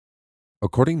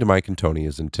According to Mike and Tony,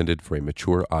 is intended for a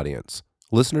mature audience.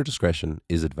 Listener discretion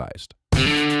is advised.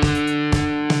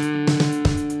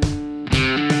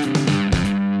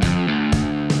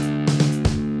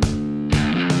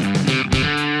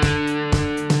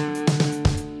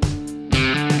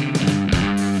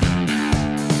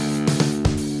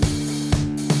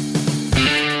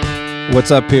 What's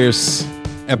up, Pierce?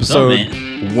 Episode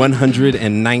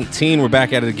 119. We're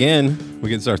back at it again.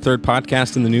 It's our third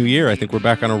podcast in the new year. I think we're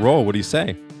back on a roll. What do you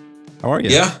say? How are you?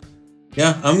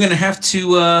 Yeah. I'm gonna have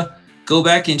to go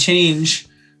back and change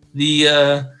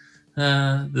the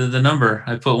number.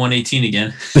 I put 118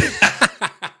 again.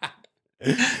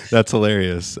 That's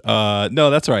hilarious. No,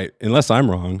 that's right. Unless I'm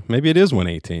wrong, maybe it is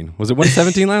 118. Was it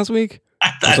 117 last week?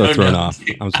 I'm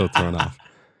so thrown off.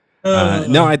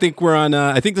 No, I think we're on.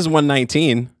 I think this is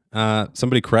 119.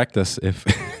 Somebody correct us if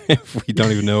we don't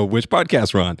even know which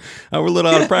podcast we're on. We're a little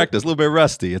out of practice, a little bit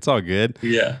rusty. It's all good.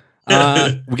 Yeah.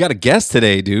 We got a guest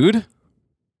today, dude.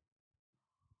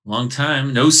 Long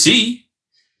time no see.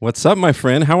 What's up, my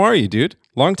friend? How are you, dude?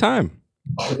 Long time.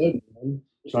 Good, man.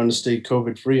 Trying to stay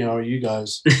COVID free. How are you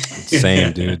guys?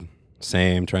 Same, dude.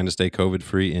 Same. Trying to stay COVID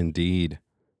free, indeed.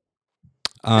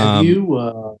 Have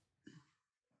you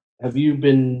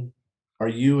been? Are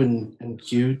you in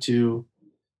queue to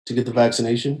get the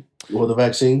vaccination or the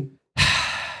vaccine?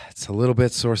 It's a little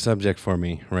bit sore subject for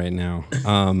me right now.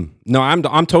 No,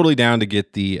 I'm totally down to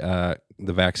get the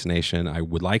vaccination. I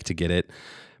would like to get it,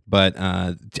 but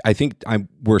I think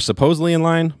we're supposedly in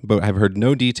line, but I've heard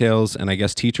no details. And I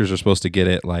guess teachers are supposed to get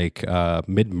it like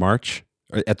mid-March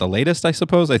or at the latest. I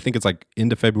suppose. I think it's like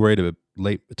into February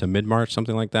to mid-March,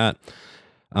 something like that.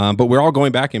 But we're all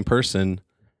going back in person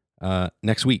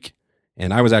next week.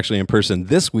 And I was actually in person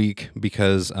this week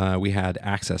because we had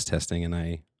access testing, and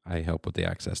I help with the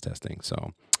access testing.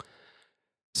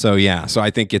 So yeah. So I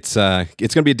think it's going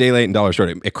to be a day late and dollar short.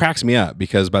 It cracks me up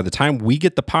because by the time we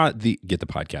get the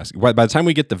podcast, by the time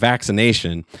we get the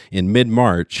vaccination in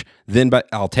mid-March, but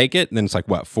I'll take it. And then it's like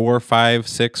what, 4, 5,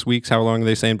 6 weeks? How long are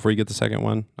they saying before you get the second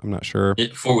one? I'm not sure.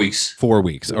 4 weeks. 4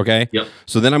 weeks. Okay. Yep.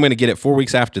 So then I'm going to get it 4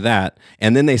 weeks after that.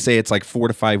 And then they say it's like 4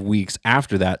 to 5 weeks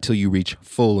after that till you reach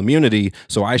full immunity.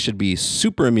 So I should be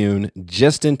super immune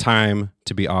just in time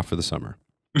to be off for the summer.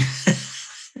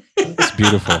 It's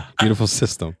beautiful. Beautiful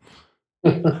system.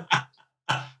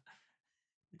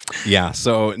 Yeah.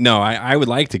 So no, I would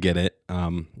like to get it.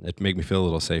 It'd make me feel a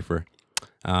little safer.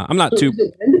 I'm not too. Is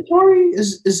it mandatory?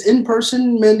 Is in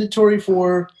person mandatory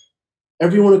for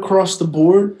everyone across the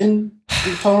board in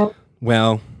Colorado?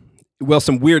 Well,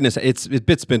 some weirdness. It's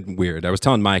been weird. I was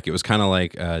telling Mike it was kind of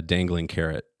like a dangling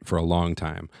carrot for a long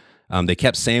time. They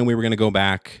kept saying we were going to go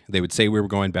back. They would say we were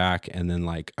going back, and then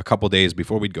like a couple days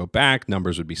before we'd go back,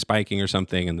 numbers would be spiking or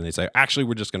something, and then they say, actually,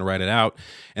 we're just going to write it out.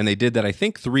 And they did that, I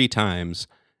think, 3 times.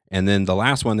 And then the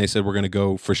last one, they said we're going to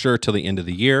go for sure till the end of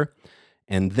the year.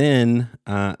 And then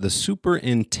the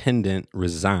superintendent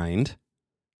resigned,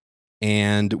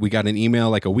 and we got an email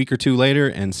like a week or 2 later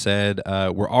and said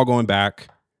we're all going back.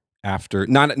 After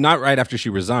not right after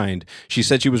she resigned. She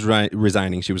said she was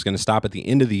resigning. She was going to stop at the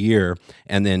end of the year,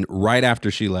 and then right after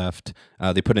she left,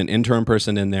 they put an interim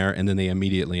person in there, and then they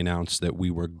immediately announced that we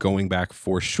were going back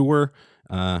for sure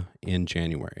in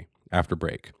January after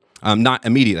break. Not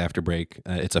immediately after break.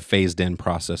 It's a phased-in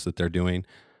process that they're doing.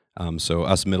 So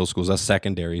us middle schools, us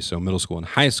secondary, so middle school and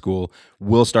high school,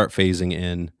 will start phasing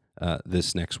in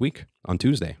this next week on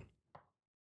Tuesday.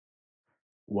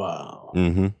 Wow.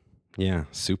 Mm-hmm. Yeah,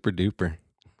 super duper.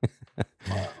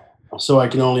 Wow. So I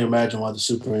can only imagine why the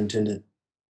superintendent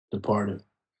departed.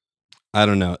 I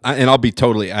don't know. I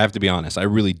have to be honest. I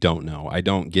really don't know. I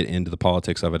don't get into the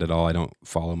politics of it at all. I don't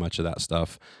follow much of that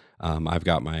stuff. I've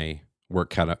got my work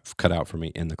cut out for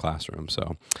me in the classroom.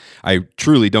 So I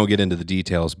truly don't get into the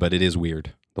details, but it is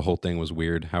weird. The whole thing was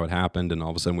weird how it happened, and all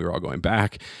of a sudden we were all going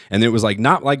back. And it was like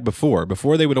not like before.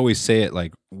 Before they would always say it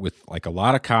like with like a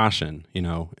lot of caution,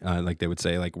 like they would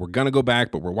say like we're gonna go back,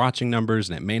 but we're watching numbers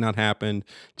and it may not happen.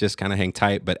 Just kind of hang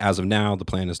tight. But as of now, the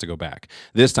plan is to go back.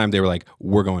 This time they were like,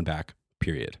 we're going back.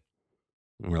 Period.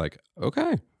 And we're like,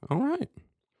 okay, all right.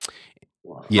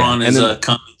 Yeah. Ron is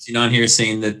commenting on here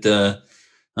saying that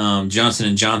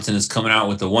Johnson & Johnson is coming out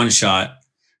with the one shot.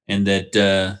 And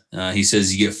that he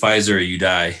says you get Pfizer or you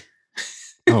die.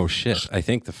 Oh, shit. I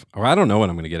think I don't know what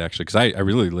I'm going to get, actually, because I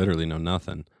really literally know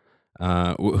nothing.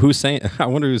 Who's saying? I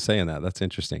wonder who's saying that. That's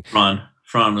interesting.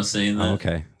 Fran was saying that. Oh,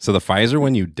 okay. So the Pfizer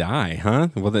when you die, huh?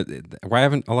 Well, why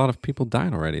haven't a lot of people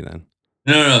died already then?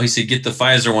 No. He said get the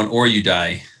Pfizer one or you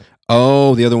die.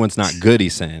 Oh, the other one's not good,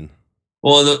 he's saying.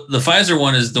 Well, the Pfizer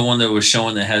one is the one that was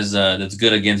showing that has that's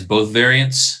good against both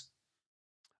variants.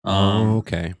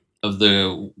 Okay. of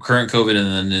the current COVID and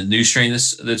then the new strain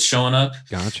that's showing up.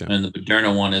 Gotcha. And the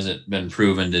Moderna one hasn't been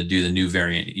proven to do the new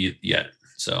variant yet.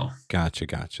 So Gotcha.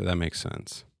 That makes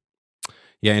sense.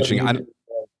 Yeah, interesting.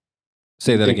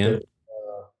 Say that again.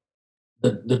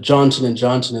 The Johnson and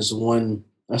Johnson is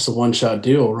that's a one-shot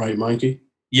deal, right, Mikey?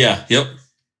 Yeah. Yep.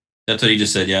 That's what he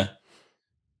just said. Yeah.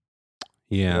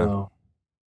 Yeah.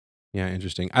 Yeah,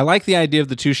 interesting. I like the idea of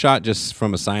the 2-shot just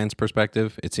from a science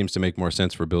perspective. It seems to make more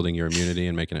sense for building your immunity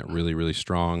and making it really, really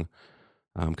strong.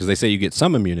 Because they say you get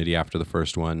some immunity after the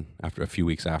first one, after a few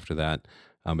weeks after that,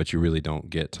 but you really don't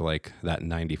get to like that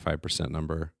 95%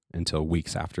 number until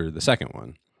weeks after the second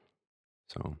one.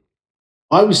 So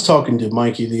I was talking to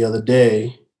Mikey the other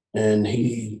day, and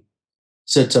he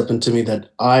said something to me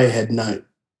that I had not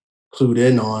clued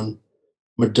in on.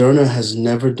 Moderna has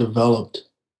never developed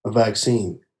a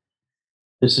vaccine.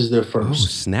 This is their oh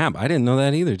first. snap! I didn't know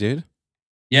that either, dude.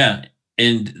 Yeah.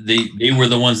 And they were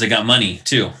the ones that got money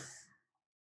too.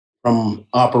 From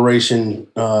Operation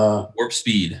Warp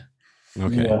Speed.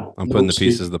 Okay, Yeah, I'm putting the Warp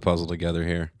pieces Speed. of the puzzle together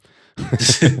here.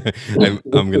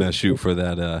 I'm gonna shoot for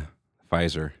that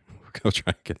Pfizer. Go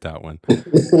try and get that one.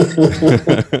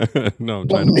 No, I'm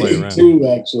trying to play Me around. too,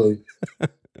 actually.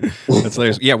 That's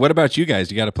hilarious. Yeah. What about you guys?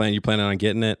 You got a plan? You planning on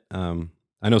getting it?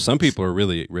 I know some people are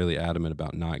really, really adamant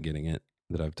about not getting it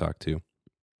that I've talked to.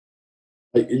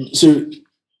 So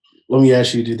let me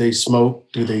ask you: do they smoke?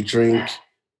 Do they drink?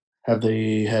 Have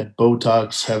they had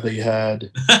Botox? Have they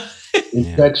had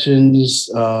infections?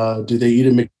 Do they eat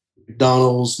at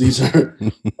McDonald's? These are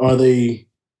they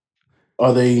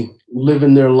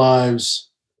living their lives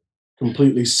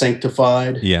completely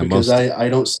sanctified? Yeah, because I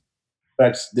don't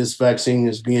expect this vaccine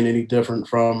as being any different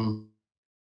from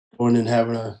going and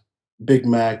having a Big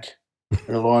Mac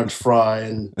and a large fry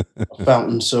and a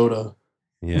fountain soda.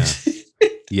 Yeah.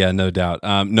 Yeah, no doubt.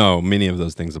 No, many of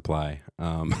those things apply.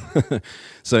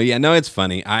 So yeah, no, it's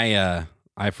funny. I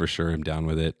for sure am down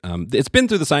with it. It's been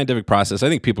through the scientific process. I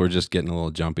think people are just getting a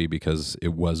little jumpy because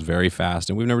it was very fast,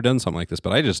 and we've never done something like this.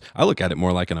 But I look at it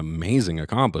more like an amazing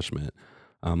accomplishment.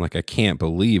 Like I can't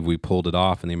believe we pulled it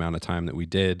off in the amount of time that we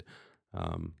did.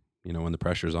 When the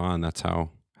pressure's on, that's how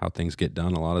things get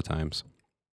done a lot of times.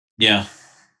 Yeah.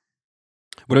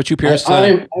 What about you, Pierce?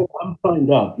 I'm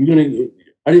signed up.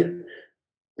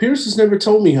 Pierce has never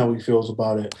told me how he feels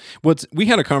about it. Well, we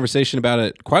had a conversation about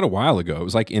it quite a while ago. It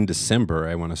was like in December,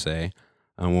 I want to say,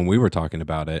 when we were talking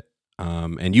about it.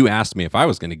 And you asked me if I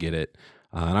was going to get it.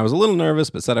 And I was a little nervous,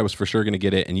 but said I was for sure going to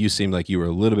get it. And you seemed like you were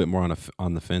a little bit more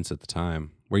on the fence at the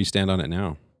time. Where you stand on it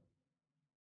now?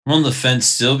 I'm on the fence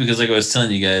still because, like I was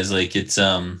telling you guys, like it's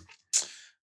just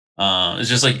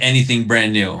like anything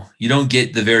brand new. You don't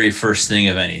get the very first thing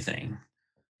of anything.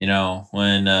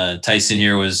 When Tyson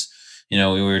here was, we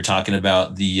were talking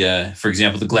about for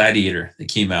example, the Gladiator that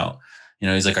came out.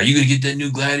 He's like, "Are you gonna get that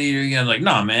new Gladiator again?" I'm like,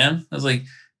 "Nah, man." I was like,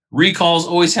 recalls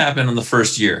always happen on the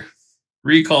first year.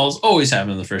 Recalls always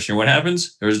happen in the first year. What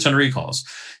happens? There was a ton of recalls.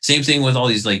 Same thing with all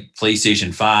these like PlayStation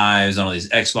 5s and all these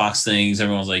Xbox things.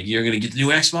 Everyone's like, "You're gonna get the new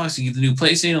Xbox, you get the new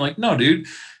PlayStation." I'm like, "No, dude,"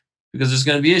 because there's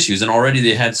gonna be issues. And already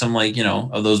they had some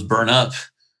of those burn up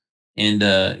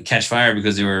and catch fire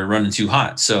because they were running too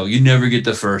hot. So you never get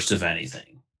the first of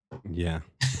anything. Yeah.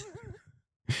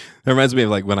 That reminds me of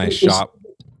like when I shop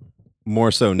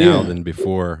more so now than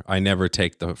before. I never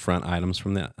take the front items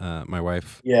from my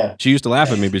wife. Yeah. She used to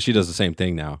laugh at me, but she does the same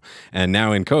thing now. And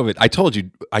now in COVID, I told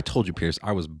you, Pierce,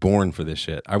 I was born for this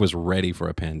shit. I was ready for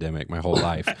a pandemic my whole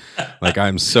life. Like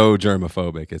I'm so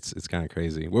germophobic. It's kind of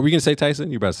crazy. What were you gonna say,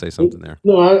 Tyson? You about to say something there?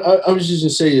 No, I was just gonna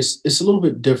say it's a little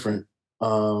bit different.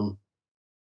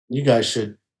 You guys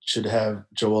should have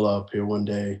Joel up here one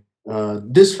day.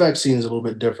 This vaccine is a little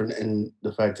bit different in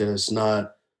the fact that it's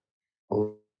not a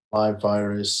live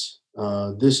virus.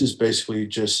 This is basically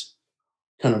just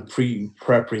kind of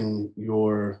prepping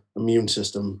your immune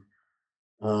system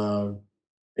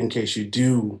in case you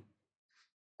do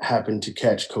happen to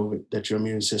catch COVID, that your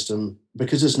immune system,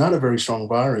 because it's not a very strong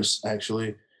virus,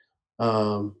 actually,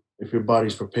 if your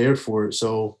body's prepared for it.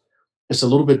 So it's a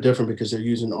little bit different because they're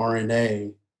using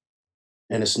RNA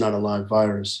and it's not a live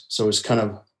virus. So it's kind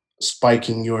of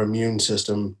spiking your immune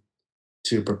system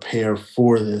to prepare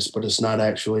for this, but it's not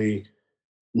actually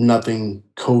nothing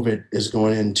COVID is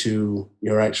going into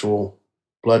your actual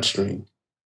bloodstream.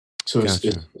 So Gotcha.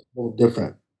 it's a little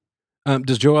different.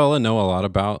 Does Joella know a lot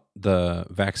about the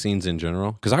vaccines in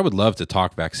general? Because I would love to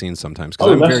talk vaccines sometimes.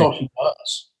 Oh, all she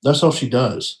does. That's all she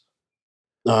does.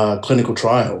 Clinical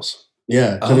trials.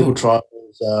 Yeah, clinical trials.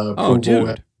 Oh,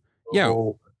 dude. Yeah.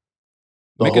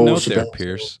 Make a note there,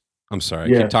 Pierce. I'm sorry. I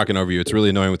Yeah. keep talking over you. It's really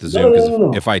annoying with the No, Zoom because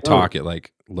no. if I talk, it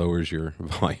like lowers your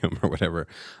volume or whatever.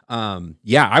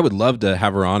 Yeah, I would love to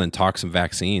have her on and talk some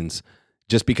vaccines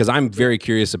just because I'm very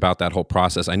curious about that whole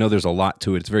process. I know there's a lot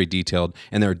to it. It's very detailed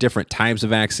and there are different types of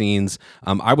vaccines.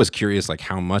 I was curious like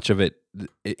how much of it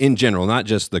in general, not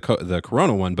just the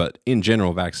corona one, but in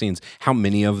general vaccines, how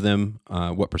many of them,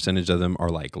 what percentage of them are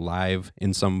like live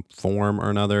in some form or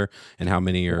another, and how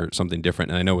many are something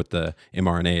different. And I know with the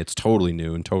mRNA, it's totally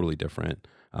new and totally different,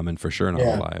 and for sure not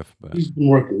alive. But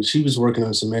She was working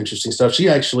on some interesting stuff. She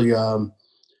actually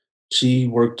she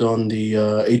worked on the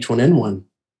H1N1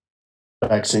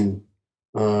 vaccine,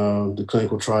 the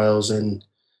clinical trials, and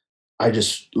I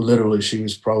just literally she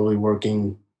was probably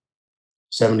working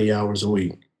 70 hours a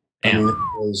week. I Damn.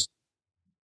 mean,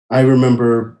 I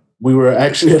remember we were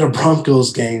actually at a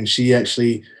Broncos game. She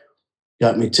actually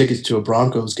got me tickets to a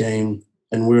Broncos game,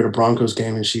 and we were at a Broncos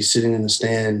game, and she's sitting in the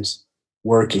stands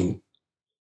working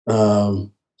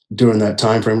um, during that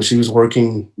time frame. She was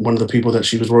working. One of the people that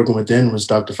she was working with then was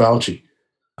Dr. Fauci.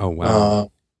 oh wow,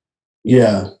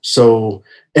 Yeah. So,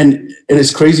 and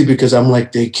it's crazy because I'm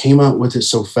like, they came out with it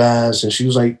so fast, and she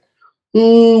was like,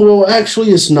 well, actually,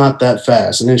 it's not that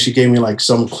fast. And then she gave me like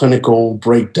some clinical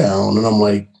breakdown, and I'm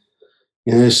like,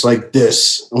 it's like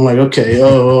this. I'm like, okay,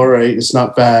 oh, all right, it's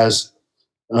not fast.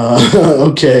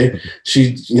 Okay.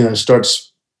 She,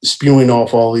 starts spewing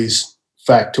off all these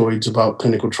factoids about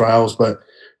clinical trials, but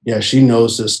yeah, she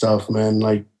knows this stuff, man.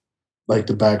 Like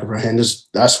the back of her hand.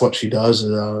 That's what she does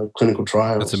at clinical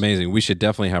trials. that's amazing. We should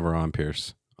definitely have her on,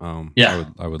 Pierce. Yeah.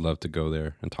 I would love to go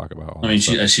there and talk about all I mean, that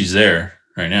stuff. she's there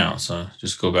right now, so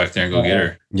just go back there and go get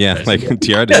her. Yeah, like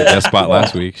Tiara did a guest spot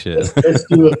last week. Shit.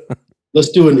 Let's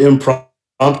do an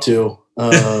impromptu.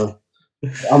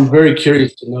 I'm very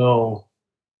curious to know.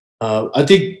 I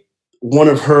think one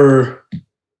of her,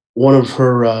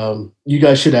 you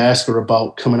guys should ask her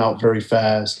about coming out very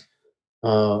fast.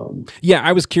 Yeah,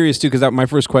 I was curious too because my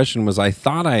first question was I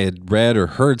thought I had read or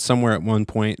heard somewhere at one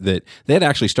point that they had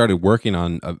actually started working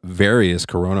on various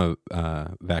coronavirus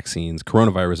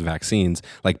vaccines,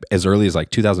 like as early as like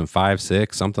 2005,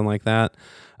 6, something like that.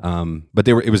 But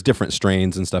it was different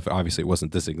strains and stuff. Obviously, it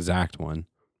wasn't this exact one.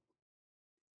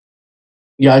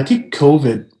 Yeah, I think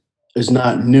COVID is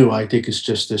not new. I think it's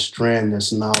just this strand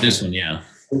that's novel. This one, yeah.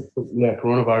 Yeah,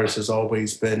 coronavirus has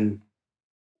always been.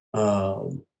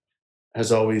 Oh,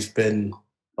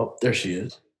 there she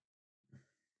is.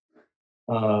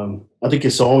 I think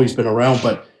it's always been around,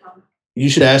 but you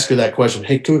should ask her that question.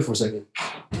 Hey, come here for a second.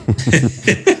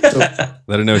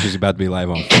 Let her know she's about to be live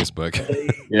on Facebook.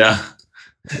 Yeah.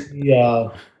 Yeah.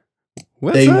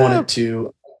 They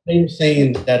were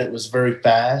saying that it was very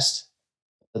fast,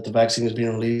 that the vaccine was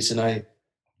being released, and I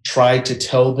tried to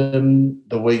tell them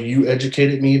the way you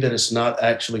educated me that it's not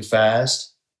actually fast.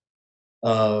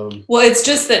 Well, it's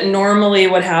just that normally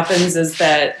what happens is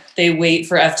that they wait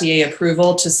for FDA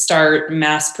approval to start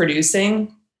mass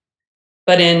producing.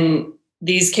 But in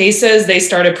these cases, they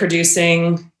started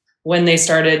producing when they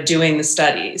started doing the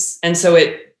studies. And so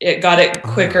it got it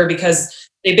quicker because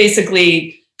they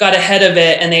basically got ahead of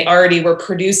it and they already were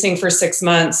producing for 6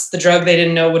 months the drug they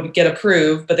didn't know would get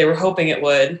approved, but they were hoping it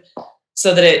would,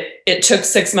 so that it took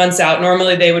 6 months out.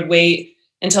 Normally they would wait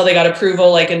until they got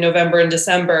approval like in November and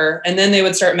December, and then they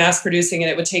would start mass producing and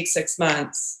it would take 6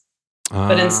 months.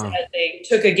 But instead they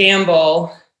took a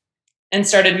gamble and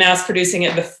started mass producing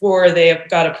it before they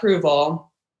got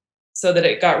approval so that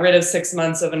it got rid of 6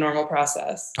 months of a normal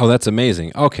process. Oh, that's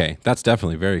amazing. Okay. That's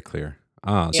definitely very clear.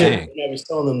 I was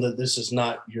telling them that this is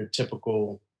not your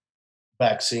typical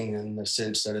vaccine in the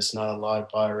sense that it's not a live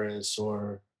virus,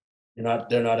 or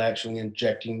they're not actually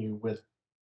injecting you with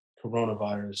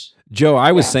coronavirus. Joe,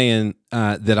 I was saying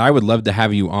that I would love to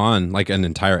have you on like an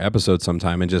entire episode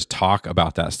sometime and just talk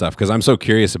about that stuff because I'm so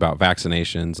curious about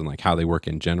vaccinations and like how they work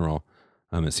in general.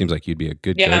 It seems like you'd be a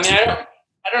good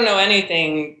I don't know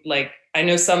anything. Like I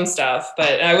know some stuff,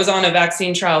 but I was on a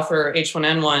vaccine trial for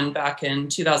H1N1 back in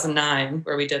 2009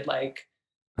 where we did like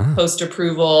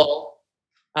post-approval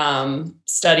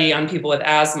study on people with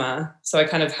asthma. So I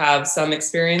kind of have some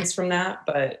experience from that,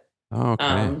 but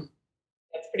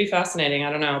it's pretty fascinating.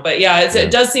 I don't know. But yeah,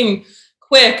 it does seem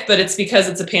quick, but it's because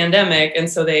it's a pandemic. And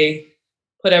so they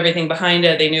put everything behind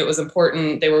it. They knew it was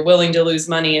important. They were willing to lose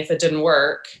money if it didn't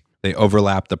work. They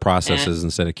overlap the processes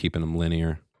instead of keeping them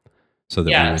linear. So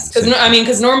that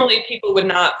because normally people would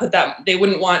not put that, they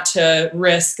wouldn't want to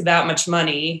risk that much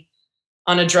money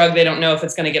on a drug they don't know if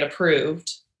it's going to get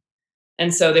approved.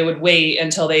 And so they would wait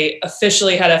until they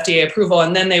officially had FDA approval,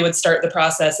 and then they would start the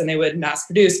process and they would mass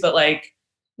produce. But like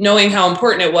knowing how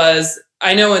important it was,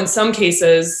 I know in some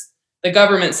cases the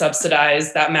government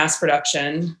subsidized that mass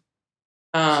production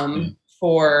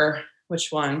for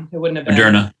which one? It wouldn't have been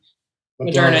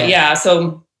Moderna. Yeah.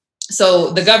 So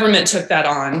the government took that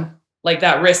on, like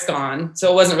that risk on.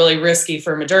 So it wasn't really risky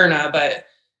for Moderna, but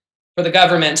for the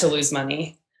government to lose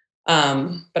money.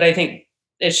 But I think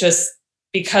it's just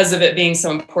because of it being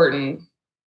so important,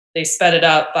 they sped it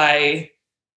up by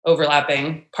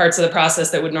overlapping parts of the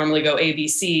process that would normally go A, B,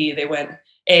 C. They went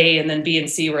A and then B and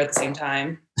C were at the same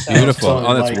time. So. Beautiful.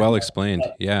 Oh, that's well explained.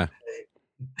 Yeah.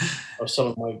 Or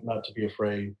someone like not to be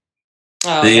afraid.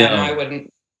 Oh, yeah, no, I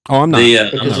wouldn't. Oh, I'm not.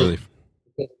 I'm not really.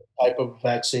 Type of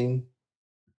vaccine.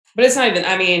 But it's not even,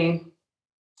 I mean,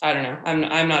 I don't know.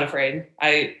 I'm not afraid.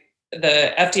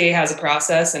 The FDA has a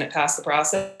process and it passed the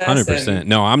process. 100%.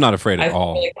 No, I'm not afraid at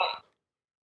all.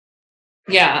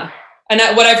 Yeah. And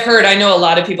what I've heard, I know a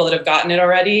lot of people that have gotten it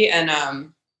already.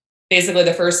 And basically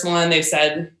the first one, they've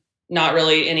said not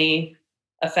really any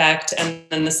effect. And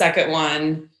then the second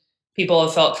one, people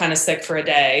have felt kind of sick for a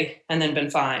day and then been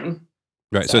fine.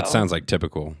 Right. So it sounds like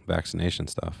typical vaccination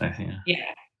stuff.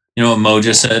 Yeah. You know what Mo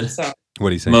just said? What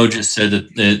do you say? Mo just said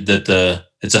that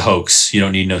it's a hoax. You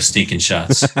don't need no stinking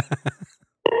shots.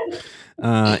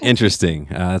 Interesting.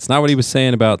 That's not what he was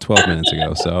saying about 12 minutes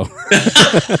ago. So,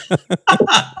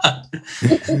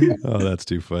 oh, that's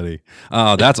too funny.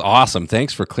 Oh, that's awesome.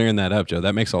 Thanks for clearing that up, Joe.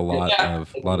 That makes a lot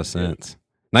of sense.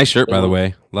 Nice shirt, by the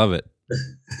way. Love it.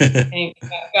 Thanks.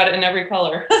 I've got it in every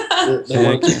color. They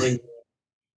want to bring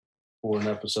for an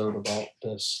episode about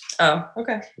this. Oh,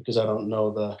 okay. Because I don't know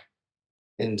the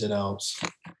ins and outs.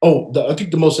 Oh, I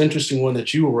think the most interesting one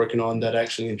that you were working on that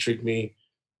actually intrigued me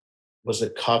was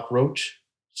the cockroach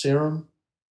serum.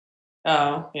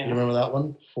 Oh, yeah. You remember that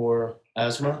one for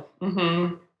asthma?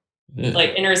 Mm-hmm. Yeah.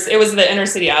 Like it was the Inner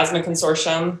City Asthma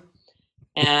Consortium,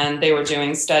 and they were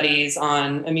doing studies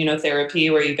on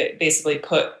immunotherapy where you basically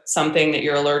put something that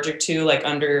you're allergic to, like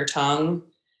under your tongue,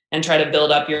 and try to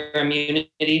build up your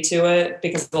immunity to it,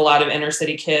 because a lot of inner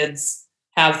city kids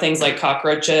have things like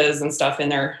cockroaches and stuff in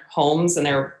their homes, and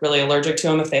they're really allergic to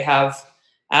them if they have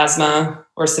asthma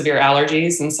or severe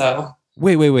allergies. And so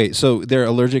wait. So they're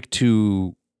allergic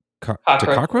to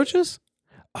cockroaches?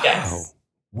 Yes. Oh,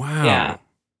 wow. Yeah.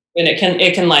 And it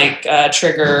can like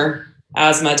trigger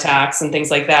asthma attacks and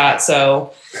things like that.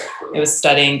 So it was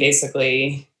studying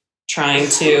basically trying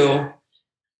to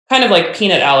kind of like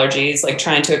peanut allergies, like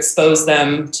trying to expose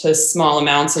them to small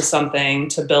amounts of something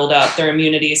to build up their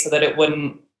immunity so that it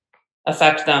wouldn't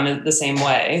affect them in the same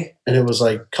way. And it was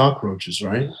like cockroaches,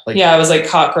 right? Like, yeah, it was like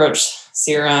cockroach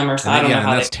serum or something. I don't know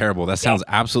how that's terrible. That sounds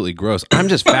absolutely gross. I'm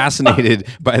just fascinated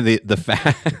by the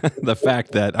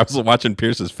fact that I was watching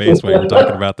Pierce's face while you were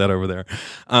talking about that over there.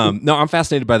 No, I'm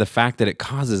fascinated by the fact that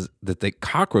the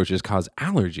cockroaches cause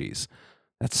allergies.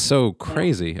 That's so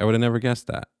crazy. I would have never guessed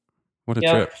that. What a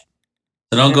trip.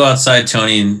 So don't go outside,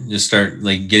 Tony, and just start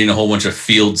like getting a whole bunch of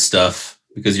field stuff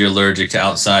because you're allergic to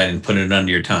outside and putting it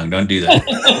under your tongue. Don't do that.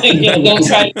 Yeah, don't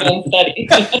try to study.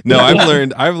 No,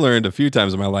 I've learned a few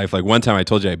times in my life. Like one time I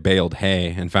told you I baled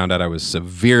hay and found out I was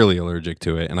severely allergic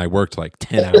to it. And I worked like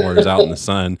 10 hours out in the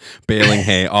sun, baling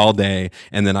hay all day.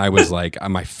 And then I was like,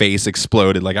 my face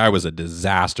exploded. Like I was a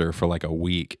disaster for like a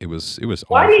week. It was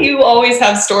Why awful. do you always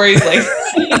have stories like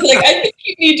like I think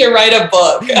you need to write a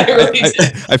book. I really do.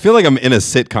 I feel like I'm in a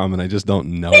sitcom and I just don't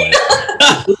know it.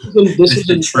 This is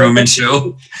the Truman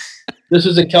Show. This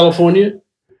is in California?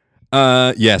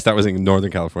 Yes, that was in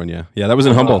Northern California. Yeah, that was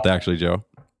in Humboldt, actually, Joe.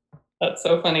 That's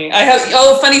so funny. I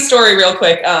have funny story real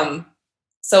quick.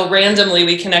 So randomly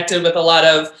we connected with a lot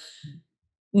of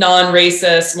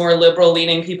non-racist, more liberal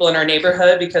leaning people in our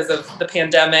neighborhood because of the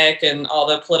pandemic and all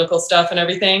the political stuff and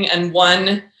everything. And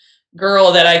one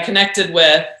girl that I connected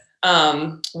with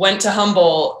went to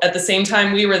Humboldt at the same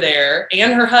time we were there,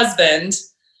 and her husband.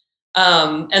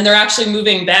 And they're actually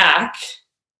moving back.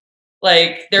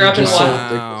 Like they're up in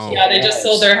Washington. Yeah, they just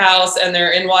sold their house and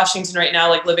they're in Washington right now,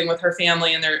 like living with her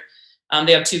family, and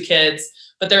they have 2 kids.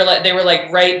 But they were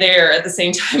like right there at the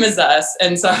same time as us.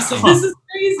 And so I was like, this is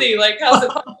crazy. Like, how's it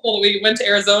possible that we went to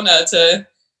Arizona to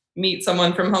meet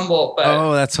someone from Humboldt? But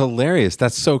oh, that's hilarious.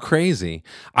 That's so crazy.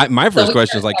 My first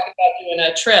question is like about doing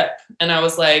a trip, and I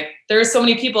was like, there's so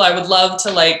many people I would love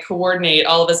to like coordinate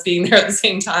all of us being there at the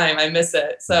same time. I miss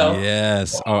it. So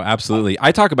yes. Oh, absolutely.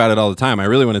 I talk about it all the time. I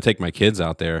really want to take my kids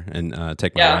out there and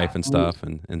take my wife and stuff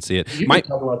and see it. You've been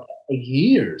talking about that for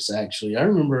years, actually. I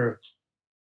remember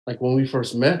like when we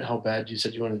first met, how bad you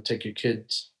said you wanted to take your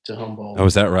kids to Humboldt. Oh,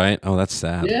 is that right? Oh, that's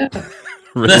sad. Yeah.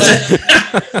 Really?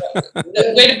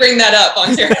 Way to bring that up,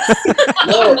 Ontario.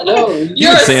 No.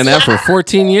 You've been saying that for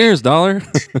 14 years, dollar.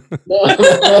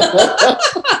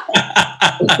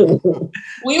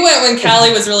 We went when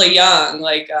Callie was really young,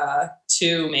 like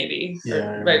 2 maybe,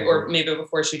 or maybe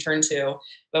before she turned 2.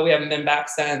 But we haven't been back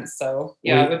since. So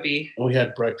yeah, it would be. We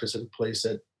had breakfast at a place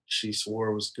that she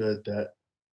swore was good.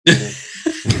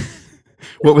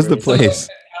 What was the place?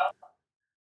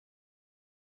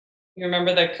 You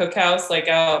remember the cookhouse, like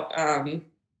out?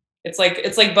 It's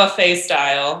like buffet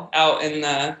style out in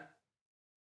the.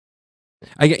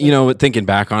 Thinking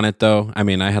back on it though, I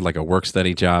mean, I had like a work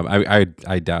study job.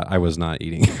 I doubt I was not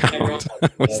eating out. I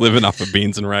was living off of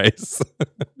beans and rice.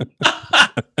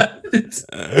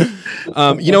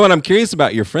 What I'm curious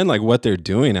about your friend, like what they're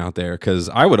doing out there, because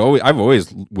I've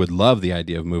always would love the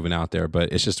idea of moving out there,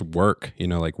 but it's just work.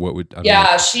 Like what would?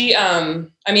 She. I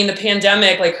mean, the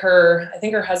pandemic, like I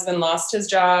think her husband lost his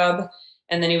job,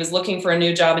 and then he was looking for a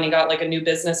new job, and he got like a new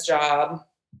business job,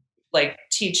 like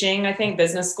teaching, I think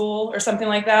business school or something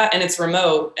like that. And it's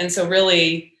remote. And so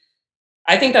really,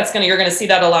 I think you're going to see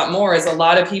that a lot more, is a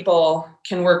lot of people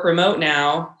can work remote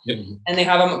now. Yep. And they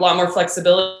have a lot more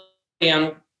flexibility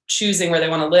on choosing where they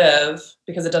want to live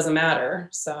because it doesn't matter.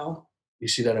 So you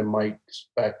see that in Mike's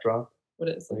backdrop? What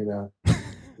is it? Look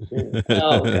at that.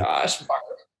 Oh gosh. Barb.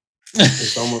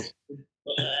 It's almost.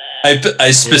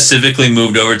 I specifically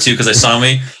moved over to, because I saw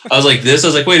me. I was like this. I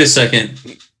was like, wait a second.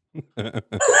 I'm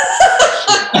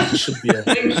sure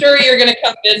you're going to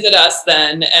come visit us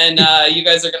then, and you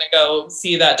guys are going to go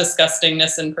see that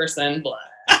disgustingness in person.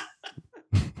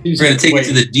 We're going to take it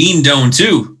to the Dean Dome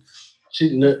too.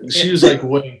 She was like,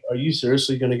 "Wait, are you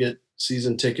seriously going to get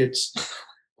season tickets?"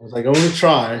 I was like, "I'm going to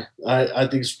try." I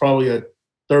think it's probably a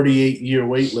 38-year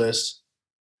wait list,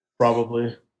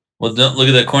 probably. Well, don't look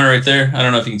at that corner right there. I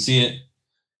don't know if you can see it.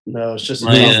 No, it's just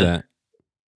that.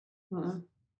 It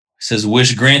says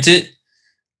 "Wish Granted,"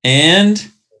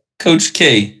 and Coach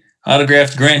K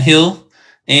autographed Grant Hill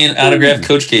and autographed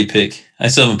Coach K pick. I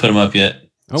still haven't put them up yet.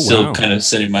 Still kind of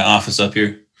setting my office up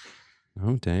here.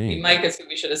 Oh dang! Mike is who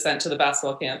we should have sent to the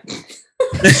basketball camp.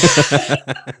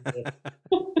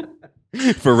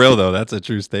 For real though, that's a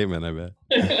true statement. I bet.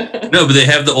 No, but they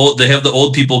have the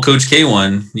old people Coach K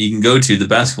one. You can go to the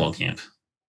basketball camp.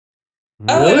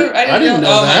 Oh, really? I didn't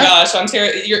know that. My gosh,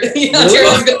 Ontario's going to be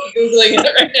Googling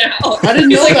it right now. I didn't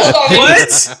know that.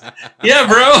 What? Yeah,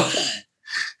 bro.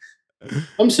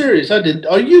 I'm serious. I did.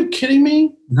 Are you kidding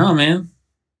me? No, man.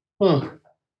 Huh.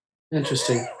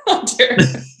 Interesting.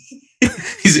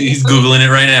 He's Googling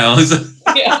it right now.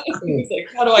 Yeah. He's like,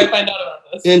 how do I find out about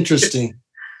this? Interesting.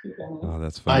 Oh,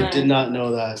 that's funny. I did not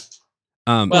know that.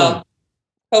 Well,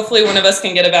 hopefully one of us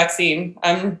can get a vaccine.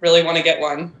 I really want to get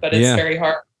one, but it's very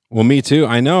hard. Well, me too.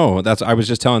 I know. I was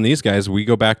just telling these guys, we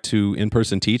go back to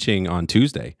in-person teaching on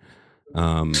Tuesday.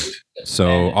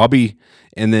 So I'll be,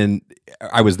 and then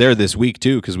I was there this week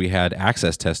too, because we had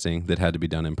access testing that had to be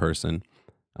done in person.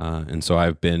 And so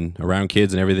I've been around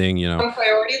kids and everything, On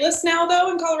priority list now, though,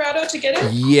 in Colorado to get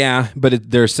it? Yeah, but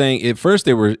they're saying at first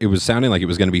it was sounding like it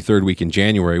was going to be 3rd week in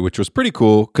January, which was pretty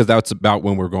cool because that's about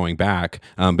when we're going back.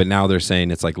 But now they're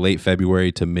saying it's like late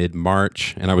February to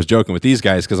mid-March. And I was joking with these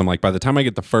guys because I'm like, by the time I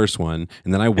get the first one,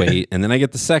 and then I wait, and then I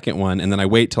get the second one, and then I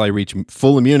wait till I reach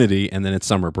full immunity, and then it's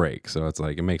summer break. So it's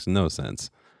like, it makes no sense.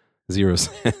 0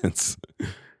 sense.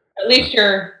 At least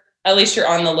you're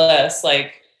on the list.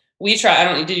 Like, we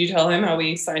try. Did you tell him how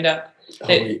we signed up?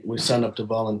 We signed up to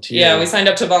volunteer. Yeah, we signed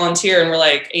up to volunteer, and we're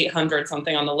like 800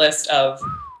 something on the list of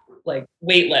like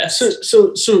wait list.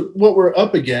 So what we're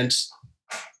up against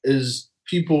is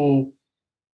people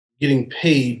getting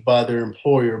paid by their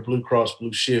employer, Blue Cross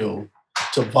Blue Shield,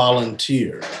 to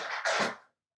volunteer.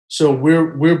 So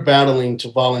we're battling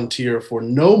to volunteer for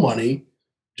no money,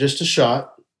 just a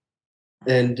shot,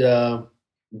 and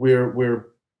we're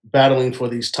battling for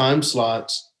these time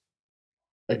slots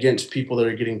against people that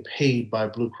are getting paid by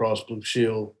Blue Cross Blue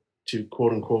Shield to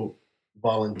quote unquote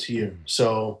volunteer.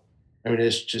 So, I mean,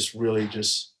 it's just really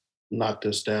just knocked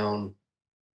us down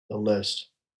the list.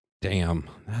 Damn,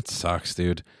 that sucks,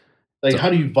 dude. Like, how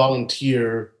do you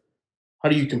volunteer? How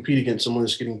do you compete against someone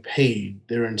that's getting paid?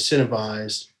 They're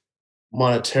incentivized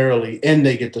monetarily and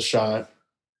they get the shot.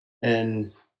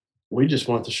 And we just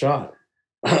want the shot.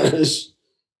 It's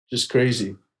just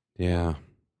crazy. Yeah,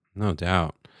 no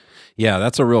doubt. Yeah,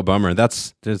 that's a real bummer.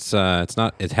 It's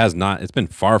been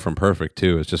far from perfect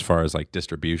too. It's just far as like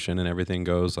distribution and everything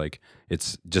goes. Like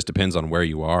it's just depends on where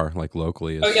you are, like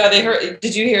locally. Oh yeah,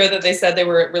 did you hear that they said they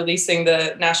were releasing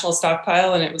the national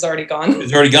stockpile and it was already gone?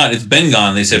 It's already gone. It's been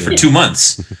gone. They said for 2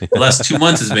 months. The last 2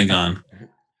 months has been gone.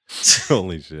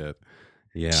 Holy shit.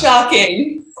 Yeah.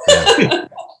 Shocking. Yeah.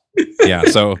 Yeah,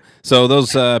 so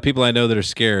those people I know that are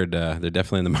scared, they're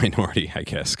definitely in the minority, I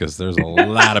guess, because there's a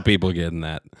lot of people getting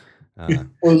that. Well,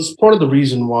 it's part of the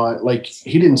reason why, like,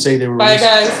 he didn't say they were. Bye,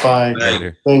 guys. Bye.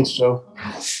 Later. Thanks, Joe.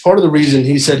 Part of the reason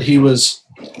he said he was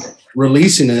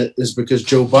releasing it is because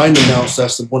Joe Biden announced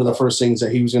that's one of the first things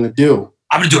that he was going to do.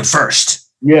 I'm going to do it first.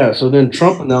 Yeah. So then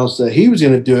Trump announced that he was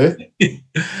going to do it,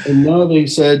 and now they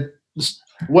said,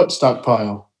 "What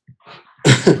stockpile?"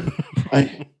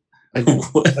 I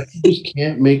just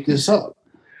can't make this up.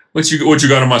 What you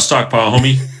got on my stockpile,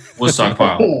 homie? What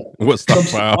stockpile? What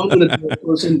stockpile? I'm gonna do it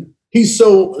first. And he's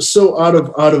so out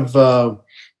of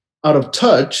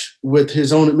touch with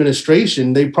his own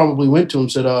administration. They probably went to him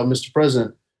and said, "Mr.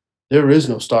 President, there is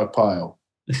no stockpile,"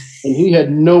 and he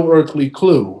had no earthly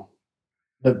clue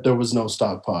that there was no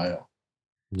stockpile.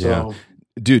 Yeah, So,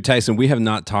 dude, Tyson, we have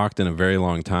not talked in a very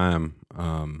long time.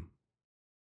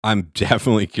 I'm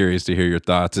definitely curious to hear your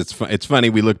thoughts. It's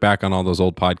funny. We look back on all those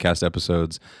old podcast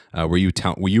episodes where you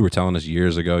were telling us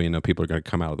years ago, you know, people are going to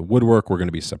come out of the woodwork. We're going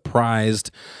to be surprised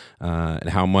at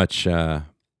how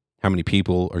many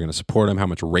people are going to support him, how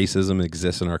much racism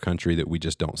exists in our country that we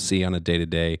just don't see on a day to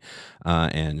day.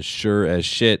 And sure as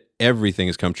shit, everything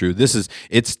has come true.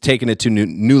 It's taken it to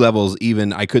new levels.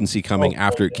 Even I couldn't see coming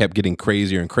after it kept getting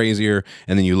crazier and crazier.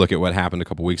 And then you look at what happened a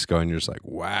couple weeks ago and you're just like,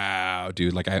 wow,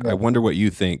 dude, like I wonder what you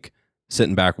think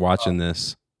sitting back watching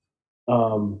this.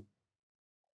 I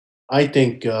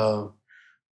think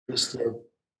it's the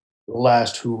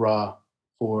last hurrah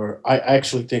I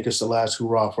actually think it's the last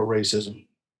hurrah for racism.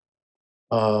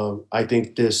 I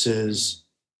think there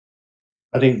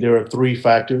are three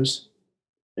factors,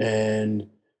 and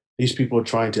these people are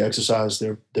trying to exercise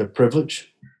their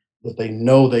privilege that they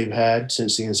know they've had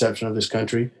since the inception of this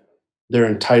country, their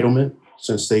entitlement,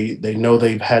 since they know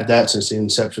they've had that since the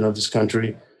inception of this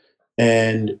country.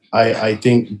 And I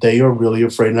think they are really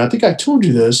afraid, and I think I told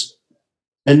you this,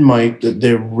 and Mike, that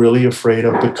they're really afraid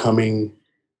of becoming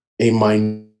a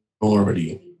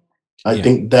minority. I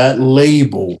think that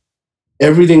label,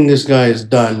 everything this guy has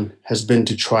done has been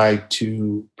to try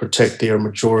to protect their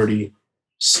majority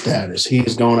status. He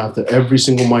has gone after every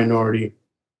single minority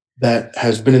that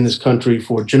has been in this country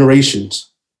for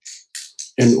generations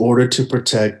in order to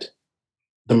protect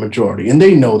the majority. And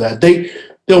they know that.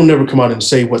 They'll never come out and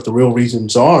say what the real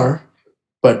reasons are,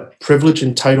 but privilege,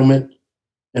 entitlement,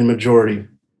 and majority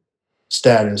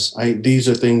status. These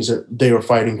are things that they are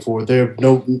fighting for. They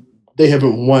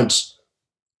haven't once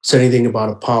said anything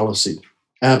about a policy.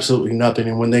 Absolutely nothing.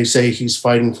 And when they say he's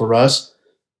fighting for us,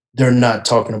 they're not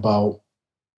talking about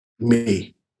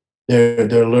me. They're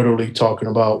literally talking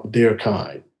about their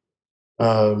kind.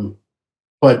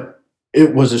 But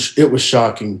it was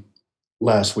shocking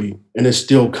last week, and it's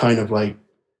still kind of like,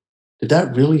 did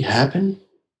that really happen?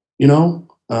 You know.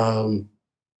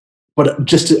 But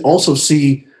just to also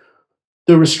see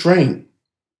the restraint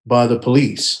by the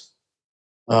police.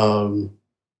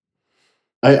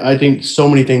 I think so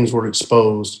many things were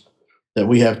exposed that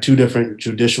we have two different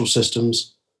judicial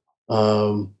systems.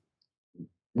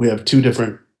 We have two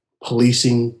different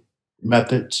policing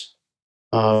methods.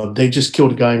 They just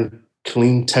killed a guy in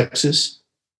Killeen, Texas,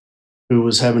 who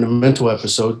was having a mental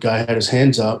episode. Guy had his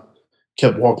hands up,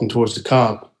 kept walking towards the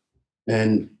cop,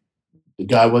 and the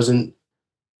guy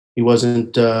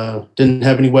didn't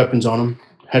have any weapons on him,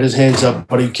 had his hands up,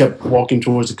 but he kept walking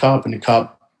towards the cop, and the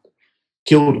cop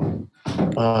killed him.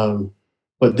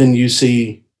 But then you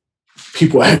see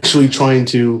people actually trying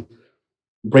to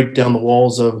break down the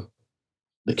walls of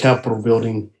the Capitol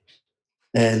building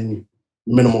and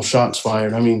minimal shots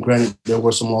fired. I mean, granted, there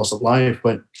was some loss of life,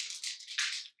 but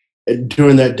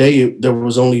during that day, there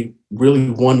was only really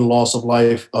one loss of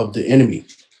life of the enemy.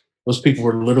 Those people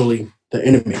were literally the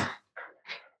enemy.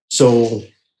 So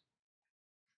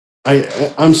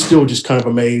I'm still just kind of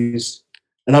amazed,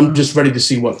 and I'm just ready to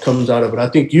see what comes out of it. I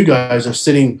think you guys are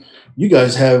sitting.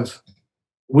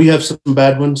 We have some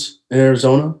bad ones in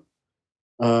Arizona.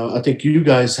 I think you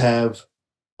guys have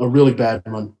a really bad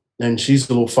one, and she's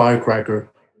a little firecracker.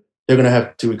 They're going to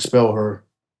have to expel her.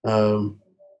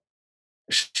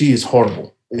 She is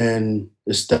horrible, and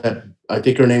it's that I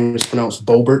think her name is pronounced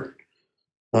Bobert.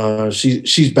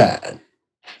 She's bad.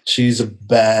 She's a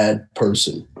bad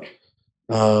person,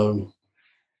 and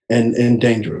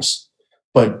dangerous.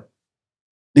 But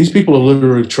these people are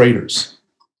literally traitors.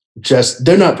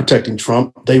 They're not protecting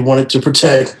Trump. They wanted to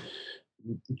protect.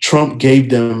 Trump gave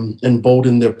them,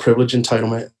 emboldened their privilege,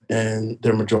 entitlement, and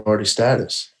their majority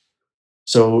status.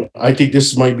 So I think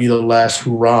this might be the last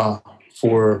hurrah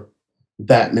for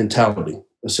that mentality,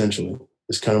 essentially.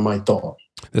 It's kind of my thought.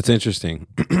 That's interesting.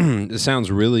 It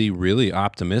sounds really, really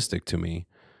optimistic to me.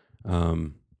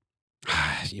 Man,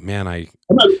 I'm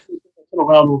not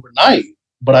around overnight,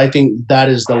 but I think that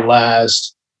is the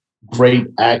last great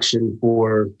action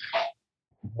for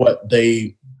what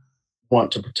they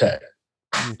want to protect.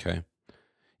 Okay.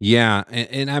 Yeah,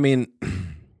 and I mean,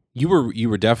 you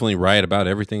were definitely right about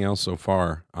everything else so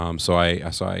far. So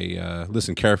I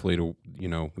listened carefully to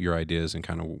your ideas and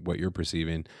kind of what you're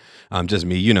perceiving. Just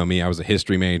me, me. I was a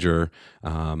history major.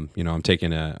 I'm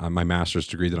taking my master's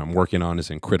degree that I'm working on is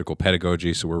in critical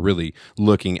pedagogy. So we're really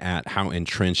looking at how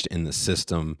entrenched in the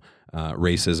system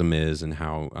racism is and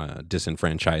how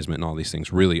disenfranchisement and all these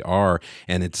things really are,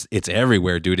 and it's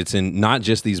everywhere, dude. It's in not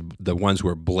just the ones who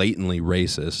are blatantly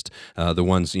racist, the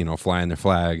ones flying their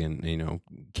flag and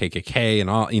KKK and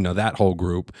all that whole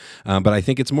group, but I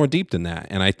think it's more deep than that,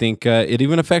 and I think it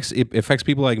even affects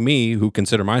people like me who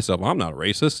consider myself, well, I'm not a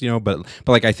racist, but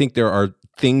like I think there are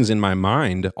things in my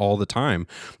mind all the time.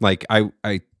 Like I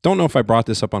don't know if I brought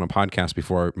this up on a podcast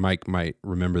before. Mike might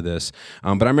remember this,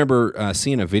 but I remember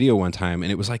seeing a video one time,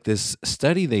 and it was like this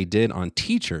study they did on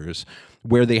teachers,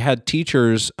 where they had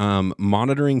teachers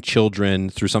monitoring children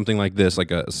through something like this.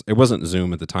 It wasn't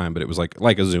Zoom at the time, but it was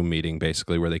like a Zoom meeting,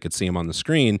 basically, where they could see them on the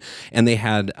screen, and they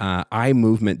had eye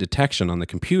movement detection on the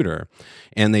computer.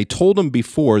 And they told them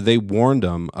before, they warned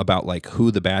them about like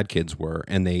who the bad kids were,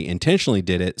 and they intentionally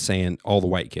did it saying all the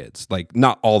white kids, like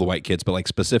not all the white kids, but like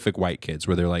specific white kids,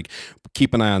 where they're like,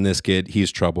 keep an eye on this kid, he's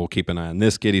trouble. Keep an eye on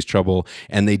this kid, he's trouble.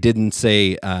 And they didn't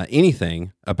say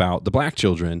anything about the black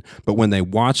children, but when they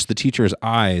watched the teacher's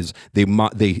eyes, they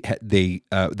monitored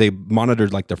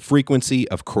like the frequency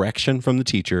of correction from the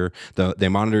teacher. They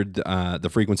monitored the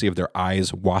frequency of their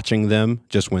eyes watching them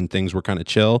just when things were kind of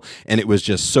chill, and it was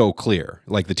just so clear.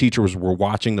 Like the teachers were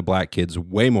watching the black kids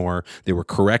way more, they were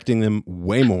correcting them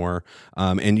way more,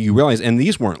 and you realize, and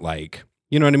these weren't like,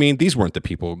 you know what I mean? These weren't the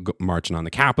people marching on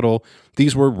the Capitol.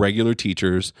 These were regular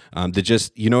teachers that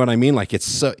just, you know what I mean? Like I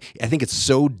think it's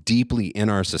so deeply in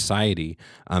our society,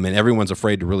 and everyone's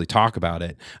afraid to really talk about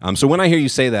it. So when I hear you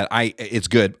say that, it's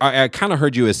good. I kind of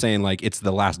heard you as saying like it's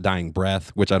the last dying breath,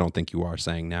 which I don't think you are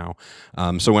saying now.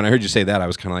 So when I heard you say that, I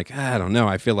was kind of like, I don't know.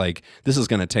 I feel like this is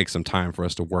going to take some time for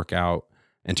us to work out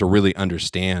and to really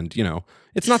understand.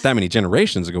 It's not that many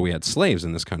generations ago we had slaves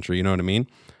in this country. You know what I mean?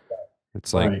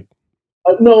 It's like. Right.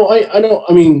 No, I don't.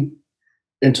 I mean,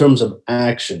 in terms of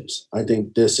actions, I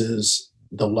think this is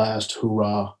the last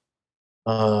hurrah.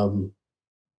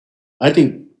 I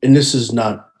think, and this is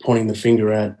not pointing the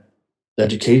finger at the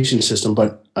education system,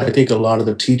 but I think a lot of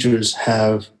the teachers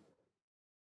have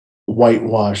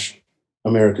whitewashed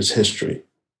America's history,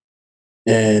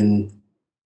 and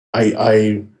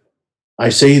I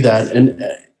say that, and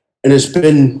it's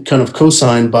been kind of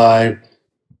co-signed by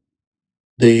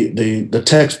the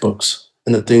textbooks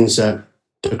and the things that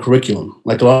the curriculum.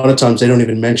 Like a lot of times they don't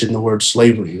even mention the word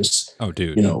slavery. Oh,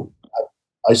 dude.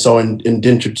 I saw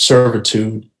indentured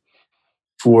servitude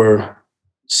for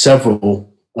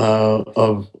several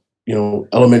of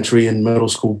elementary and middle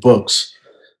school books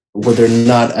where they're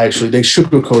not actually, they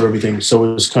sugarcoat everything. So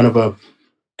it was kind of a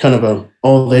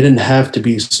oh, they didn't have to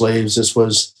be slaves. This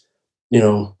was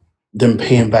them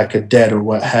paying back a debt or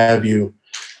what have you.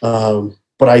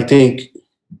 But I think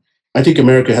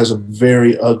America has a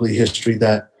very ugly history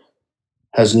that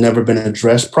has never been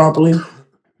addressed properly.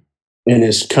 And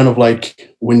it's kind of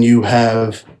like when you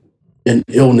have an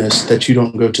illness that you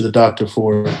don't go to the doctor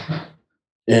for,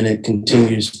 and it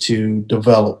continues to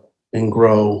develop and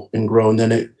grow, and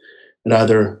then it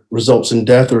either results in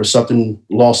death or something,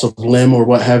 loss of limb or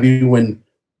what have you. When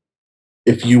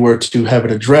if you were to have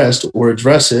it addressed or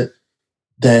address it,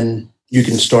 then you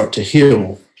can start to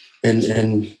heal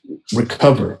and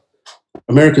recover.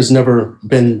 America's never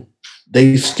been,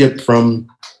 they've skipped from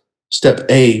step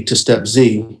A to step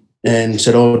Z and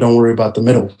said, oh, don't worry about the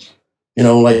middle.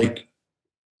 Like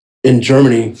in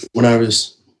Germany, when I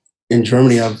was in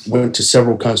Germany, I went to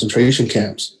several concentration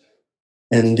camps,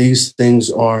 and these things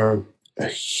are a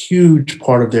huge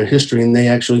part of their history. And they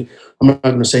actually, I'm not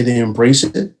going to say they embrace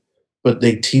it, but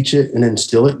they teach it and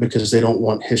instill it because they don't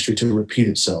want history to repeat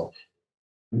itself.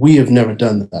 We have never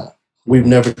done that. We've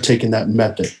never taken that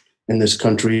method in this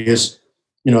country. Is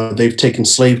they've taken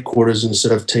slave quarters,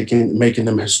 instead of making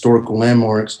them historical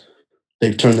landmarks,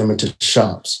 they've turned them into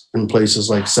shops in places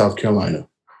like South Carolina.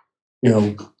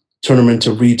 Turn them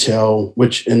into retail,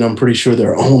 and I'm pretty sure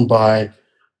they're owned by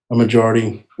a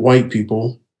majority white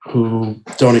people who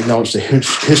don't acknowledge the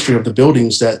history of the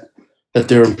buildings that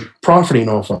they're profiting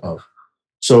off of.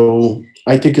 So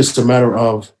I think it's a matter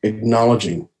of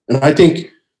acknowledging. And I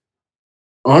think,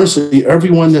 honestly,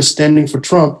 everyone that's standing for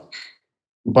Trump,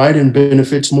 Biden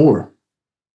benefits more.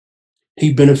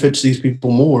 He benefits these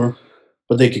people more,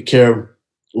 but they could care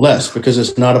less because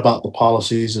it's not about the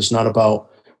policies. It's not about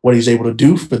what he's able to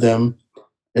do for them.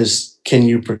 is, can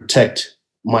you protect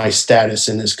my status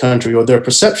in this country, or their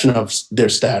perception of their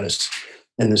status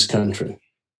in this country?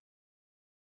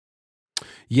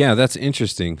 Yeah, that's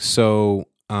interesting. So,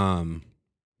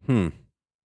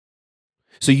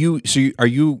 So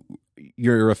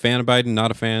you're a fan of Biden,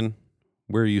 not a fan?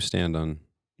 Where do you stand on?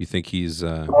 You think he's?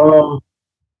 I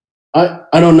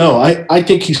don't know. I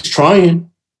think he's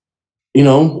trying. You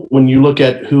know, when you look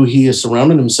at who he has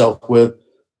surrounded himself with,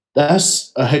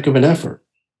 that's a heck of an effort.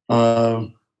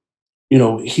 You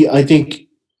know, I think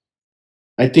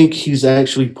he's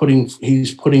actually putting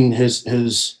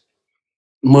his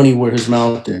money where his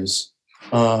mouth is.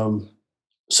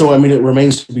 So I mean, it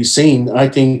remains to be seen. I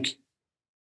think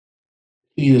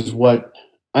he is what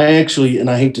I actually, and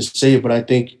I hate to say it, but I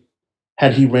think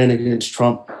had he ran against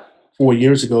Trump 4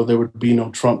 years ago, there would be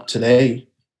no Trump today,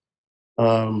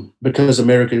 because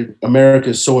America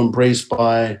is so embraced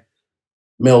by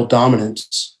male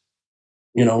dominance.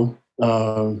 You know,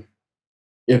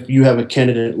 if you have a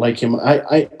candidate like him,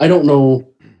 I don't know.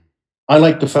 I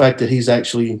like the fact that he's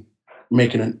actually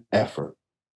making an effort.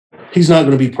 He's not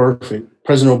going to be perfect.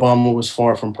 President Obama was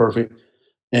far from perfect,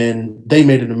 and they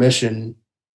made it a mission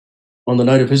on the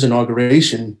night of his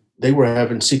inauguration. They were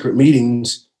having secret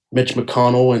meetings, Mitch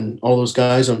McConnell and all those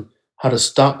guys, on how to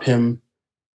stop him.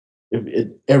 At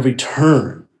every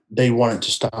turn, they wanted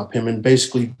to stop him and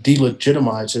basically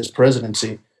delegitimize his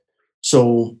presidency.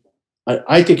 So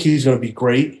I think he's going to be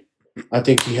great. I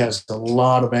think he has a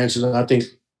lot of answers. I think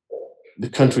the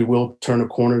country will turn a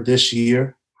corner this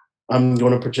year. I'm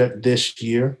going to project this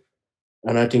year.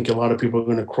 And I think a lot of people are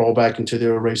going to crawl back into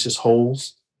their racist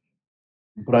holes.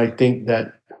 But I think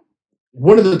that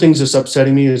one of the things that's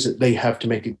upsetting me is that they have to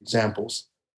make examples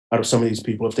out of some of these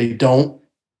people. If they don't,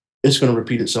 it's going to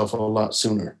repeat itself a lot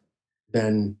sooner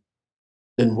than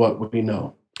what we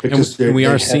know. Because we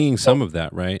are seeing some of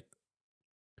that, right?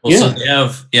 Well,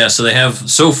 so they have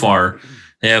so far,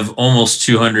 they have almost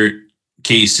 200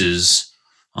 cases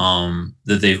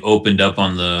that they've opened up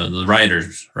on the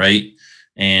rioters, right?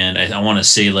 And I want to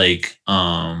say like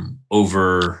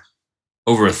over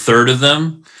a third of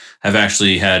them have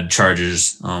actually had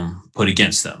charges put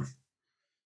against them.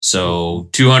 So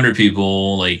 200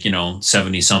 people, like,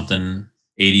 70 something,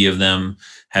 80 of them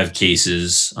have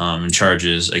cases and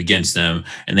charges against them,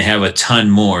 and they have a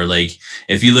ton more. Like,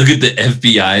 if you look at the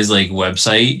FBI's like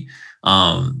website,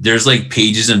 there's like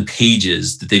pages and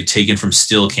pages that they've taken from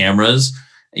still cameras,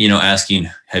 asking,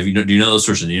 do you know this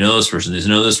person? Do you know this person? Do you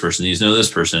know this person? Do you know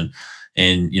this person?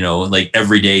 And, like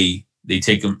every day they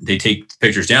take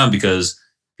pictures down because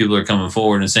people are coming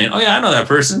forward and saying, oh yeah, I know that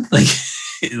person.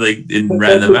 And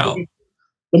rat them out.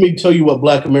 Let me tell you what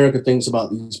Black America thinks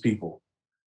about these people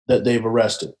that they've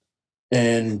arrested.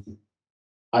 And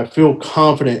I feel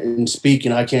confident in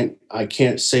speaking. I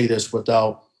can't say this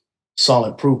without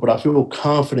solid proof, but I feel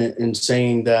confident in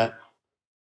saying that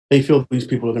they feel these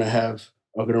people are going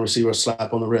to receive a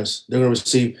slap on the wrist. They're going to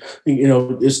receive,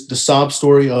 it's the sob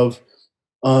story of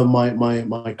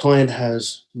my client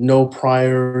has no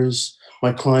priors.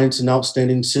 My client's an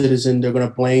outstanding citizen. They're going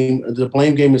to blame. The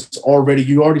blame game is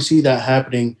you already see that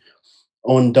happening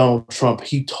on Donald Trump.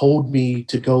 He told me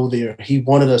to go there. He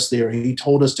wanted us there. He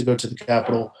told us to go to the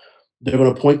Capitol. They're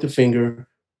going to point the finger.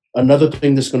 Another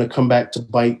thing that's going to come back to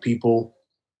bite people,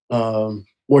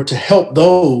 or to help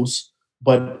those,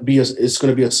 but it's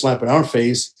going to be a slap in our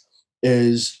face,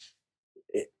 is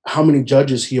how many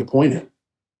judges he appointed.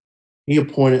 He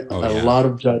appointed a lot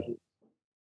of judges.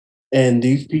 And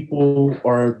these people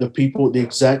are the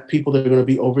exact people that are going to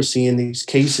be overseeing these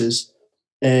cases.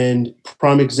 And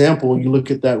prime example, you look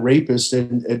at that rapist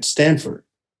at Stanford,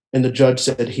 and the judge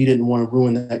said he didn't want to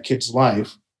ruin that kid's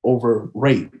life over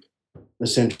rape,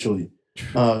 essentially.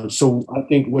 So I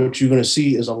think what you're going to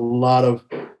see is it's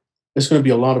going to be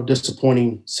a lot of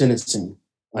disappointing sentencing.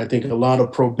 I think a lot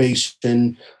of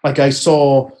probation. Like I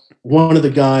saw one of the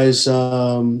guys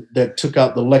that took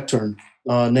out the lectern,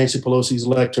 Nancy Pelosi's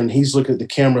lectern. He's looking at the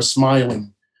camera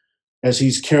smiling as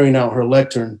he's carrying out her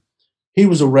lectern. He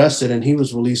was arrested and he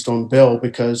was released on bail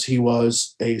because he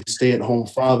was a stay-at-home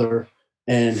father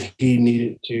and he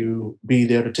needed to be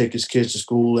there to take his kids to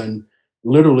school. And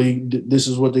literally, this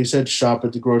is what they said: shop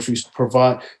at the groceries,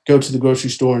 go to the grocery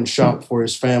store and shop for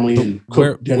his family and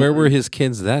cook dinner. Where were his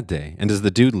kids that day? And does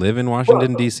the dude live in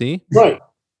Washington, D.C.? Right.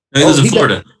 He lives in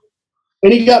Florida.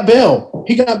 And he got bail.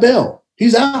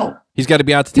 He's out. He's got to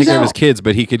be out to take care of his kids,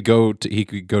 but he could go to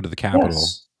the Capitol.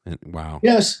 Yes. Wow.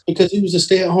 Yes, because he was a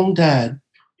stay-at-home dad.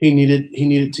 He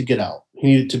needed to get out. He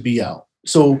needed to be out.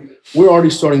 So we're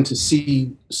already starting to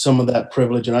see some of that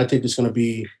privilege, and I think it's going to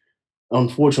be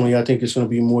unfortunately, I think it's going to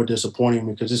be more disappointing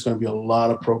because there's going to be a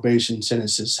lot of probation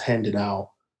sentences handed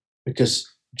out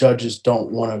because judges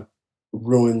don't want to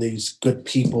ruin these good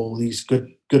people, these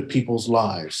good people's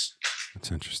lives.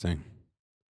 That's interesting.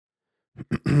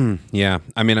 Yeah,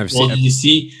 I mean, Well, did you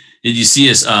see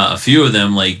a few of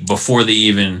them, like before they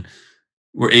even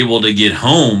were able to get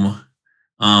home,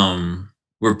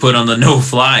 were put on the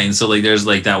no-fly, and so like there's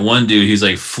like that one dude, he's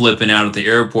like flipping out at the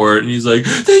airport, and he's like,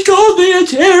 "They called me a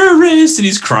terrorist," and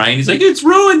he's crying. He's like, "It's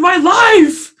ruined my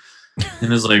life,"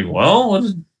 and it's like, well,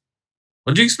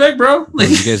 what'd you expect, bro? Like,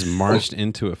 you guys marched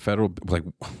into a federal, like,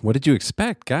 what did you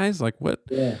expect, guys? Like, what?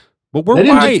 Yeah. But we're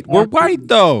white. We're white,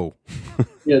 though.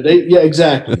 Yeah,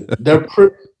 exactly.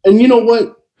 And you know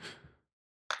what?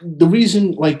 The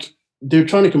reason, like, they're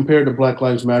trying to compare it to Black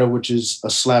Lives Matter, which is a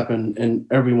slap in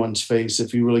everyone's face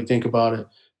if you really think about it,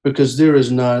 because there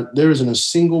isn't a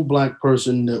single Black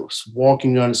person that's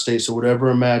walking the United States or would ever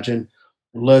imagine,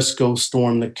 let's go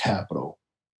storm the Capitol.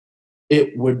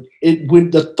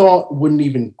 The thought wouldn't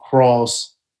even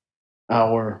cross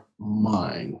our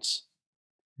minds.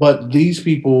 But these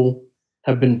people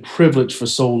have been privileged for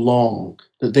so long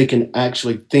that they can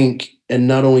actually think, and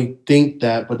not only think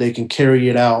that, but they can carry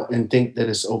it out and think that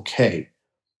it's okay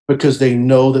because they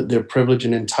know that their privilege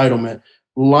and entitlement.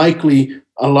 Likely,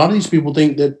 a lot of these people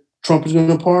think that Trump is going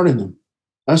to pardon them.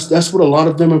 That's what a lot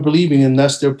of them are believing, and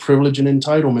that's their privilege and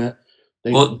entitlement.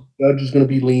 The judge is going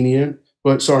to be lenient.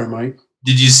 But sorry, Mike.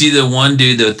 Did you see the one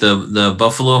dude with the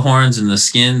buffalo horns and the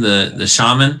skin, the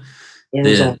shaman?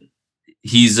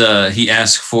 He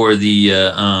asked for the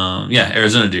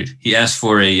Arizona dude. He asked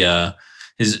for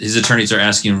his attorneys are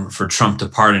asking for Trump to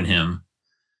pardon him.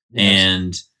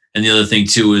 Yes. And the other thing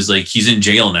too is like he's in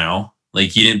jail now. Like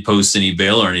he didn't post any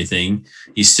bail or anything.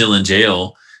 He's still in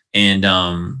jail. And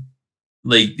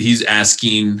like he's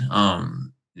asking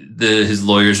his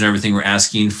lawyers and everything were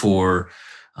asking for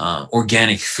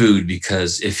organic food,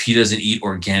 because if he doesn't eat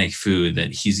organic food,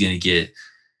 then he's going to get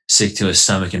sick to his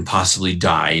stomach and possibly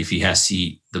die if he has to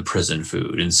eat the prison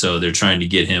food. And so they're trying to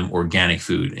get him organic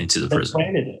food into the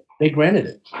prison. They granted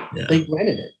it. Yeah. They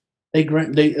granted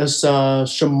it.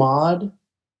 Shamad.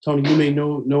 Tony, you may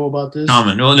know about this.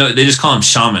 Shaman. Well, no, they just call him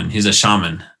shaman. He's a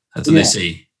shaman. That's what they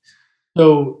say.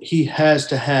 So he has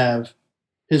to have,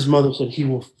 his mother said he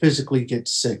will physically get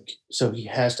sick. So he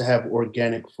has to have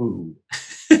organic food.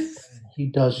 He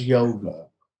does yoga.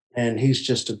 And he's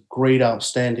just a great,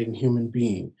 outstanding human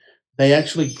being. They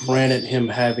actually granted him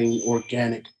having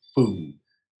organic food.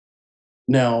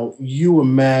 Now, you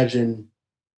imagine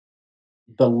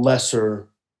the lesser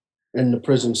in the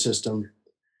prison system.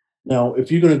 Now, if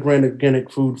you're going to grant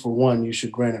organic food for one, you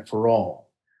should grant it for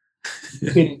all.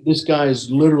 This guy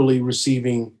is literally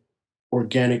receiving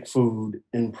organic food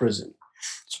in prison.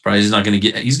 Surprised he's going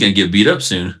to get beat up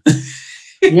soon.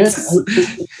 Yes,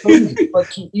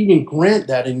 but to even grant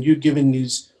that, and you're giving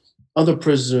these other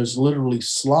prisoners literally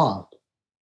slop.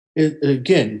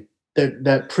 Again,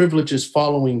 that privilege is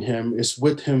following him. It's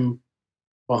with him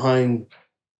behind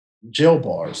jail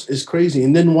bars. It's crazy.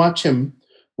 And then watch him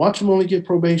only get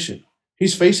probation.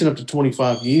 He's facing up to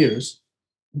 25 years.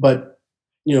 But,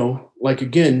 like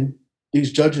again,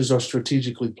 these judges are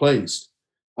strategically placed.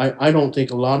 I don't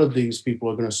think a lot of these people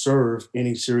are going to serve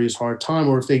any serious hard time,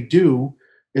 or if they do,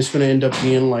 it's going to end up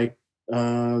being like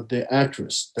the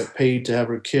actress that paid to have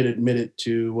her kid admitted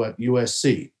to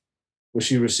USC, where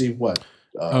she received what?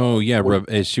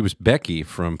 She was Becky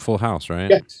from Full House, right?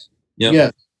 Yes.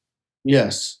 Yep.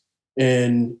 Yes.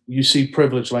 And you see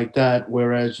privilege like that,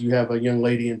 whereas you have a young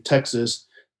lady in Texas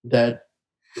that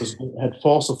had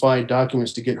falsified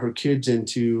documents to get her kids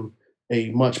into a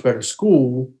much better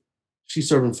school. She's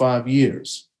serving 5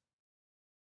 years.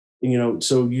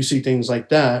 So you see things like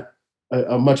that.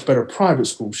 A much better private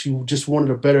school. She just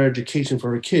wanted a better education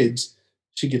for her kids.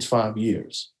 She gets 5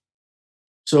 years.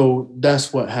 So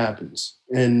that's what happens.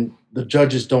 And the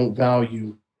judges don't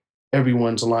value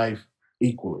everyone's life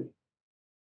equally.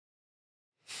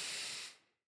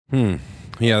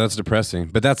 Yeah, that's depressing.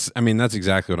 But that's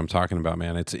exactly what I'm talking about,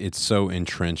 man. It's so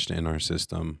entrenched in our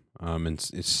system. And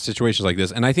it's situations like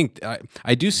this. And I think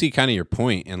I do see kind of your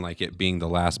point in like it being the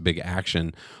last big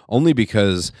action, only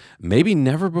because maybe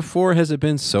never before has it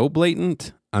been so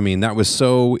blatant. I mean,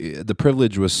 the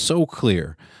privilege was so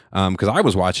clear. Because I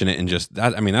was watching it and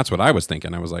that's what I was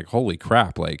thinking. I was like, holy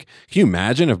crap. Like, can you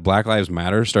imagine if Black Lives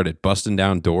Matter started busting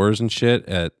down doors and shit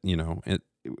at, Well,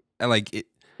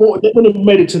 they wouldn't have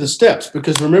made it to the steps,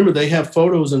 because remember, they have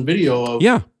photos and video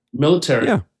of military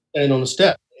standing on the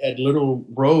step. They had little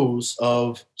rows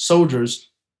of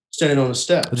soldiers standing on the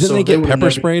step. Didn't they get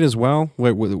pepper sprayed as well?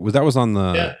 Was on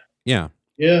the... Yeah.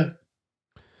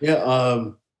 Yeah.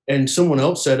 And someone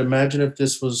else said, imagine if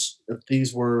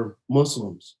these were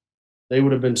Muslims, they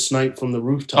would have been sniped from the Oh,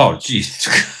 rooftops.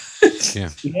 geez. Yeah.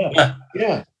 Yeah.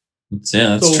 Yeah. That's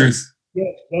So truth.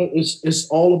 yeah, it's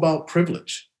all about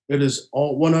privilege. It is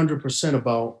all 100%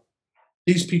 about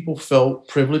these people felt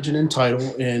privileged and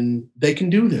entitled, and they can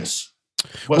do this.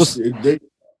 Well, This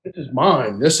is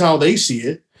mine. That's how they see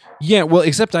it. yeah, well,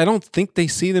 except I don't think they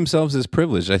see themselves as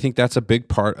privileged. I think that's a big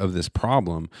part of this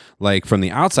problem. Like from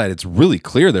the outside, it's really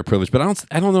clear they're privileged, but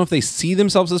I don't know if they see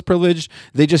themselves as privileged.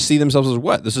 They just see themselves as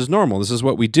what? This is normal. This is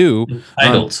what we do.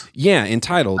 Entitled. Yeah,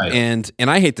 entitled. Entitled. And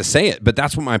I hate to say it, but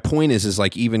that's what my point is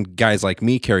like even guys like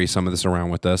me carry some of this around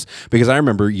with us because I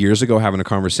remember years ago having a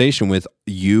conversation with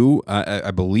you.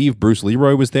 I believe Bruce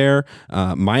Leroy was there.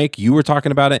 Mike, you were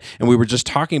talking about it, and we were just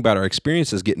talking about our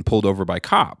experiences getting pulled over by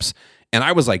cops. And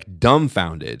I was like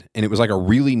dumbfounded. And it was like a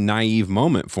really naive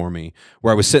moment for me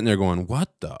where I was sitting there going, what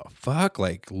the fuck?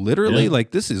 Like literally,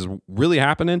 like this is really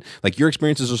happening. Like your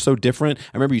experiences are so different.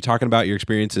 I remember you talking about your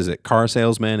experiences at car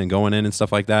salesmen and going in and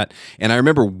stuff like that. And I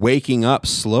remember waking up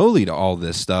slowly to all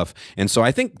this stuff. And so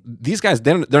I think these guys,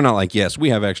 they're not like, yes, we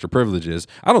have extra privileges.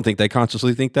 I don't think they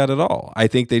consciously think that at all. I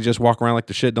think they just walk around like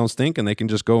the shit don't stink and they can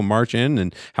just go march in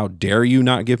and how dare you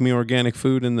not give me organic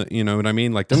food in the, you know what I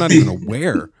mean? Like they're not even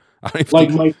aware. Like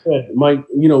Mike said,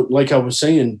 like I was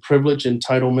saying, privilege,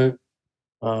 entitlement,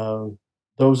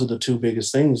 those are the two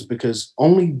biggest things because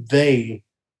only they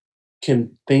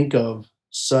can think of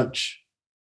such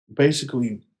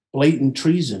basically blatant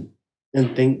treason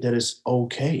and think that it's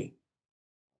okay.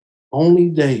 Only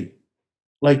they.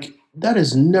 Like, that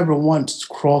has never once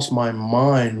crossed my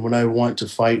mind when I want to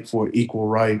fight for equal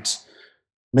rights.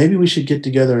 Maybe we should get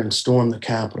together and storm the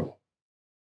Capitol.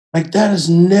 Like, this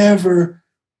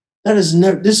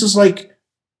is like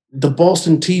the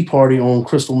Boston Tea Party on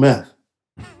crystal meth.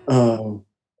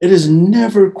 It has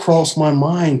never crossed my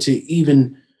mind to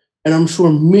even, and I'm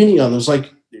sure many others,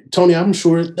 like Tony, I'm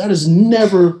sure that is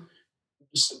never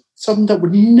something that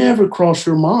would never cross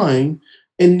your mind.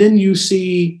 And then you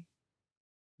see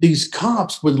these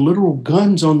cops with literal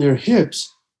guns on their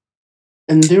hips,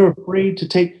 and they're afraid to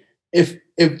take, if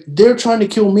they're trying to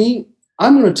kill me,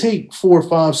 I'm going to take 4,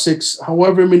 5, 6,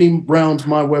 however many rounds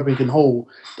my weapon can hold.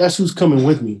 That's who's coming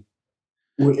with me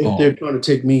if they're trying to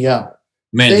take me out.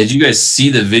 Man, did you guys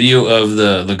see the video of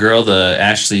the girl, the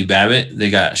Ashley Babbitt, they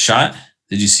got shot?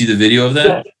 Did you see the video of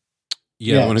that?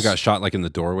 Yeah, yes. The one who got shot like in the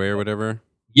doorway or whatever.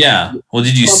 Yeah. Well,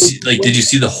 did you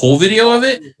see the whole video of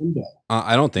it?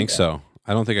 I don't think so.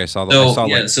 I don't think I saw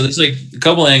the. So there's like a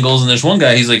couple angles, and there's one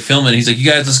guy. He's like filming. He's like,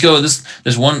 "You guys, let's go."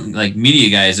 There's one like media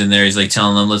guys in there. He's like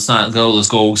telling them, "Let's not go. Let's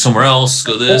go somewhere else.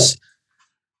 Go this."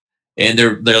 And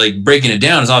they're like breaking it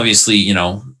down. It's obviously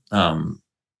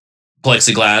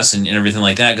plexiglass and everything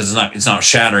like that because it's not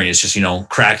shattering. It's just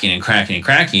cracking and cracking and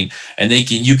cracking. And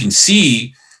you can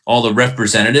see all the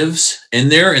representatives in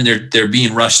there, and they're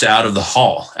being rushed out of the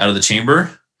hall, out of the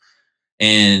chamber,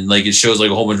 and like it shows like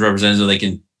a whole bunch of representatives. They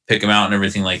can pick them out and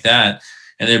everything like that,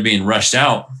 and they're being rushed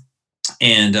out,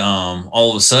 and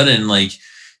all of a sudden like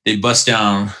they bust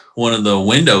down one of the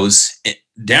windows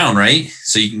down, right,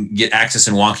 so you can get access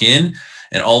and walk in,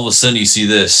 and all of a sudden you see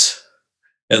this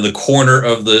in the corner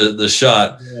of the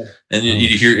shot, and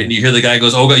you hear the guy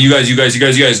goes, "Oh God, you guys,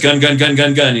 gun,"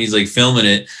 and he's like filming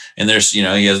it, and there's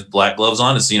he has black gloves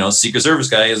on, it's Secret Service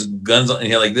guy, he has guns on, and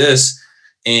he like this,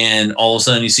 and all of a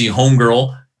sudden you see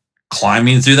homegirl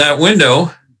climbing through that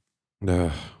window.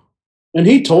 And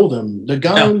he told them, the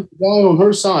guy on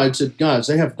her side said, guys,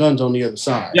 they have guns on the other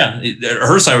side. Yeah,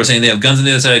 her side was saying they have guns on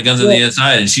the other side, guns on the other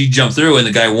side. And she jumped through, and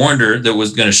the guy warned her that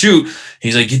was going to shoot.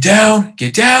 He's like, get down,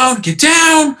 get down, get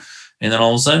down. And then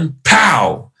all of a sudden,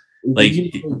 pow! Like,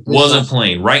 it wasn't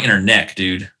playing, right in her neck,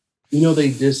 dude. They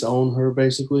disown her,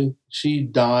 basically. She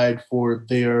died for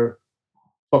their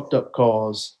fucked up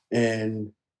cause,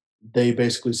 and they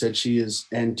basically said she is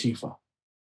Antifa.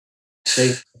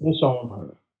 They disown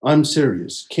her. I'm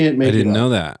serious. Can't make it. I didn't know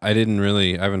that. I haven't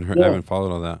heard. I haven't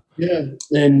followed all that. Yeah,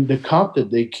 and the cop that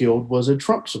they killed was a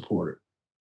Trump supporter,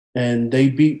 and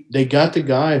they got the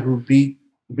guy who beat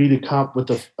a cop with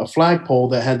a flagpole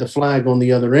that had the flag on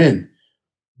the other end.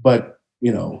 But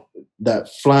that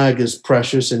flag is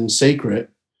precious and sacred.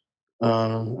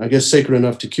 I guess sacred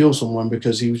enough to kill someone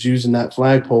because he was using that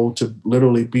flagpole to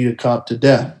literally beat a cop to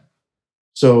death.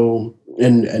 So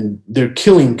and they're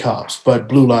killing cops, but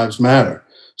Blue Lives Matter.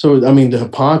 So, I mean, the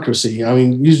hypocrisy, I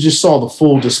mean, you just saw the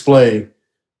full display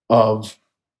of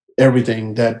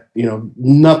everything that,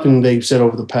 nothing they've said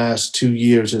over the past 2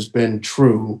 years has been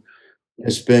true.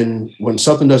 It's been when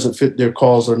something doesn't fit their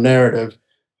cause or narrative,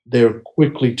 they're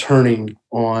quickly turning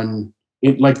on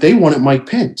like they wanted Mike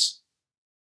Pence.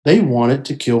 They wanted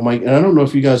to kill Mike. And I don't know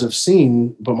if you guys have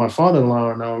seen, but my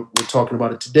father-in-law and I were talking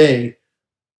about it today.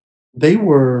 They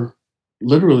were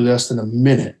literally less than a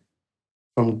minute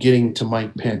from getting to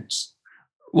Mike Pence.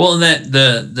 Well, that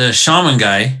the shaman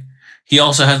guy, he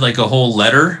also had like a whole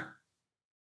letter,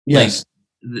 yes,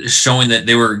 like showing that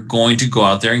they were going to go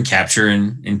out there and capture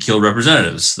and kill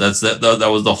representatives. That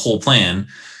was the whole plan,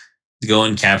 to go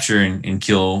and capture and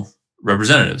kill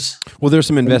representatives. Well, there's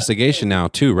some investigation now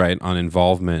too, right, on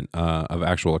involvement of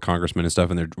actual congressmen and stuff,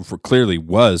 and there clearly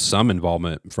was some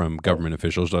involvement from government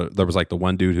officials. There was like the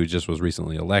one dude who just was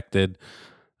recently elected.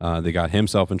 They got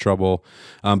himself in trouble,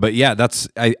 but yeah,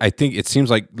 I think it seems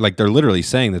like they're literally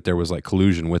saying that there was like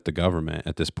collusion with the government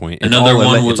at this point.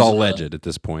 It's all alleged at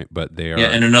this point, but they are. Yeah,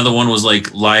 and another one was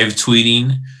like live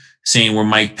tweeting saying where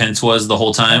Mike Pence was the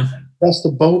whole time. That's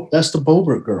the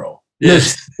Boebert girl.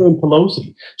 Yes.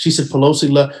 Pelosi. She said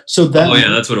Pelosi left. So that. Oh yeah,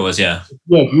 that's what it was. Yeah.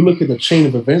 Yeah. If you look at the chain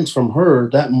of events from her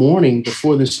that morning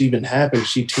before this even happened,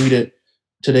 she tweeted,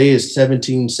 "Today is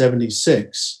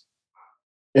 1776,"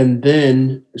 and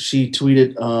then she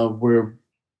tweeted, "We're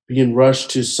being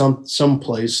rushed to some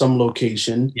place, some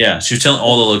location." Yeah, she was telling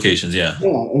all the locations. Yeah. Yeah,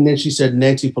 and then she said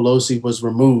Nancy Pelosi was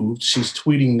removed. She's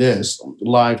tweeting this,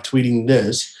 live tweeting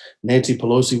this. Nancy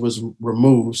Pelosi was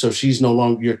removed, so she's no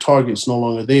longer, your target's no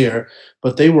longer there.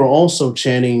 But they were also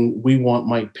chanting, "We want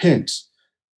Mike Pence."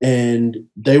 And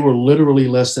they were literally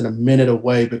less than a minute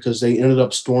away because they ended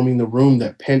up storming the room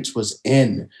that Pence was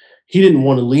in. He didn't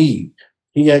want to leave.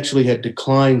 He actually had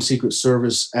declined Secret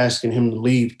Service asking him to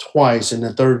leave twice. And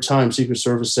the third time, Secret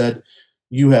Service said,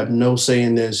 "You have no say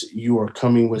in this. You are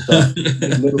coming with us."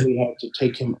 They literally had to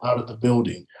take him out of the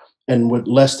building. And with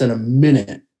less than a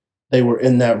minute, they were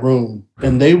in that room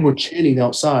and they were chanting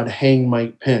outside, "Hang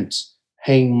Mike Pence,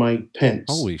 hang Mike Pence."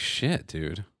 Holy shit,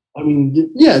 dude. I mean,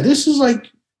 yeah, this is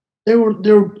like, they were,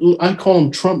 I call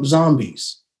them Trump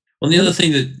zombies. Well, the other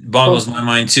thing that boggles my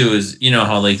mind too is, you know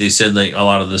how like they said like a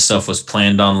lot of this stuff was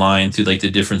planned online through like the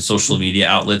different social media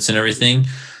outlets and everything.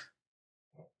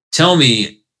 Tell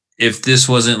me if this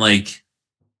wasn't like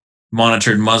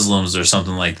monitored Muslims or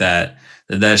something like that,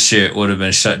 that shit would have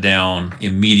been shut down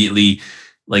immediately.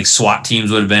 Like SWAT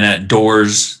teams would have been at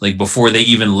doors like before they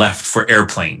even left for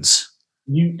airplanes.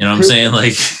 You know what I'm saying?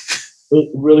 Like, it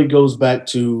really goes back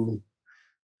to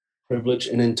privilege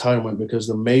and entitlement, because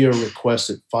the mayor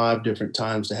requested 5 different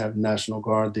times to have National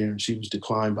Guard there, and she was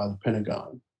declined by the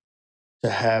Pentagon to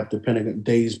have the Pentagon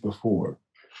days before.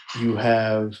 You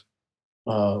have,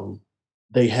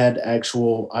 they had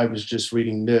actual, I was just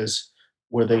reading this,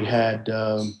 where they had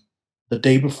the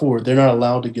day before, they're not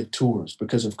allowed to give tours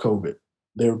because of COVID.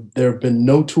 There have been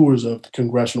no tours of the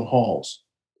congressional halls.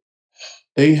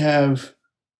 They have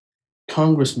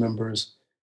Congress members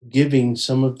giving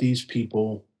some of these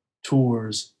people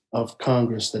tours of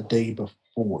Congress the day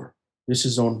before. This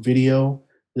is on video.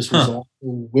 This was also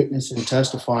witnessed and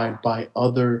testified by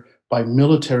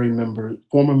military members,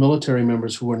 former military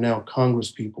members who are now Congress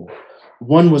people.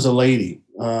 One was a lady.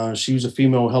 She was a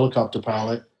female helicopter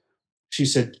pilot. She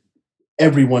said,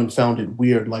 everyone found it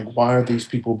weird. Like, why are these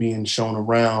people being shown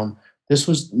around? This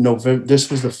was November.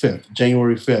 This was the 5th,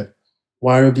 January 5th.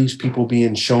 Why are these people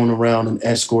being shown around and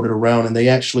escorted around? And they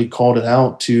actually called it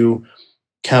out to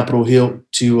Capitol Hill,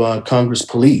 to Congress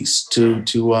police, to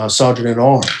Sergeant at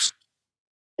Arms.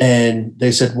 And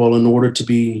they said, well, in order to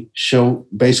be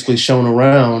basically shown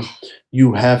around,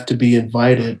 you have to be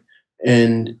invited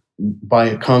and by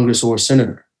a Congress or a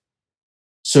senator.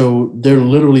 So they're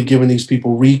literally giving these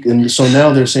people and so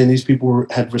now they're saying these people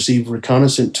had received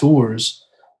reconnaissance tours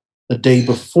the day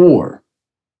before,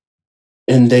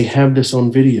 and they have this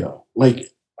on video.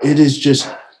 Like, it is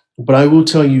just, but I will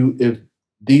tell you, if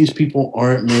these people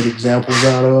aren't made examples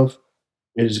out of,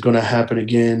 it is going to happen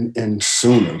again and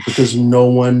sooner, because no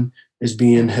one is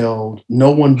being held.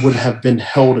 No one would have been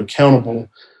held accountable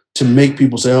to make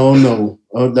people say, oh no,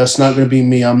 that's not going to be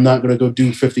me. I'm not going to go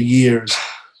do 50 years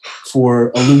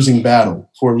for a losing battle,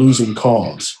 for a losing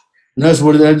cause. And that's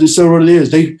what it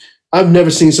is. I've never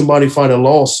seen somebody fight a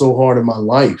loss so hard in my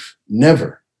life.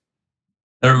 Never.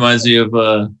 That reminds me of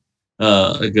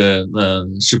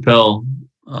Chappelle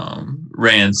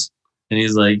rants, and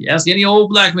he's like, ask any old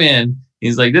black man.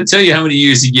 He's like, they'll tell you how many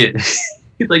years you get.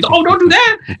 He's like, oh, don't do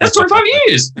that. That's 25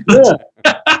 years.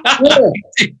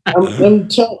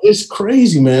 It's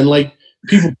crazy, man. Like,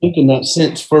 people think in that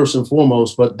sense first and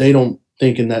foremost, but they don't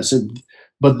think in that sense.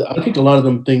 But I think a lot of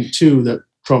them think too that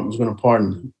Trump was going to pardon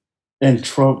them, and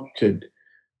Trump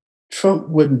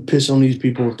wouldn't piss on these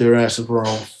people if their asses were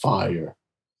on fire.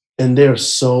 And they're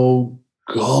so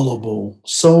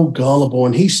so gullible,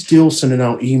 and he's still sending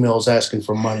out emails asking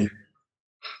for money.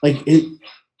 Like it,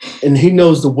 and he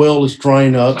knows the well is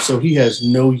drying up, so he has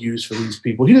no use for these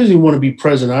people. He doesn't even want to be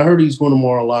president. I heard he's going to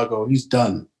Mar-a-Lago. He's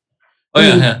done. Oh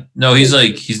yeah. No, he's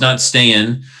not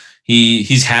staying.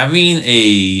 He's having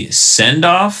a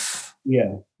send-off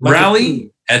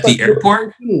rally at the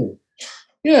airport.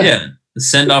 Yeah. The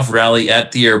send-off rally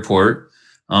at the airport.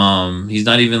 He's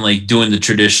not even like doing the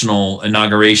traditional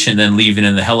inauguration, then leaving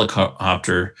in the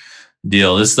helicopter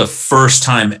deal. This is the first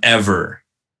time ever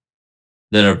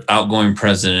that an outgoing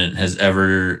president has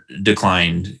ever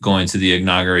declined going to the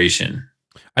inauguration.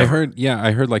 I heard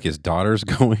like his daughter's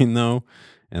going though,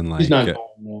 and like he's not going.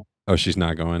 No. Oh, she's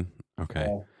not going. Okay.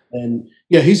 And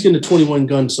he's getting a 21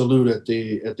 gun salute at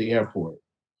the airport.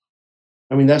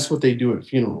 I mean, that's what they do at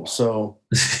funerals. So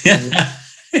it's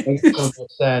a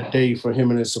sad day for him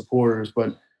and his supporters.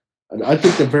 But I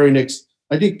think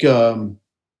the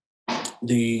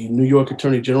New York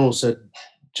Attorney General said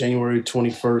January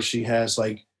 21st, she has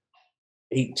like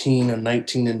 18 or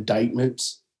 19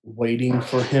 indictments waiting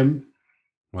for him.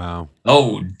 Wow.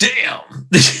 Oh, damn.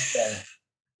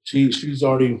 She's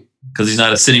already... Because he's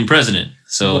not a sitting president,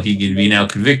 so he can be now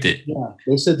convicted. Yeah,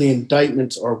 they said the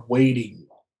indictments are waiting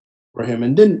for him.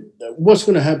 And then what's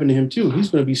going to happen to him, too? He's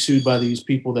going to be sued by these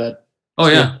people that... Oh,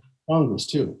 yeah. Congress,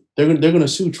 too. They're going to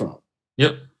sue Trump.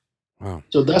 Yep. Wow.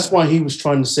 So that's why he was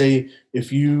trying to say,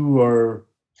 if you are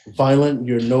violent,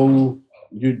 you're no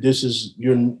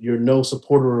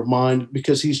supporter of mine,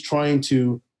 because he's trying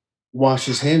to wash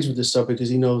his hands with this stuff because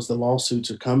he knows the lawsuits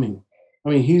are coming. I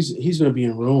mean, he's going to be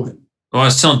in ruin. Well, I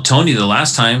was telling Tony the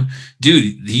last time,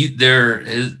 dude, they're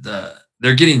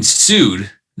getting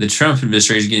sued. The Trump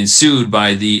administration is getting sued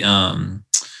by the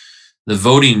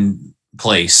voting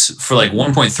place for like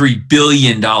 $1.3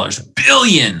 billion. $1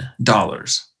 billion.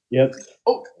 Yep.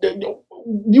 Oh,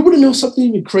 you want to know something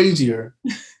even crazier?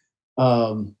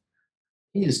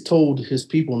 He has told his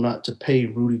people not to pay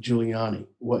Rudy Giuliani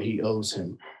what he owes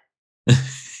him.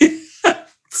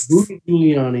 Rudy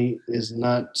Giuliani is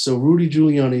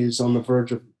on the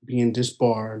verge of being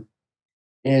disbarred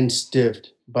and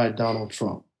stiffed by Donald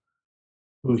Trump,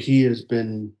 who he has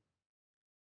been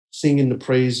singing the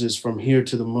praises from here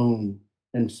to the moon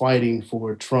and fighting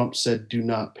for. Trump said, do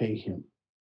not pay him.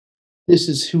 This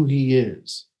is who he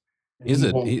is. He's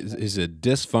a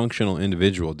dysfunctional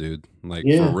individual, dude. Like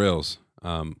for reals.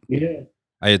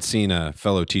 I had seen a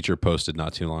fellow teacher posted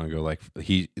not too long ago,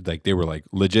 they were like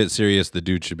legit serious. The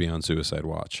dude should be on suicide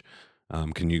watch.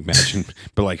 Can you imagine?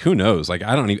 But like, who knows? Like,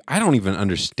 I don't even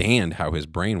understand how his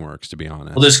brain works, to be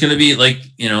honest. Well, there's going to be like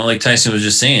Tyson was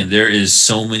just saying, there is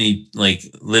so many like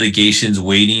litigations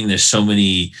waiting. There's so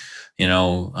many,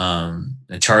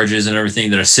 charges and everything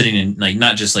that are sitting in like,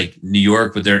 not just like New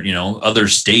York, but they're, other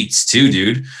states too,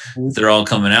 dude. They're all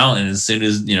coming out. And as soon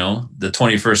as, the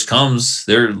 21st comes,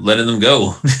 they're letting them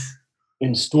go.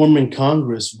 And storming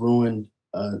Congress ruined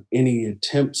any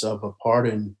attempts of a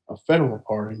federal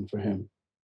pardon for him.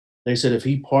 They said if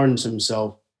he pardons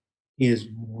himself, he is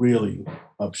really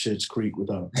up shit's creek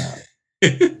without a doubt.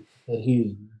 That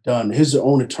he's done. His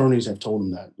own attorneys have told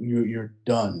him that you're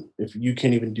done. If you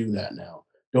can't even do that now,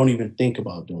 don't even think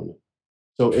about doing it.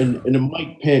 So in the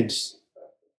Mike Pence,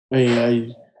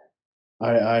 I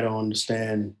don't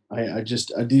understand.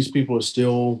 These people are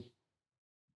still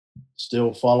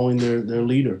following their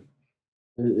leader.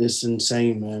 It's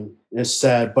insane, man. It's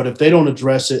sad. But if they don't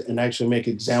address it and actually make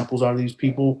examples out of these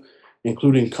people,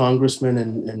 including congressmen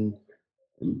and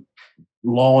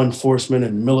law enforcement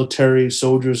and military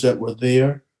soldiers that were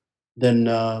there, then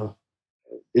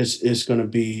it's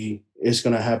going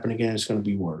to happen again. It's going to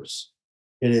be worse.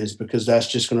 It is, because that's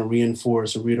just going to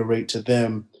reinforce or reiterate to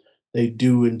them they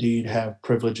do indeed have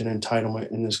privilege and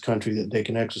entitlement in this country that they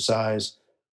can exercise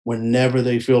whenever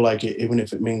they feel like it, even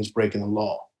if it means breaking the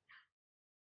law.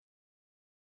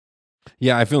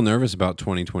 Yeah, I feel nervous about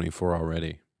 2024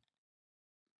 already.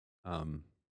 I'm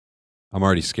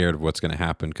already scared of what's going to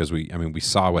happen because we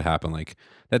saw what happened. Like,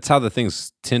 that's how the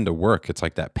things tend to work. It's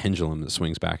like that pendulum that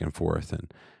swings back and forth.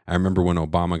 And I remember when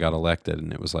Obama got elected,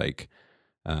 and it was like,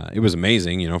 it was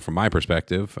amazing, from my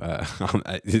perspective.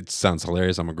 It sounds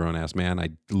hilarious. I'm a grown ass man. I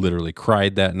literally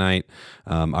cried that night.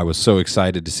 I was so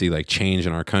excited to see like change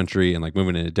in our country and like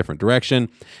moving in a different direction.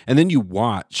 And then you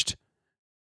watched,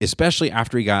 especially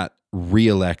after he got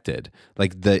reelected.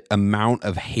 Like the amount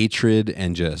of hatred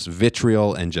and just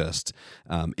vitriol and just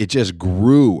it just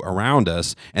grew around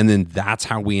us. And then that's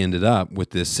how we ended up with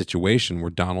this situation where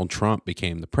Donald Trump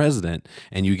became the president,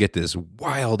 and you get this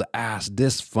wild ass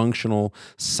dysfunctional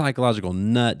psychological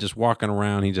nut just walking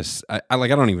around. He just I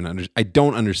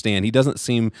don't understand. He doesn't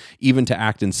seem even to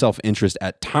act in self-interest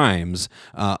at times,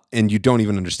 and you don't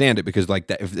even understand it, because like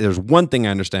that, if there's one thing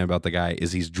I understand about the guy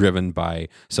is he's driven by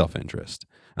self-interest.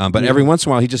 But every once in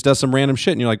a while, he just does some random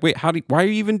shit, and you're like, "Wait, why are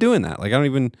you even doing that?" Like,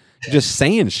 you're just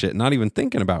saying shit, not even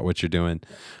thinking about what you're doing.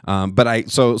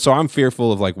 So I'm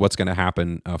fearful of like what's going to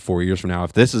happen 4 years from now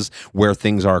if this is where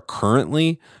things are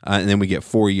currently, and then we get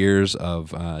 4 years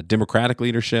of Democratic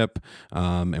leadership,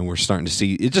 and we're starting to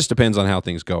see. It just depends on how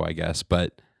things go, I guess,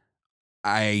 but.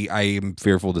 I am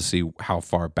fearful to see how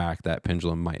far back that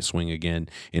pendulum might swing again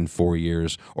in 4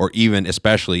 years, or even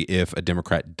especially if a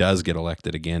Democrat does get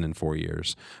elected again in 4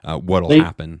 years, what'll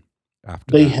happen after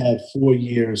They that. have 4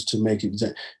 years to make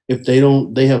if they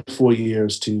don't, they have 4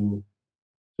 years to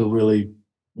really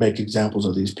make examples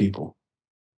of these people,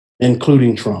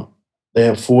 including Trump. They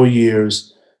have 4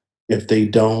 years. If they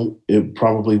don't, it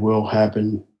probably will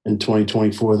happen in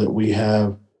 2024 that we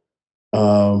have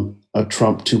a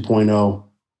Trump 2.0.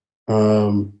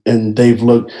 And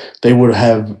they would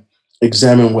have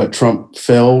examined what Trump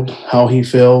failed, how he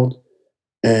failed,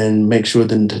 and make sure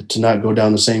then to not go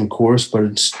down the same course,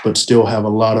 but still have a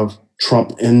lot of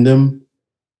Trump in them,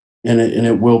 and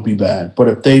it will be bad. But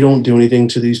if they don't do anything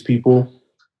to these people,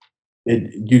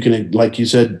 you can, like you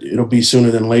said, it'll be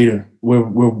sooner than later.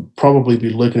 We'll probably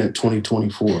be looking at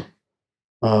 2024.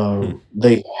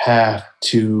 They have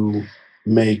to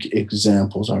make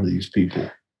examples out of these people.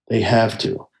 They have to.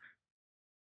 Do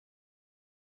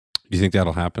you think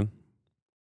that'll happen?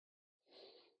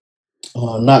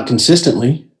 Not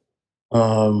consistently.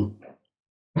 I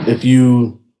think if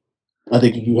you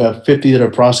have 50 that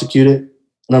are prosecuted,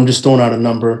 and I'm just throwing out a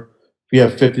number, if you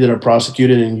have 50 that are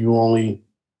prosecuted and you only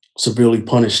severely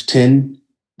punish 10,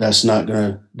 that's not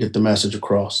going to get the message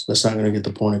across. That's not going to get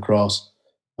the point across.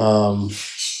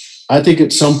 I think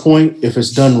at some point, if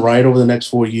it's done right over the next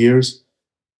 4 years,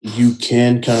 you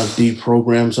can kind of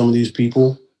deprogram some of these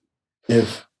people.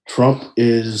 If Trump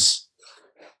is,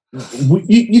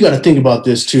 you got to think about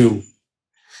this too.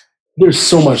 There's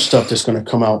so much stuff that's going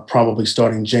to come out probably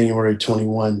starting January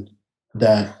 21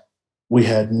 that we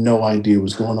had no idea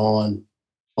was going on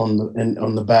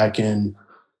the back end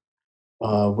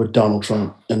with Donald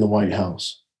Trump in the White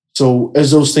House. So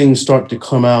as those things start to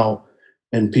come out,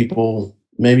 and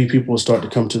maybe people will start to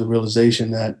come to the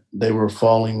realization that they were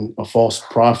falling a false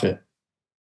prophet.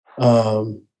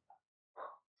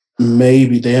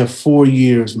 Maybe they have 4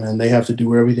 years, man. They have to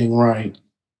do everything right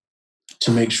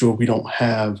to make sure we don't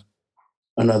have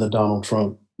another Donald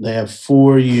Trump. They have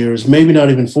 4 years, maybe not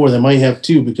even 4. They might have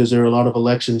 2, because there are a lot of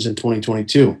elections in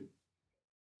 2022,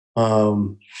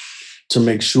 to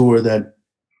make sure that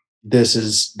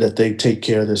that they take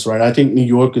care of this right. I think New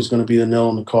York is going to be the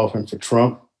nail in the coffin for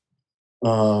Trump.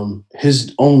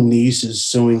 His own niece is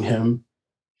suing him.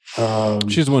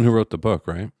 She's the one who wrote the book,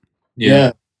 right?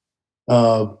 Yeah.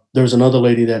 There's another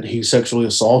lady that he sexually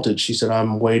assaulted. She said,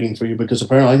 "I'm waiting for you," because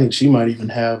apparently I think she might even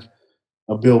have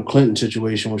a Bill Clinton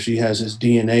situation where she has his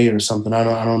DNA or something. I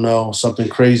don't know, something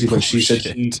crazy, but she said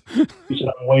she said,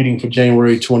 "I'm waiting for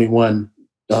January 21,"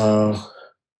 and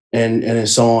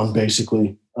it's on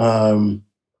basically.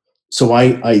 So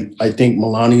I think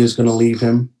Melania is going to leave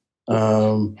him,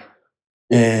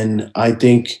 and I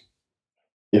think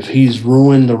if he's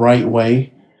ruined the right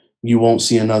way, you won't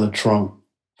see another Trump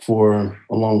for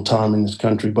a long time in this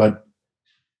country. But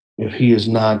if he is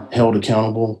not held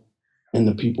accountable, and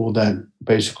the people that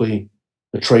basically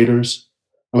the traitors,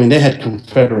 I mean, they had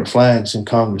Confederate flags in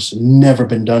Congress, never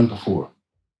been done before,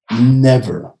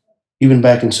 never. Even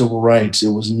back in civil rights, it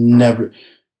was never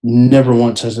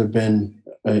once has there been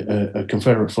a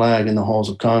Confederate flag in the halls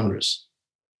of Congress.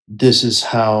 This is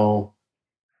how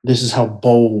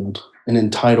bold and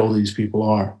entitled these people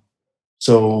are.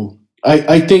 So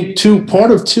I think part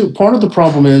of the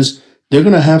problem is they're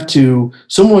going to have to.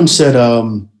 Someone said,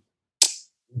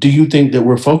 "Do you think that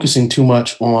we're focusing too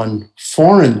much on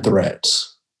foreign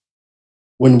threats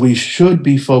when we should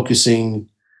be focusing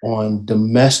on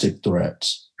domestic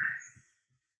threats?"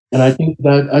 And I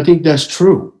think that's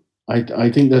true. I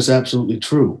think that's absolutely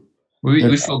true.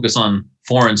 We focus on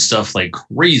foreign stuff like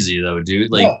crazy though,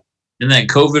 dude. Like in that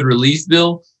COVID relief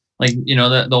bill, like, you know,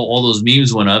 that all those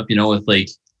memes went up, you know, with like,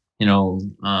 you know,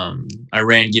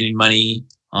 Iran getting money.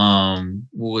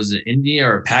 What was it, India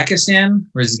or Pakistan,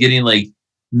 where it's getting like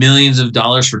millions of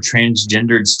dollars for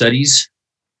transgendered studies?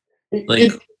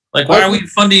 Like Like, why are we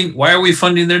funding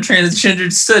their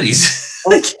transgendered studies?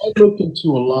 I looked into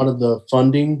a lot of the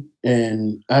funding,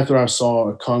 and after I saw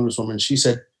a congresswoman, she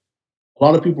said a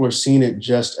lot of people are seeing it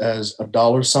just as a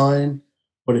dollar sign,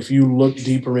 but if you look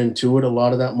deeper into it, a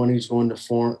lot of that money is going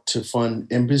to fund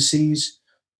embassies.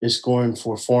 It's going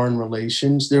for foreign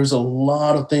relations. There's a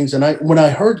lot of things, and when I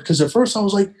heard, because at first I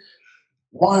was like,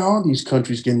 why are these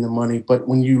countries getting the money? But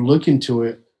when you look into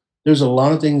it, there's a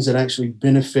lot of things that actually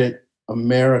benefit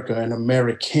America and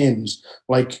Americans.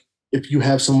 Like if you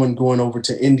have someone going over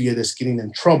to India that's getting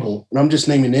in trouble, and I'm just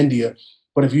naming India,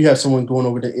 but if you have someone going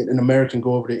over to an American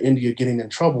go over to India getting in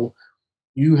trouble,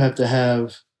 you have to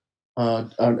have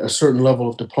a certain level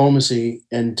of diplomacy,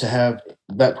 and to have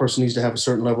that person needs to have a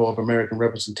certain level of American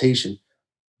representation.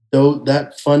 Though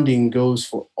that funding goes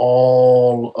for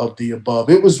all of the above.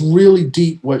 It was really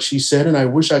deep what she said, and I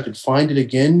wish I could find it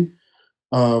again.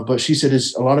 But she said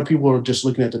it's a lot of people are just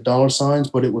looking at the dollar signs,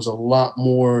 but it was a lot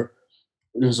more.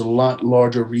 There's a lot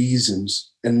larger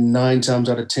reasons, and 9 times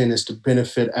out of 10 is to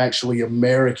benefit actually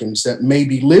Americans that may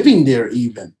be living there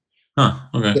even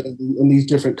Okay. in these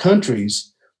different countries.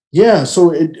 Yeah,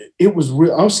 so it was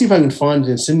real. I'll see if I can find it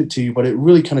and send it to you, but it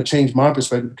really kind of changed my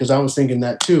perspective because I was thinking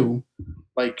that too.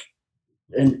 Like,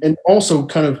 and also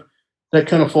kind of that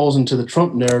kind of falls into the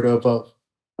Trump narrative of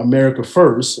America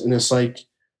first. And it's like,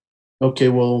 okay,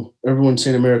 well, everyone's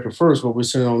saying America first, but we're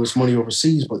sending all this money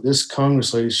overseas. But this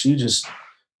Congress lady, she just,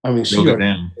 I mean,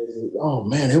 oh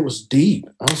man, it was deep.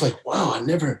 I was like, wow, I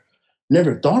never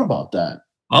thought about that.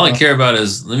 All I care about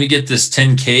is let me get this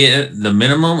 10K, the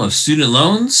minimum of student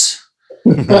loans.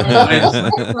 I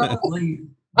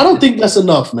don't think that's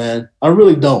enough, man. I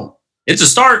really don't. It's a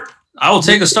start. I will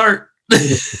take a start. But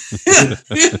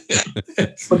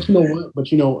you know what? But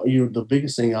the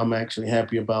biggest thing I'm actually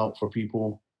happy about for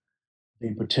people,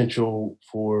 the potential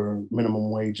for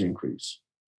minimum wage increase,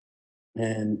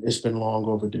 and it's been long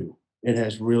overdue. It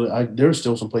has really. There's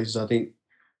still some places I think,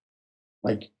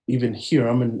 like even here,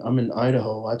 I'm in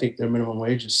Idaho. I think their minimum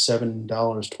wage is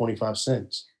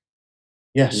 $7.25.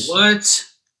 Yes. What?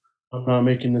 I'm not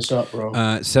making this up, bro.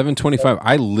 $7.25.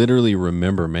 I literally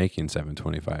remember making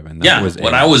 $7.25, and that was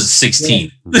when I was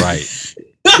 16. Yeah. Right.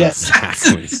 Yes.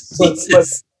 Exactly.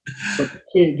 But you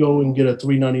can't go and get a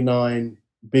 $3.99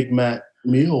 Big Mac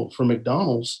meal from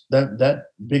McDonald's. That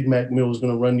Big Mac meal is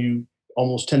going to run you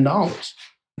almost $10,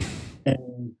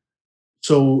 and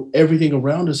so everything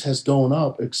around us has gone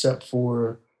up except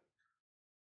for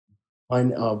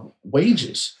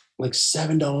wages. Like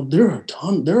 $7. There are a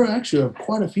ton. There are actually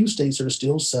quite a few states that are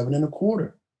still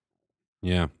 7.25.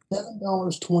 Yeah.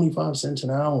 $7.25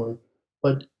 an hour,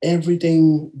 but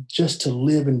everything just to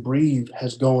live and breathe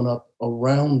has gone up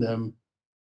around them.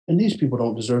 And these people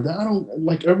don't deserve that. I don't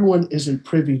like everyone isn't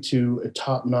privy to a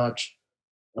top-notch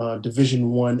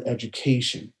Division I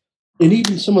education. And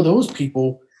even some of those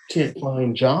people can't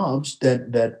find jobs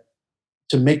that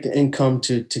to make the income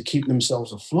to keep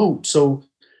themselves afloat. So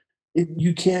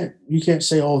you can't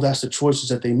say, oh, that's the choices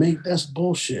that they make. That's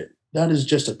bullshit. That is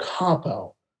just a cop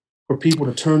out for people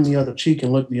to turn the other cheek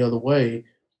and look the other way.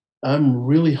 I'm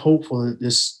really hopeful that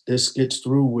this gets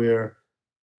through where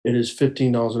it is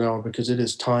 $15 an hour, because it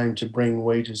is time to bring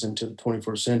wages into the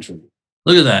 21st century.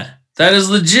 Look at that. That is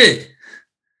legit.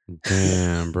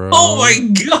 Damn, bro. Oh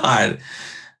my God.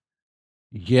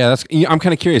 Yeah, I'm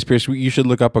kind of curious, Pierce. You should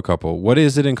look up a couple. What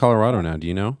is it in Colorado now? Do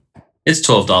you know? It's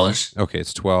 $12. Okay,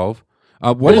 it's 12.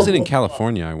 What is it in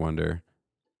California, I wonder?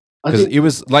 Because it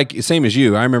was like same as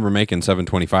you. I remember making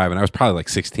 $7.25, and I was probably like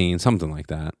 16, something like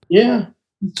that. Yeah.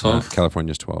 12.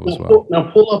 California's 12 as well.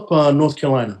 Now pull up North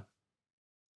Carolina.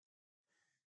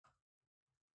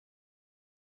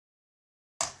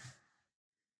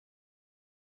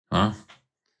 Huh?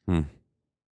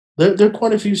 There are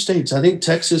quite a few states. I think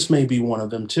Texas may be one of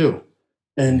them too.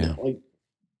 And like,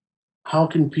 how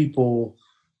can you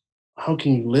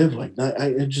live like that?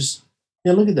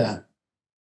 Look at that.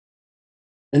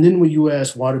 And then when you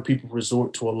ask, why do people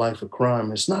resort to a life of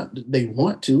crime? It's not that they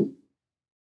want to.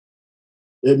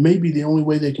 It may be the only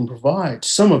way they can provide.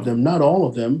 Some of them, not all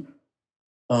of them.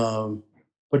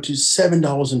 But to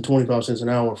 $7.25 an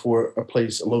hour for a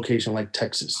location like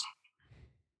Texas.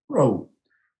 Bro,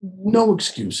 no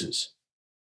excuses.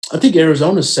 I think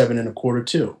Arizona's 7.25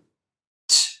 too.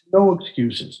 No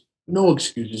excuses. No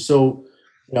excuses. So,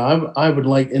 I would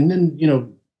like, and then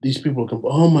these people come,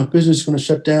 oh, my business is going to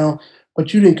shut down,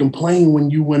 but you didn't complain when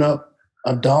you went up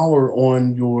 $1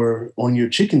 on your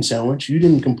chicken sandwich. You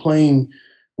didn't complain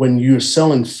when you're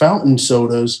selling fountain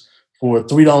sodas for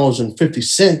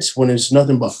 $3.50 when it's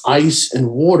nothing but ice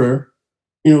and water.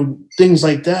 Things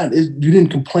like that. You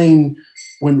didn't complain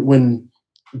when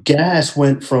gas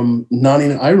went from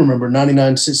 99, I remember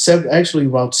 99 cents, actually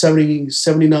about 70,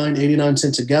 79, 89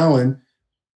 cents a gallon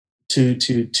to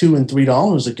 $2 and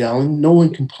 $3 a gallon. No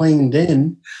one complained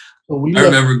then. So I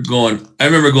remember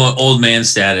going old man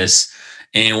status.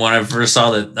 And when I first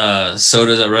saw that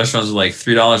sodas at restaurants were like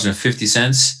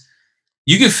 $3.50,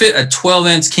 you could fit a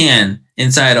 12-ounce can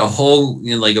inside a whole,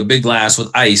 like a big glass with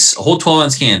ice, a whole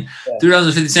 12-ounce can,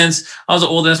 $3.50. I was an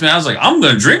old ass man. I was like, I'm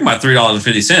going to drink my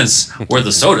 $3.50 worth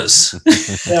of sodas.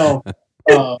 Now,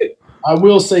 I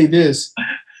will say this: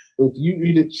 if you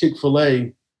eat at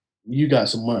Chick-fil-A, you got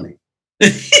some money.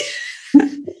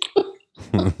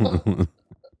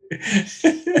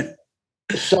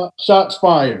 Shots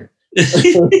fired.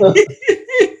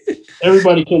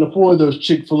 Everybody can afford those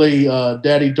Chick-fil-A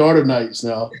daddy-daughter nights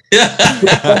now.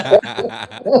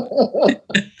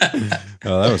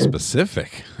 Oh, that was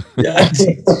specific.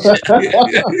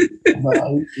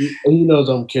 He knows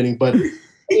I'm kidding, but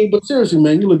seriously,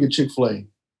 man, you look at Chick-fil-A.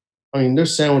 I mean, their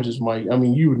sandwiches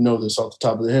you would know this off the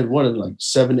top of the head. What is it, like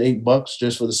 $7-8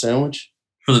 just for the sandwich?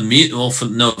 For the meat, well, for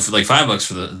like $5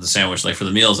 for the sandwich. Like for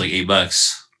the meal, it's like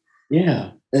 $8.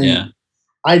 Yeah, and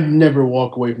I'd never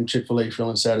walk away from Chick-fil-A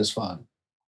feeling satisfied.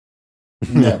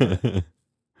 Never.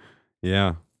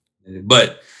 Yeah.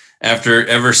 But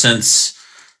ever since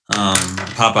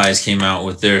Popeyes came out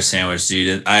with their sandwich,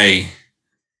 dude,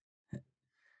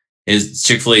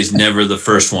 Chick-fil-A is never the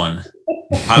first one.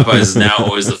 Popeyes is now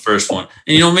always the first one.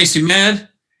 And you know what makes me mad?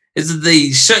 Is that they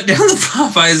shut down the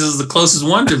Popeyes as the closest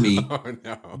one to me. Oh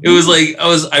no. It was like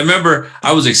I remember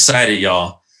I was excited,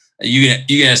 y'all. You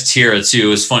can ask Tira too. It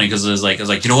was funny because I was like,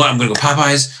 you know what? I'm gonna go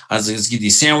Popeyes. I was like, let's get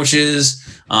these sandwiches.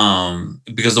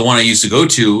 Because the one I used to go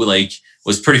to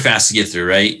was pretty fast to get through,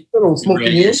 right? On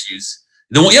Smoky Hill?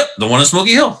 The one on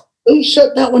Smoky Hill. They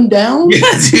shut that one down? Yeah,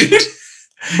 dude.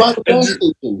 By the gas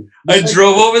station. I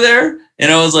drove over there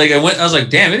and I was like,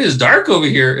 damn, it is dark over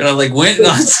here. And I went and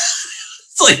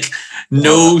it's like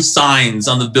no signs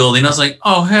on the building. I was like,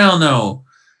 oh hell no.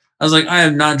 I was like, I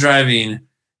am not driving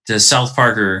to South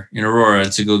Parker in Aurora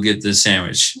to go get this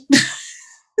sandwich.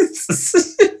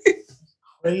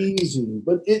 Crazy.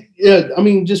 But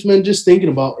just thinking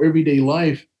about everyday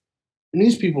life, and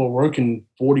these people are working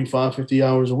 45, 50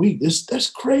 hours a week. That's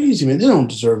crazy, man. They don't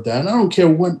deserve that. And I don't care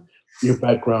what your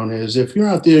background is. If you're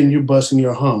out there and you're busting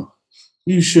your hump,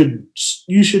 you should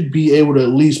be able to at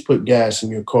least put gas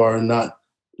in your car and not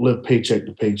live paycheck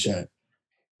to paycheck.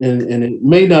 And it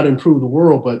may not improve the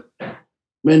world, but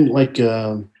man,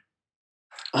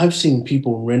 I've seen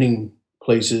people renting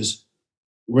apartments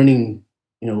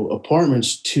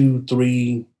 $200,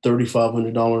 $300,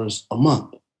 $3,500 a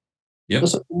month. Yep.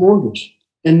 That's like a mortgage,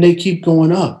 and they keep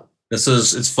going up.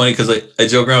 It's funny because I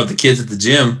joke around with the kids at the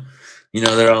gym.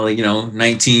 They're all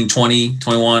 19, 20,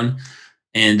 21.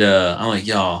 And I'm like,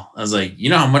 y'all, I was like, you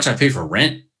know how much I paid for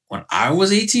rent when I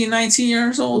was 18, 19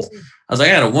 years old? I was like,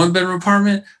 I had a 1-bedroom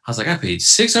apartment. I was like, I paid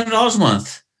 $600 a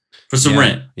month for some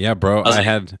rent. Yeah, bro. I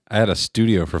had a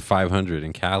studio for $500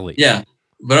 in Cali. Yeah.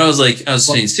 But I was paying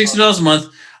 $600 a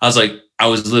month. I was like, I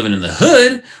was living in the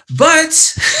hood, but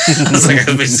I was like, I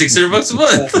paid $600 a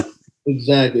month.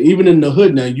 Exactly. Even in the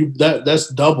hood now, that's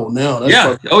double now.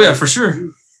 That's for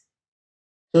sure.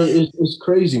 So it's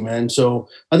crazy, man. So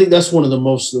I think that's one of the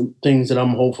most things that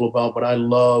I'm hopeful about. But I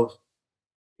love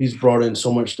he's brought in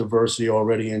so much diversity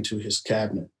already into his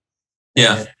cabinet.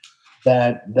 Yeah,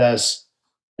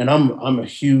 and I'm a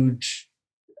huge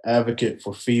advocate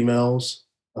for females,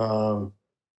 and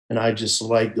I just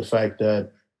like the fact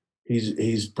that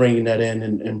he's bringing that in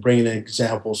and bringing in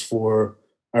examples for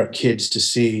our kids to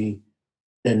see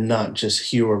and not just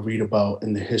hear or read about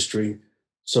in the history.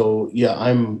 So yeah,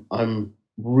 I'm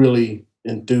really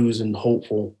enthused and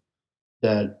hopeful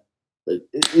that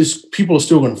people are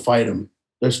still going to fight him.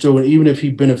 They're still going to, even if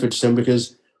he benefits them,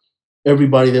 because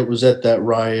everybody that was at that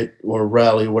riot or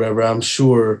rally or whatever, I'm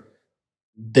sure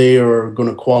they are going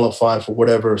to qualify for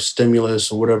whatever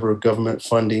stimulus or whatever government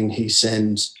funding he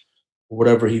sends,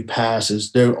 whatever he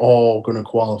passes. They're all going to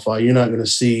qualify. You're not going to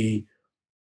see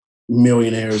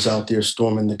millionaires out there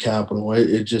storming the Capitol.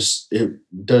 It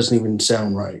doesn't even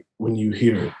sound right when you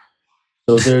hear it.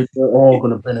 So they're all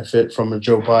going to benefit from a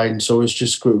Joe Biden. So it's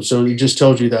just so it just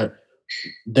tells you that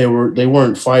they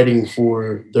weren't fighting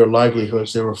for their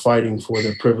livelihoods. They were fighting for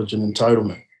their privilege and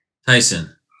entitlement.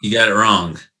 Tyson, you got it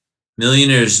wrong.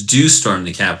 Millionaires do storm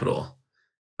the Capitol,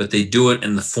 but they do it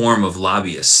in the form of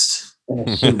lobbyists.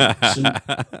 Yes.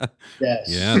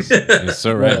 You're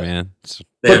so right, man.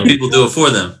 They have people do it for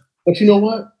them. But you know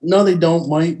what? No, they don't,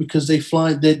 Mike, because they're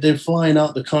flying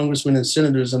out the congressmen and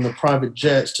senators in the private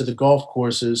jets to the golf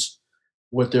courses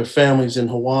with their families in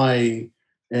Hawaii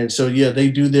And so, yeah,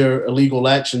 they do their illegal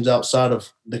actions outside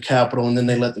of the Capitol, and then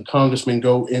they let the congressmen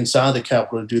go inside the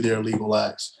Capitol to do their illegal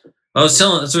acts. That's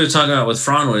what we were talking about with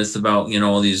Franwith about,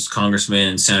 all these congressmen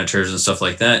and senators and stuff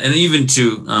like that. And even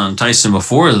to Tyson,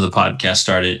 before the podcast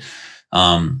started,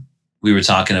 we were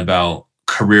talking about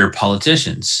career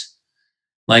politicians.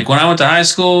 Like when I went to high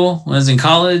school, when I was in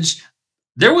college,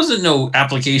 there wasn't no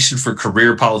application for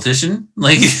career politician.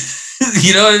 Like,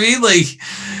 you know what I mean? Like,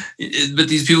 but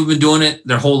these people have been doing it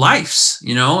their whole lives,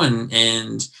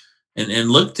 and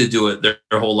look to do it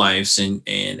their whole lives.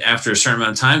 And after a certain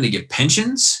amount of time, they get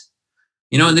pensions.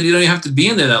 And then you don't even have to be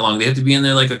in there that long. They have to be in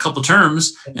there like a couple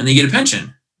terms and they get a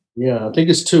pension. Yeah, I think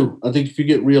it's 2. I think if you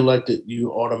get reelected,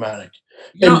 you automatic.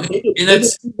 And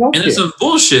that's some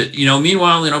bullshit.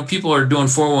 Meanwhile, people are doing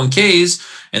 401ks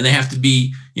and they have to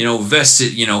be,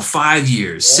 vested, 5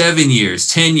 years, 7 years,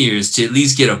 10 years to at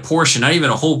least get a portion, not even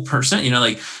a whole percent.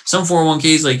 Like some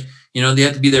 401ks, like, they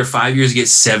have to be there 5 years to get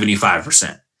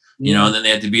 75%, and then they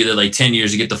have to be there like 10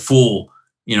 years to get the full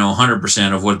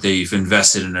 100% of what they've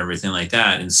invested and everything like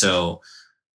that. And so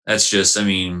that's just, I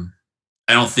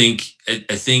think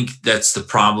that's the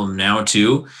problem now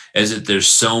too, is that there's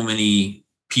so many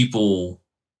people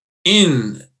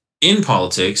in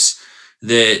politics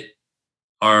that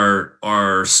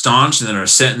are staunch and that are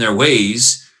set in their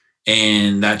ways,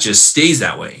 and that just stays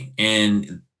that way.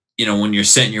 And, when you're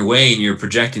set in your way and you're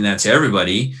projecting that to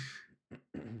everybody,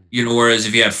 whereas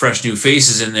if you had fresh new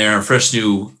faces in there, fresh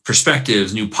new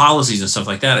perspectives, new policies and stuff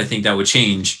like that, I think that would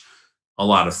change a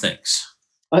lot of things.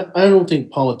 I don't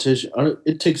think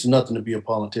it takes nothing to be a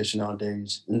politician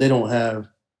nowadays, and they don't have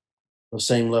the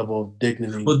same level of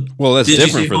dignity. Well, that's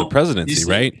different for the presidency,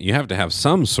 right? You have to have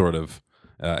some sort of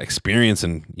experience,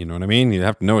 and you know what I mean? You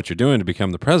have to know what you're doing to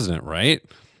become the president, right?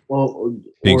 Well,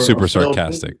 being super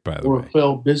sarcastic, by the way. Or a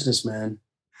failed businessman.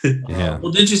 Yeah.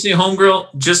 Well, didn't you say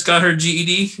homegirl just got her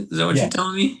GED? Is that what you're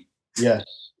telling me? Yes,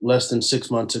 less than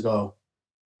 6 months ago.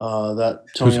 Tony,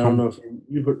 I don't know if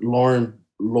you heard Lauren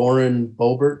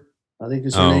Boebert, I think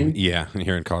is her name. Yeah,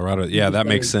 here in Colorado. Yeah, that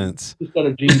makes sense. She got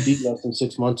her GED less than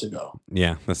 6 months ago.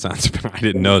 Yeah, that sounds. I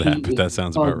didn't know that, but that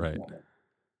sounds about right.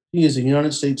 She is a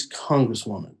United States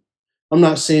Congresswoman. I'm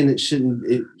not saying it should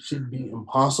be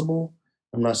impossible.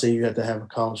 I'm not saying you have to have a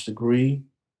college degree,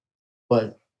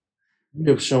 but you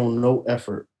have shown no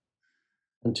effort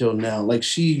until now. Like,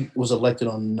 she was elected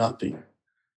on nothing.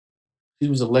 She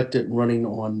was elected running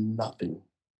on nothing.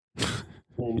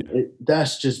 And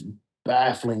that's just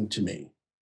baffling to me.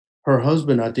 Her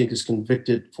husband, I think, is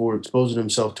convicted for exposing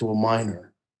himself to a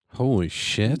minor. Holy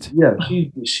shit. Yeah,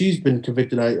 she's been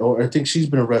convicted, I think she's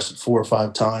been arrested 4 or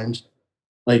 5 times.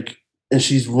 Like, and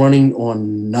she's running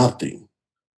on nothing.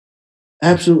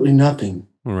 Absolutely nothing.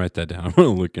 I'll write that down. I'm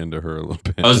going to look into her a little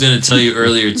bit. I was going to tell you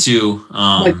earlier too.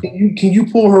 Like, can you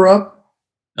pull her up?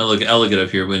 I'll look it up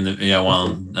here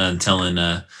while I'm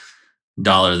telling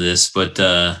Dollar this. But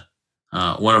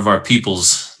one of our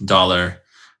people's Dollar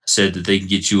said that they can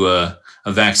get you a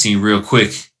vaccine real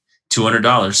quick,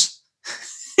 $200.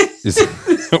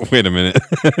 Wait a minute.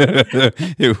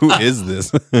 Who is this?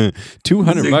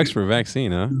 $200 for a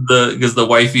vaccine, huh? Because the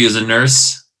wifey is a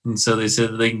nurse. And so they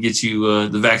said that they can get you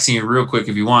the vaccine real quick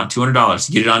if you want, $200.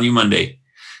 Get it on you Monday.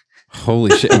 Holy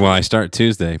shit. Well, I start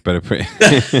Tuesday, but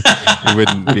it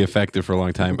wouldn't be effective for a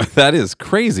long time. That is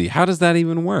crazy. How does that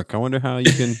even work? I wonder how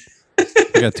you can,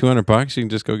 you got $200, you can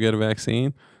just go get a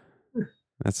vaccine.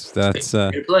 That's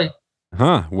good play.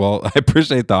 Huh. Well, I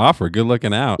appreciate the offer. Good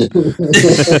looking out. Because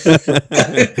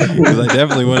I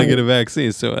definitely want to get a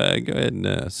vaccine. So go ahead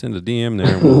and send a DM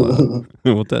there and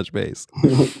we'll touch base.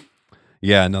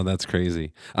 Yeah, no, that's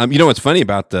crazy. What's funny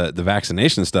about the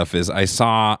vaccination stuff is I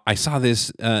saw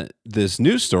this this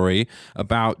news story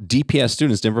about DPS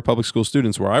students, Denver Public School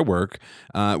students, where I work,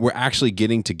 were actually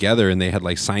getting together and they had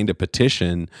signed a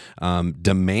petition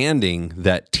demanding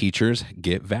that teachers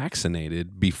get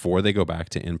vaccinated before they go back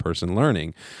to in-person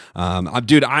learning.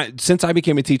 Dude, since I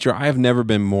became a teacher, I have never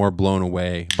been more blown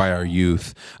away by our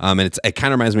youth. And it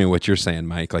kind of reminds me of what you're saying,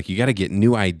 Mike. Like, you got to get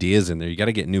new ideas in there. You got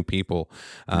to get new people,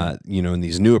 and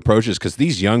these new approaches, because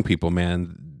these young people,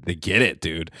 man, they get it,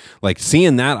 dude. Like,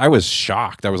 seeing that, I was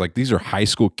shocked. I was like, these are high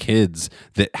school kids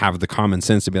that have the common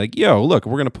sense to be like, yo, look,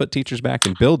 we're going to put teachers back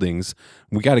in buildings.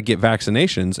 We got to get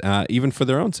vaccinations, even for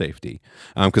their own safety.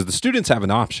 Because the students have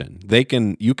an option.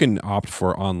 You can opt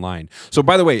for online. So,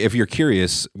 by the way, if you're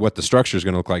curious what the structure is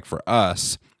going to look like for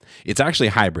us, it's actually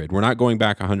hybrid. We're not going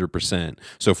back 100%.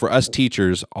 So for us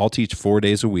teachers, I'll teach 4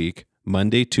 days a week.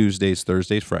 Monday, Tuesdays,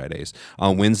 Thursdays, Fridays.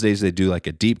 On Wednesdays, they do like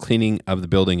a deep cleaning of the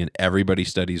building, and everybody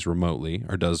studies remotely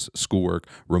or does schoolwork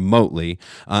remotely.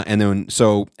 And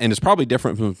it's probably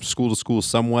different from school to school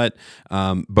somewhat,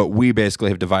 but we basically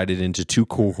have divided into two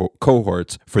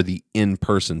cohorts for the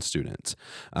in-person students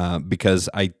because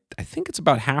I think it's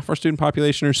about half our student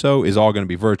population or so is all going to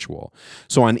be virtual.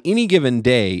 So on any given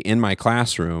day in my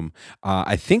classroom,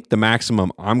 I think the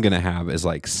maximum I'm going to have is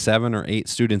like 7 or 8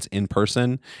 students in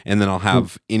person, and then I'll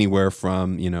have anywhere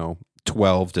from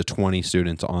 12 to 20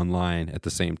 students online at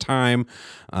the same time.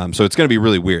 So it's going to be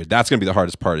really weird. That's going to be the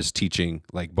hardest part, is teaching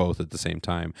like both at the same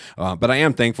time. But I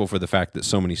am thankful for the fact that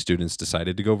so many students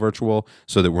decided to go virtual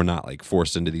so that we're not like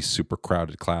forced into these super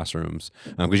crowded classrooms.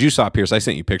 Because you saw, Pierce, I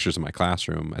sent you pictures of my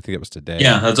classroom. I think it was today.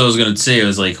 Yeah, that's what I was going to say. It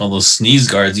was like all those sneeze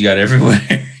guards you got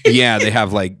everywhere. Yeah, they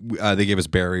have they gave us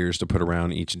barriers to put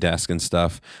around each desk and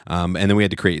stuff. And then we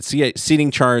had to create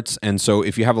seating charts. And so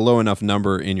if you have a low enough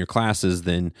number in your classes,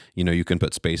 then, you can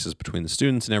put spaces between the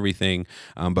students and everything.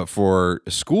 But for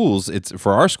schools,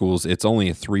 for our schools, it's only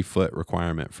a 3-foot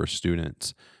requirement for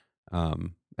students,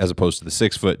 as opposed to the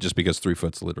 6-foot, just because 3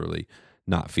 foot's literally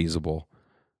not feasible.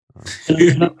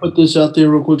 Can I put this out there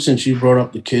real quick since you brought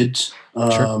up the kids?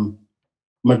 Sure.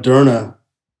 Moderna,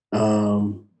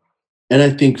 and I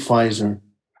think Pfizer.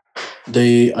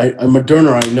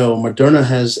 Moderna, I know Moderna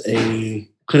has a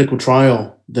clinical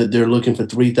trial that they're looking for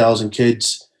 3,000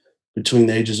 kids between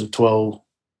the ages of 12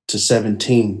 to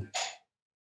 17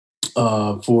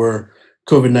 for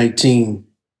COVID-19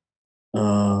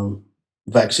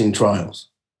 vaccine trials.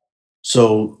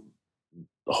 So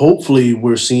hopefully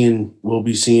we'll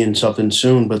be seeing something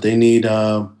soon, but they need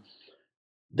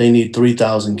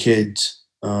 3,000 kids,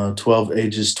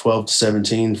 ages 12 to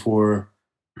 17 for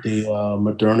the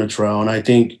Moderna trial. And I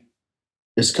think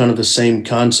it's kind of the same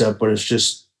concept, but it's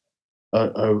just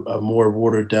a more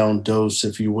watered down dose,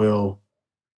 if you will,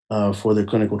 for the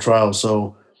clinical trial.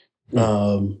 So,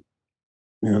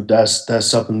 that's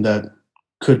something that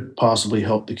could possibly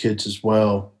help the kids as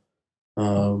well.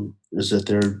 Is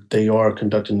that they are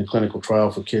conducting the clinical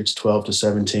trial for kids 12 to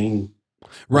 17.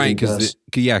 Right, because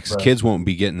kids won't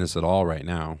be getting this at all right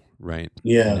now, right?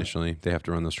 Yeah. Initially, they have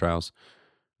to run those trials.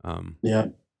 Yeah.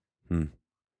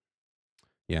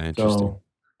 Yeah, interesting.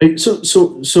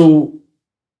 So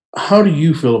how do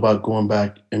you feel about going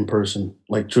back in person?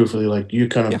 Like, truthfully, like you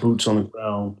kind of boots on the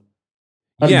ground.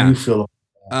 How do you feel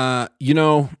about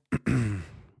that?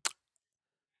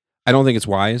 I don't think it's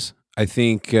wise. I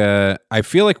think I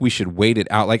feel like we should wait it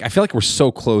out. Like, I feel like we're so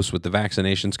close with the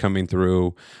vaccinations coming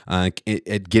through,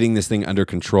 at getting this thing under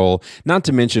control. Not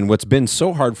to mention, what's been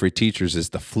so hard for teachers is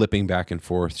the flipping back and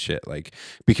forth shit. Like,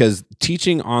 because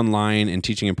teaching online and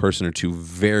teaching in person are two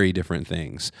very different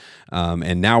things.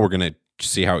 And now we're gonna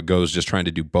see how it goes, just trying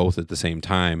to do both at the same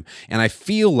time. And I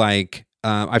feel like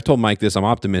I've told Mike this, I'm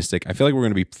optimistic. I feel like we're going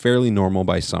to be fairly normal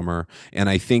by summer. And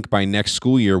I think by next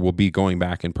school year, we'll be going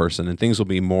back in person and things will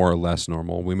be more or less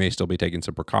normal. We may still be taking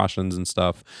some precautions and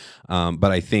stuff.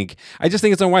 But I just think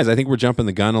it's unwise. I think we're jumping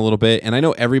the gun a little bit. And I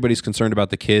know everybody's concerned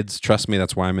about the kids. Trust me,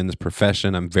 that's why I'm in this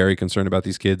profession. I'm very concerned about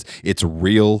these kids. It's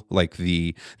real, like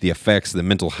the effects, the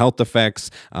mental health effects,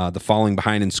 the falling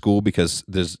behind in school, because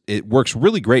it works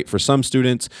really great for some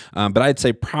students. But I'd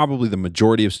say probably the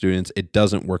majority of students, it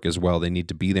doesn't work as well. They need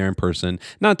to be there in person,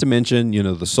 not to mention,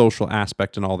 the social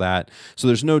aspect and all that. So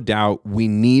there's no doubt we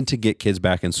need to get kids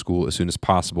back in school as soon as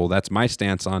possible. That's my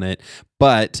stance on it.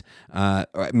 But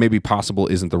maybe possible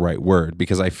isn't the right word,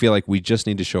 because I feel like we just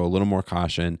need to show a little more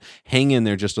caution, hang in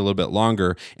there just a little bit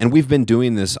longer. And we've been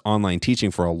doing this online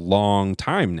teaching for a long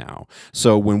time now.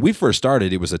 So when we first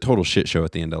started, it was a total shit show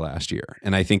at the end of last year.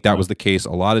 And I think that was the case.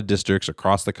 A lot of districts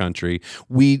across the country,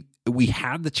 we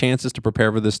had the chances to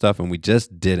prepare for this stuff and we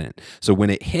just didn't. So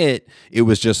when it hit, it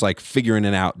was just like figuring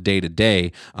it out day to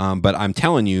day. But I'm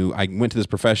telling you, I went to this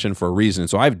profession for a reason.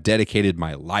 So I've dedicated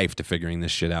my life to figuring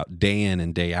this shit out day in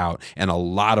and day out. And a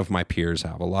lot of my peers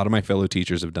have. A lot of my fellow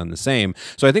teachers have done the same.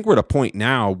 So I think we're at a point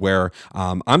now where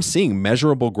I'm seeing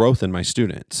measurable growth in my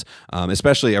students.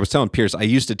 Especially, I was telling Pierce, I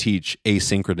used to teach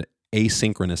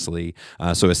asynchronously.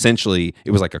 So essentially, it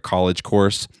was like a college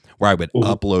course where I would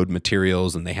upload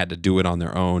materials and they had to do it on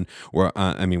their own. Or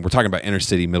we're talking about inner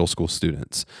city middle school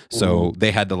students. So they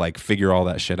had to like figure all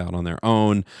that shit out on their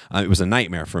own. It was a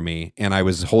nightmare for me. And I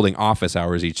was holding office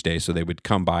hours each day. So they would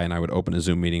come by and I would open a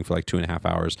Zoom meeting for like 2.5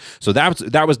 hours. So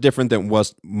that was different than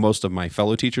what most of my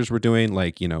fellow teachers were doing.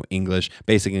 Like, English,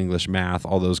 basic English, math,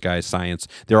 all those guys, science,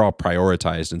 they're all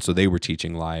prioritized. And so they were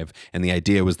teaching live. And the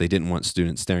idea was they didn't want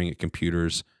students staring at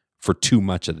computers for too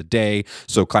much of the day.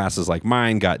 So classes like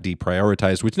mine got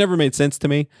deprioritized, which never made sense to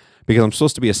me because I'm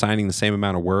supposed to be assigning the same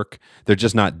amount of work. They're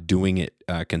just not doing it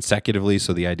consecutively.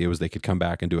 So the idea was they could come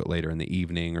back and do it later in the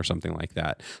evening or something like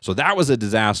that. So that was a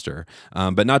disaster.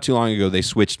 But not too long ago, they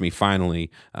switched me finally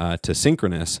to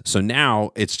synchronous. So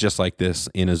now it's just like this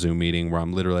in a Zoom meeting where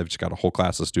I've just got a whole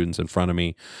class of students in front of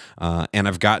me, and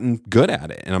I've gotten good at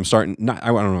it. And I'm starting, I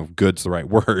don't know if good's the right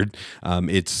word.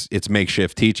 It's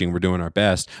makeshift teaching. We're doing our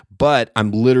best, but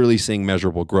I'm literally seeing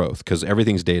measurable growth because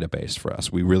everything's data-based for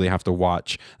us. We really have to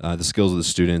watch the skills of the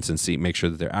students and make sure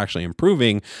that they're actually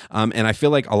improving. And I feel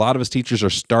like a lot of us teachers are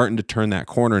starting to turn that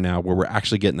corner now where we're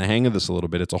actually getting the hang of this a little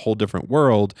bit. It's a whole different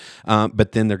world,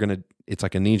 but then it's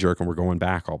like a knee jerk and we're going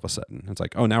back all of a sudden. It's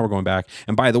like, oh, now we're going back.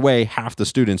 And by the way, half the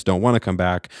students don't want to come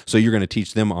back. So you're going to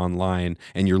teach them online,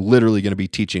 and you're literally going to be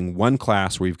teaching one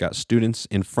class where you've got students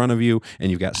in front of you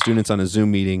and you've got students on a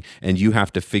Zoom meeting and you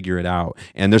have to figure it out.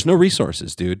 And there's no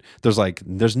resources, dude.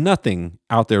 There's nothing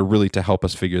out there really to help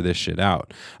us figure this shit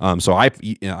out. So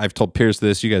I've told Pierce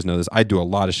this, you guys know this. I do a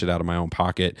lot of shit out of my own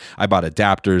pocket. I bought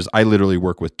adapters. I literally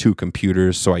work with 2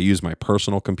 computers. So I use my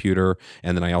personal computer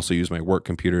and then I also use my work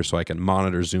computer so I can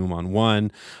monitor Zoom on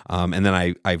one. And then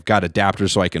I've got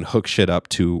adapters so I can hook shit up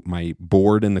to my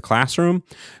board in the classroom,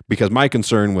 because my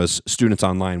concern was students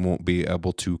online won't be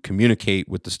able to communicate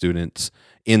with the students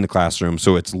in the classroom.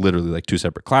 So it's literally like 2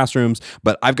 separate classrooms,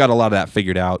 but I've got a lot of that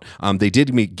figured out. They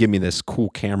did give me this cool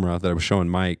camera that I was showing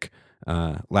Mike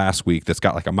last week that's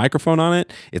got like a microphone on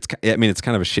it. It's kind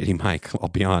of a shitty mic, I'll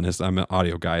be honest. I'm an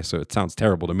audio guy, so it sounds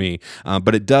terrible to me,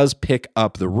 but it does pick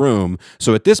up the room.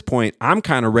 So at this point, I'm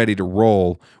kind of ready to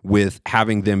roll with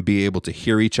having them be able to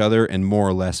hear each other and more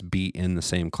or less be in the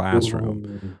same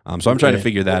classroom. So I'm trying to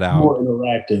figure that out. More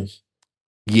interactive.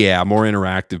 Yeah, more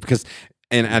interactive, because,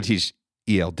 and I teach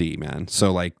ELD, man.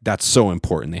 So like that's so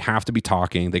important. They have to be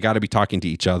talking. They got to be talking to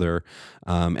each other.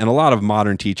 And a lot of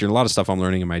modern teaching, a lot of stuff I'm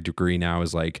learning in my degree now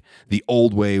is like the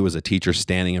old way was a teacher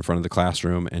standing in front of the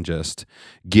classroom and just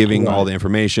giving all the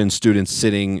information, students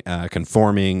sitting,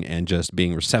 conforming, and just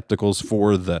being receptacles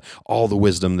for all the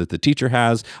wisdom that the teacher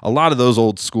has. A lot of those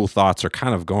old school thoughts are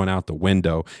kind of going out the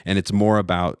window, and it's more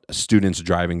about students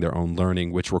driving their own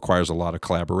learning, which requires a lot of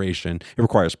collaboration. It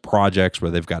requires projects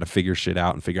where they've got to figure shit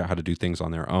out and figure out how to do things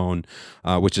on their own,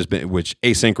 which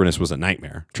asynchronous was a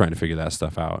nightmare trying to figure that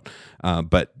stuff out.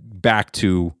 But back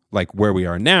to like where we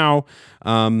are now,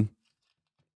 I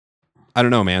don't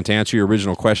know, man. To answer your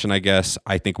original question, I guess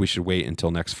I think we should wait until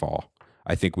next fall.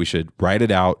 I think we should write it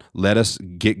out. Let us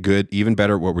get good, even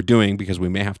better at what we're doing, because we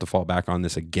may have to fall back on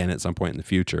this again at some point in the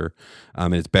future.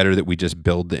 And it's better that we just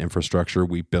build the infrastructure.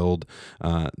 We build,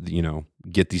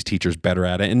 get these teachers better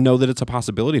at it and know that it's a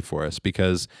possibility for us,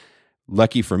 because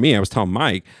lucky for me, I was telling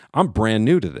Mike, I'm brand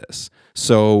new to this.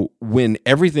 So when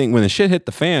the shit hit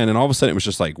the fan and all of a sudden it was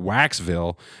just like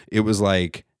Waxville, it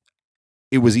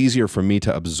was easier for me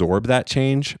to absorb that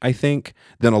change, I think,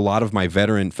 than a lot of my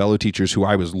veteran fellow teachers who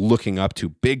I was looking up to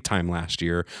big time last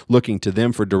year, looking to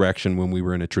them for direction when we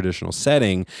were in a traditional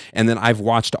setting. And then I've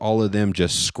watched all of them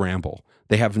just scramble.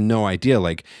 They have no idea.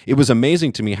 Like, it was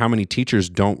amazing to me how many teachers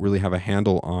don't really have a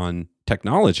handle on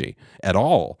technology at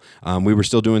all. We were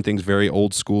still doing things very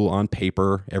old school on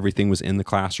paper. Everything was in the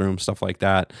classroom, stuff like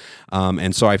that.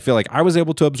 And so I feel like I was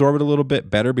able to absorb it a little bit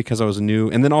better because I was new.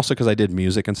 And then also because I did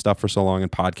music and stuff for so long and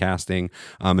podcasting.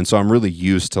 And so I'm really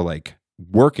used to like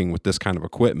working with this kind of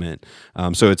equipment.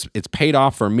 So it's paid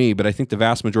off for me, but I think the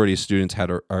vast majority of students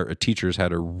teachers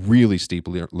had a really steep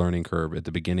learning curve at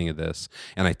the beginning of this.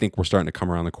 And I think we're starting to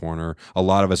come around the corner. A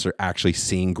lot of us are actually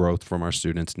seeing growth from our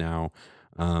students now.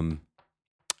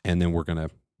 And then we're going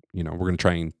to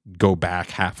try and go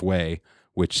back halfway,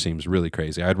 which seems really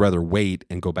crazy. I'd rather wait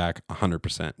and go back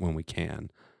 100% when we can.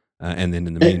 And then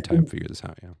in the meantime, figure this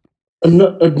out. Yeah.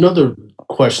 Another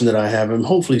question that I have, and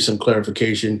hopefully some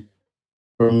clarification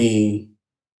for me,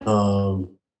 do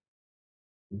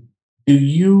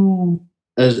you,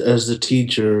 as the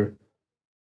teacher,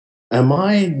 am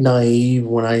I naive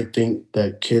when I think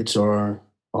that kids are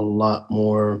a lot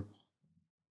more?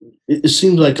 It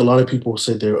seems like a lot of people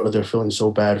say they're feeling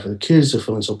so bad for the kids. They're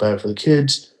feeling so bad for the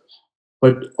kids,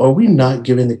 but are we not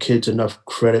giving the kids enough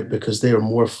credit because they are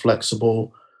more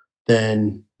flexible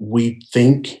than we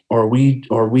think? Are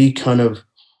we kind of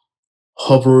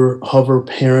hover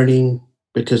parenting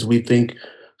because we think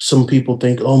some people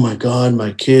think, oh my God,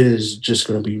 my kid is just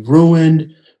going to be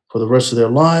ruined for the rest of their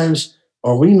lives?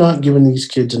 Are we not giving these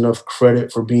kids enough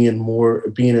credit for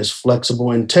being as flexible?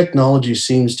 And technology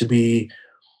seems to be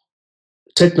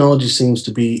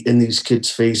in these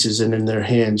kids' faces and in their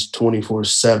hands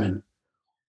 24/7.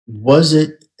 Was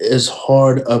it as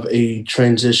hard of a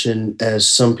transition as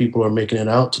some people are making it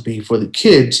out to be for the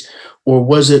kids, or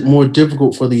was it more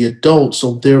difficult for the adults?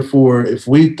 So therefore, if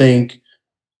we think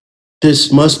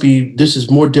this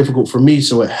is more difficult for me,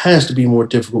 so it has to be more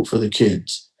difficult for the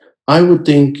kids. I would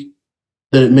think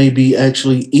that it may be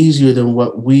actually easier than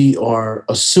what we are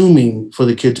assuming for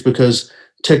the kids, because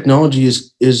technology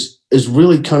is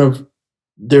really kind of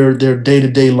their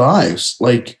day-to-day lives.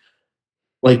 Like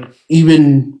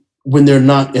even when they're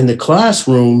not in the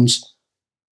classrooms,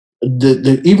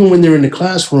 even when they're in the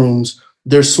classrooms,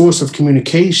 their source of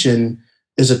communication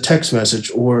is a text message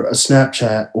or a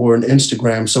Snapchat or an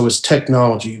Instagram. So it's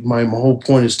technology. My whole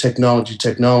point is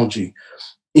technology.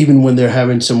 Even when they're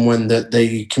having someone that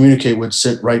they communicate with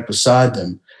sit right beside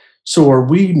them. So are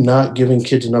we not giving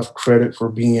kids enough credit for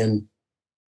being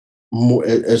more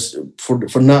as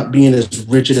for not being as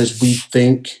rigid as we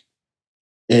think?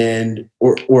 And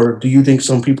or do you think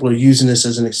some people are using this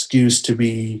as an excuse to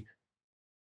be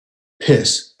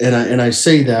pissed? And I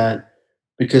say that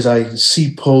because I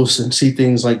see posts and see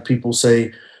things like people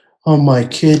say, "Oh, my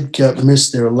kid got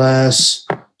missed their last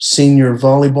senior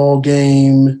volleyball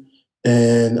game,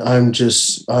 and I'm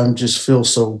just feel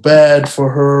so bad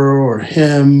for her or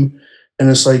him." And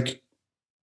it's like,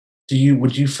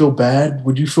 would you feel bad?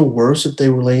 Would you feel worse if they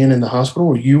were laying in the hospital,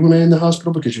 or you were laying in the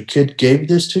hospital because your kid gave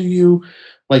this to you?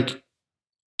 Like,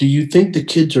 do you think the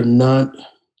kids are not?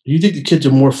 Do you think the kids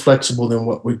are more flexible than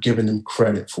what we're giving them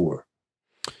credit for?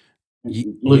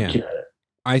 Look Yeah. at it.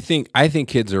 I think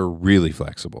kids are really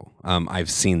flexible. I've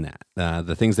seen that.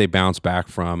 The things they bounce back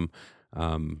from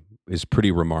is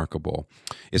pretty remarkable.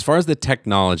 As far as the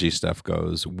technology stuff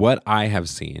goes, what I have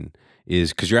seen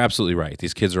is, because you're absolutely right,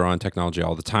 these kids are on technology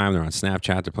all the time. They're on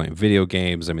Snapchat. They're playing video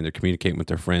games. I mean, they're communicating with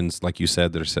their friends, like you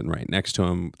said, that are sitting right next to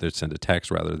them. They send a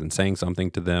text rather than saying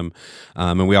something to them.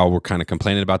 And we all were kind of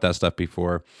complaining about that stuff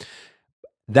before.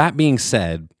 That being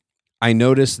said, I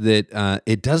noticed that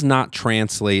it does not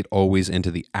translate always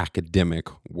into the academic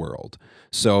world.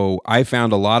 So I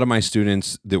found a lot of my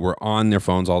students that were on their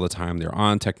phones all the time. They're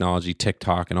on technology,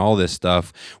 TikTok, and all this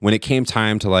stuff. When it came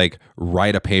time to like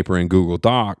write a paper in Google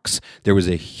Docs, there was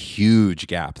a huge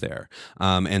gap there.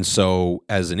 And so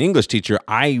as an English teacher,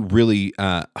 I really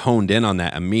honed in on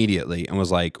that immediately and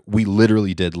was like, we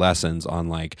literally did lessons on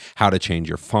like how to change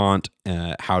your font,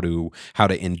 how to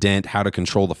indent, how to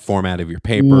control the format of your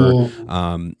paper.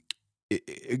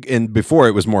 And before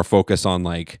it was more focused on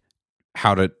like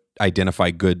how to identify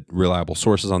good, reliable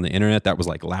sources on the internet. That was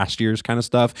like last year's kind of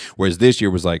stuff. Whereas this year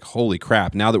was like, holy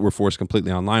crap, now that we're forced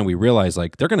completely online, we realize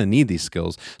like they're going to need these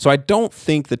skills. So I don't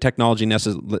think the technology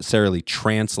necessarily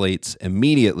translates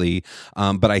immediately,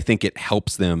 but I think it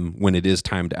helps them when it is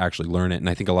time to actually learn it. And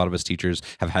I think a lot of us teachers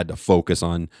have had to focus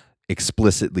on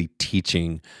explicitly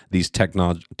teaching these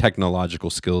technological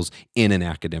skills in an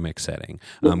academic setting.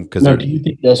 Now, do you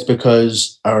think that's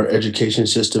because our education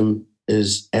system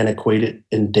is antiquated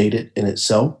and dated in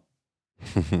itself?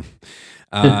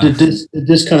 Did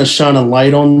this kind of shine a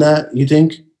light on that, you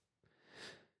think?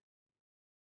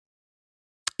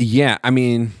 Yeah, I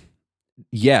mean,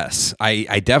 yes,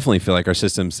 I definitely feel like our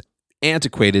system's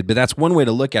antiquated, but that's one way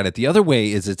to look at it. The other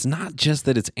way is it's not just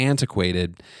that it's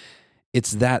antiquated,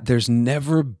 it's that there's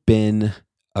never been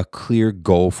a clear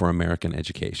goal for American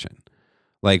education.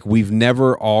 Like we've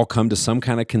never all come to some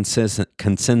kind of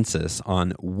consensus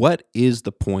on what is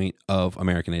the point of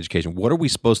American education. What are we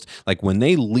supposed to, like when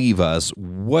they leave us,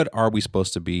 what are we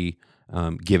supposed to be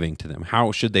giving to them?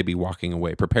 How should they be walking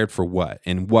away? Prepared for what?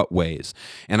 In what ways?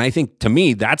 And I think to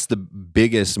me, that's the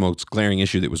biggest, most glaring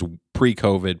issue that was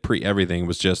pre-COVID, pre-everything,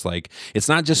 was just like, it's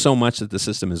not just so much that the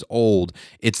system is old,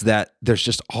 it's that there's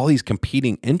just all these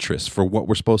competing interests for what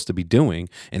we're supposed to be doing.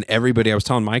 And everybody, I was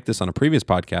telling Mike this on a previous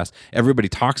podcast, everybody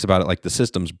talks about it like the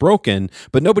system's broken,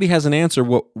 but nobody has an answer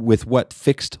with what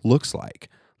fixed looks like.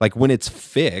 Like when it's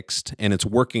fixed and it's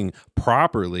working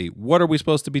properly, what are we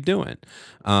supposed to be doing?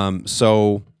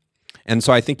 So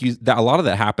I think a lot of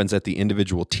that happens at the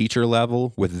individual teacher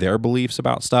level with their beliefs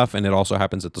about stuff, and it also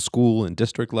happens at the school and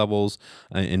district levels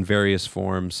in various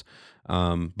forms.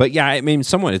 But yeah, I mean,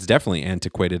 somewhat it's definitely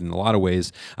antiquated in a lot of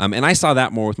ways. And I saw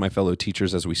that more with my fellow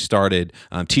teachers as we started,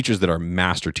 teachers that are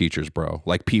master teachers, bro,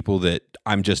 like people that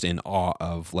I'm just in awe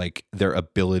of, like their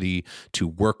ability to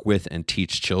work with and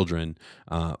teach children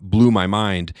blew my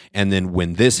mind. And then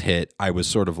when this hit, I was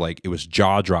sort of like, it was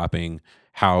jaw dropping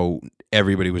how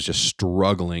everybody was just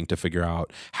struggling to figure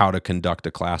out how to conduct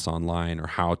a class online or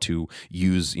how to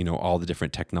use, all the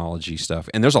different technology stuff.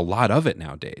 And there's a lot of it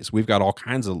nowadays. We've got all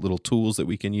kinds of little tools that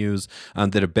we can use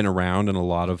that have been around, and a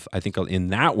lot of, I think in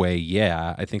that way,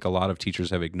 I think a lot of teachers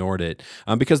have ignored it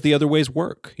because the other ways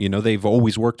work. They've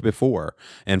always worked before,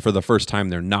 and for the first time,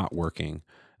 they're not working.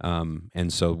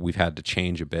 And so we've had to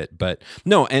change a bit, but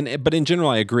in general,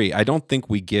 I agree. I don't think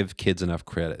we give kids enough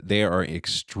credit. They are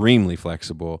extremely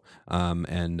flexible,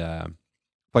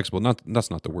 flexible.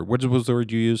 That's not the word. What was the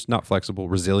word you used? Not flexible,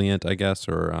 resilient, I guess,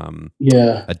 or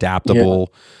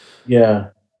adaptable. Yeah.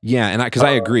 And because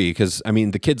I agree, because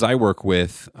the kids I work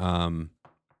with,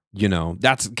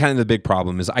 that's kind of the big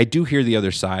problem. Is I do hear the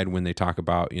other side when they talk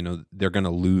about, they're going to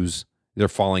lose. They're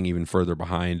falling even further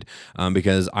behind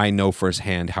because I know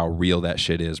firsthand how real that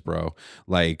shit is, bro.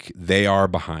 Like, they are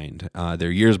behind.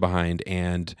 They're years behind,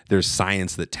 and there's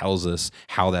science that tells us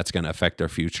how that's going to affect their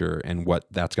future and what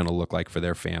that's going to look like for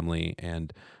their family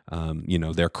and,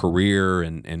 their career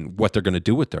and what they're going to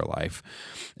do with their life.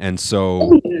 And so...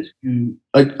 Let me ask you,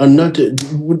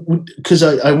 because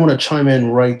I want to chime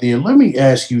in right there. Let me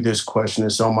ask you this question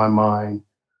that's on my mind.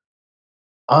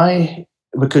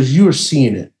 Because you're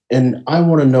seeing it, and I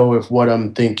want to know if what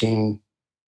I'm thinking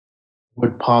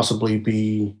would possibly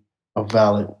be a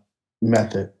valid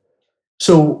method.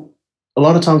 So a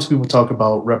lot of times people talk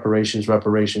about reparations,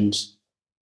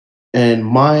 and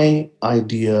my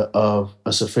idea of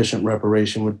a sufficient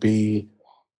reparation would be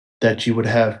that you would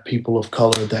have people of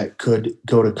color that could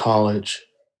go to college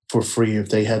for free if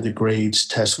they had the grades,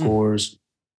 test scores,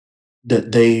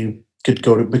 that they could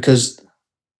go to, because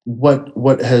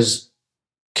what has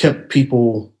kept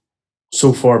people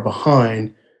so far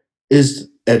behind is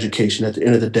education. At the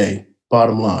end of the day,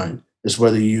 bottom line is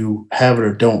whether you have it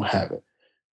or don't have it.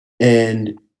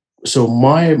 And so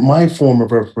my form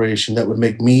of reparation that would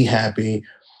make me happy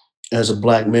as a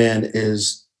Black man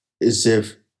is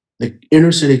if the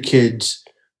inner city kids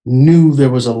knew there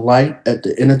was a light at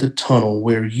the end of the tunnel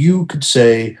where you could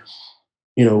say,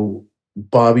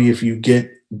 Bobby, if you get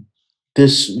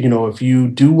this, if you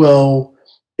do well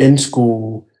in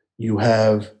school, you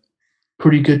have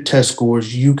pretty good test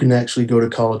scores, you can actually go to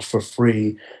college for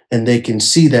free. And they can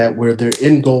see that, where their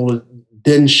end goal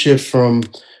then shifts from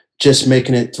just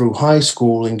making it through high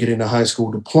school and getting a high school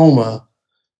diploma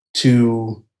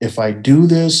to, if I do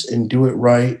this and do it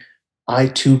right, I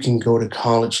too can go to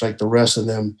college like the rest of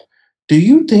them. Do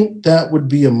you think that would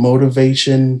be a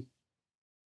motivation?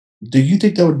 Do you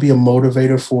think that would be a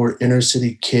motivator for inner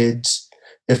city kids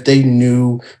if they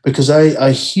knew? Because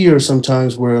I hear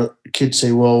sometimes where kids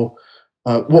say, well,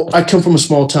 I come from a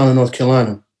small town in North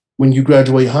Carolina. When you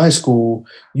graduate high school,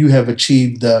 you have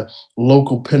achieved the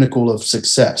local pinnacle of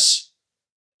success,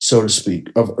 so to speak,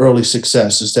 of early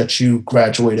success, is that you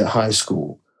graduated high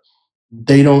school.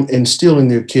 They don't instill in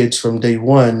their kids from day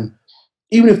one,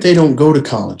 even if they don't go to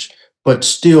college, but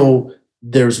still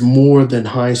there's more than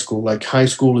high school. Like, high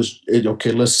school is,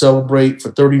 okay, let's celebrate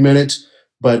for 30 minutes,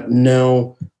 but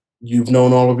now you've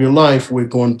known all of your life, we're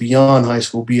going beyond high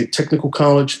school, be it technical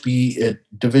college, be it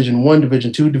Division I,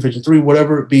 Division II, Division III,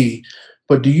 whatever it be.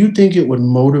 But do you think it would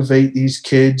motivate these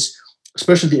kids,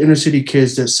 especially the inner city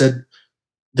kids that say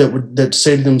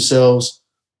to themselves,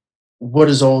 what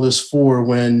is all this for,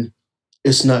 when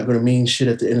it's not going to mean shit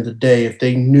at the end of the day, if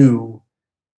they knew,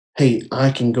 hey,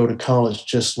 I can go to college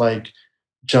just like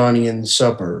Johnny in the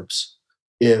suburbs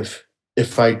if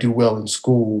I do well in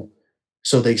school?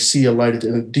 So they see a light at the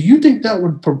end. Do you think that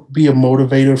would be a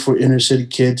motivator for inner city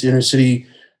kids, inner city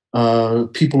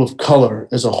people of color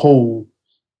as a whole,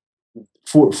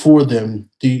 for them?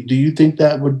 Do you think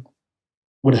that would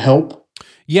help?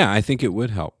 Yeah, I think it would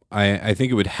help. I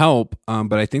think it would help,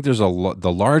 but I think there's the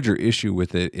larger issue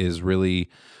with it is really,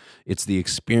 it's the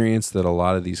experience that a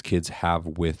lot of these kids have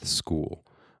with school.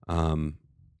 A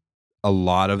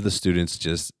lot of the students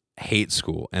just hate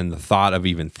school, and the thought of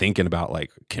even thinking about like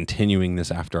continuing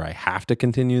this after I have to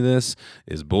continue this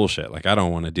is bullshit. Like, I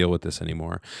don't want to deal with this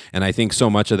anymore. And I think so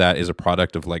much of that is a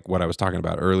product of like what I was talking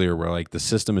about earlier, where like the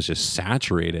system is just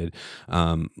saturated.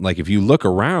 Like, if you look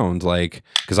around, like,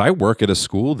 because I work at a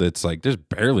school that's like, there's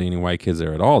barely any white kids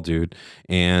there at all, dude.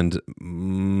 And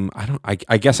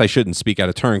I guess I shouldn't speak out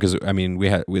of turn, because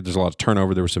there's a lot of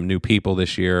turnover. There were some new people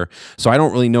this year, so I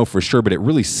don't really know for sure, but it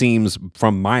really seems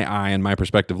from my eye and my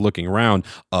perspective looking around,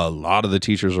 a lot of the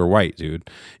teachers are white, dude.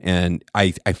 And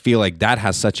I feel like that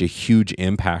has such a huge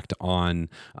impact on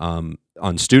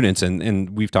on students, and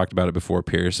we've talked about it before,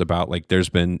 Pierce, about like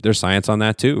there's science on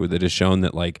that too that has shown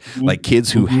that like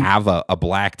kids who have a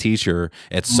black teacher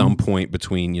at some point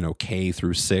between K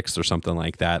through 6th or something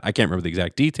like that, I can't remember the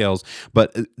exact details,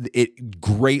 but it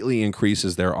greatly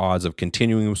increases their odds of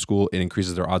continuing with school. It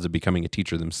increases their odds of becoming a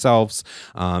teacher themselves.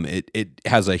 It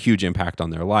has a huge impact on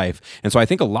their life, and so I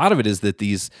think a lot of it is that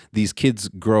these kids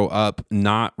grow up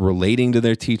not relating to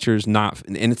their teachers,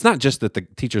 and it's not just that the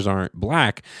teachers aren't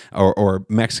black or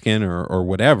Mexican or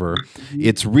whatever.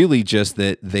 It's really just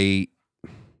that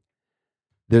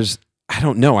I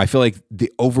don't know. I feel like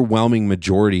the overwhelming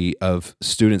majority of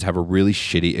students have a really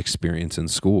shitty experience in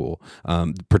school,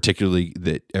 particularly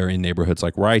that are in neighborhoods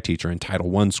like where I teach or in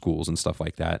Title I schools and stuff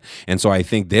like that. And so I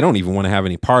think they don't even want to have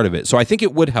any part of it. So I think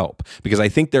it would help, because I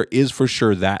think there is for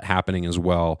sure that happening as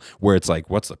well, where it's like,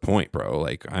 what's the point, bro?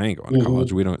 Like, I ain't going to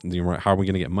college. We don't, how are we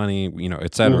going to get money,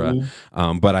 et cetera.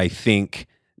 But I think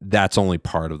that's only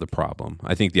part of the problem.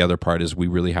 I think the other part is we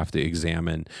really have to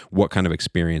examine what kind of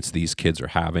experience these kids are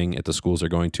having at the schools they're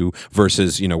going to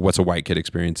versus, what's a white kid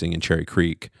experiencing in Cherry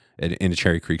Creek, in a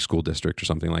Cherry Creek school district or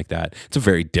something like that. It's a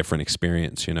very different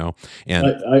experience, And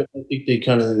I think they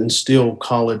kind of instill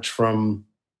college from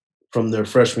their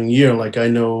freshman year. Like, I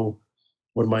know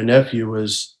when my nephew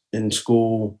was in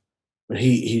school,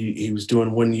 he was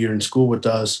doing 1 year in school with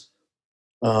us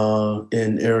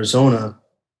in Arizona.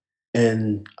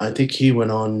 And I think he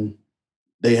went on,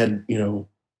 they had,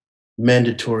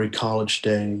 mandatory college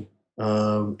day.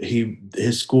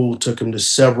 His school took him to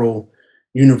several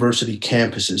university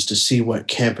campuses to see what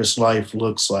campus life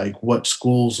looks like, what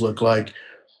schools look like.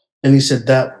 And he said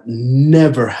that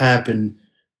never happened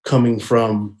coming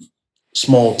from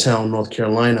small town North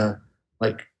Carolina.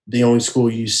 Like, the only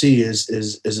school you see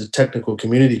is a technical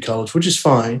community college, which is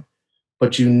fine,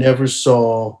 but you never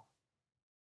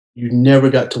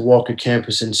got to walk a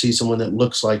campus and see someone that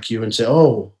looks like you and say,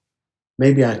 "Oh,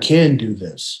 maybe I can do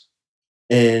this,"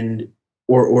 and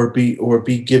or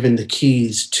be given the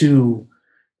keys to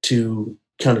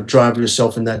kind of drive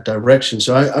yourself in that direction.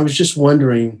 So I was just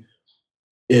wondering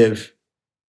if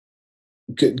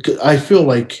I feel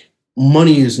like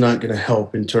money is not going to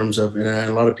help in terms of, and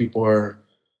a lot of people are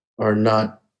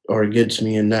against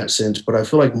me in that sense, but I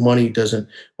feel like money doesn't.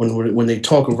 When they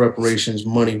talk of reparations,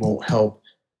 money won't help.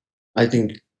 I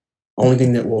think only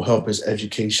thing that will help is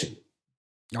education.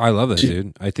 I love that,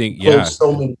 dude. I think,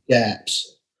 so many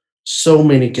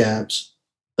gaps.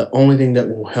 The only thing that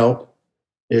will help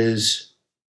is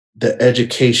the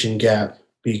education gap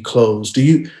be closed. Do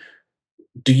you,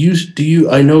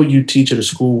 I know you teach at a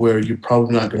school where you're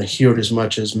probably not going to hear it as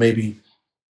much as maybe,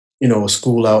 a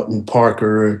school out in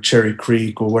Parker or Cherry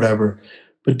Creek or whatever,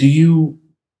 but do you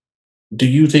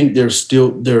think there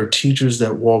are teachers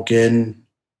that walk in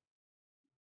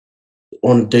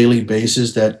on a daily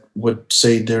basis that would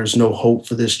say there's no hope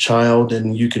for this child,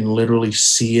 and you can literally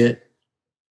see it,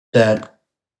 that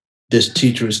this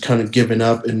teacher is kind of giving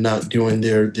up and not doing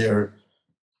they're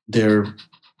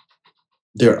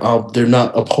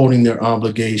not upholding their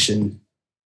obligation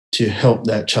to help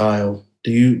that child?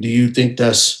 Do you think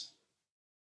that's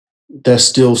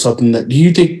still something that, do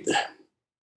you think,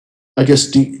 I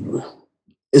guess,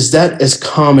 is that as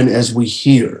common as we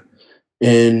hear?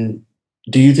 And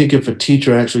do you think if a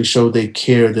teacher actually showed they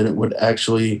care, that it would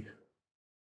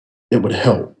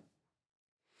help?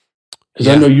 Because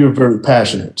I know you're very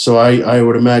passionate. So I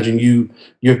would imagine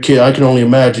your kid, I can only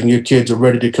imagine your kids are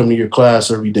ready to come to your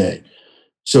class every day.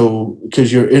 So,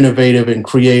 because you're innovative and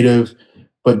creative,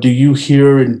 but do you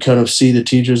hear and kind of see the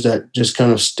teachers that just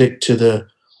kind of stick to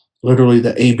literally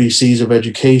the ABCs of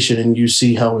education, and you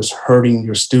see how it's hurting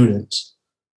your students?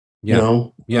 Yeah.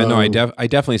 I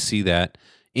definitely see that.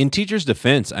 In teachers'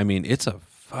 defense, I mean, it's a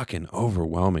fucking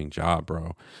overwhelming job,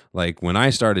 bro. Like, when I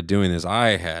started doing this,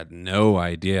 I had no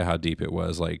idea how deep it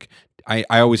was. Like, I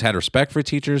always had respect for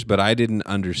teachers, but I didn't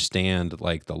understand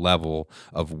like the level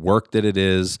of work that it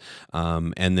is.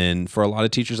 And then for a lot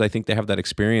of teachers, I think they have that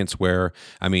experience where,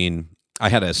 I mean, I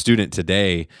had a student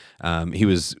today.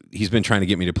 He's been trying to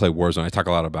get me to play Warzone. I talk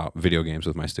a lot about video games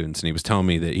with my students, and he was telling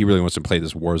me that he really wants to play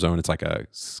this Warzone. It's like a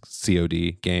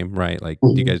COD game, right? Like,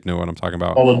 do you guys know what I'm talking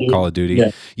about? Call of Duty.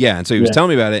 Yeah. And so he was telling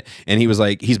me about it, and he was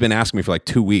like, he's been asking me for like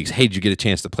 2 weeks, "Hey, did you get a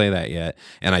chance to play that yet?"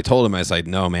 And I told him, I was like,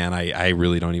 "No, man, I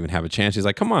really don't even have a chance." He's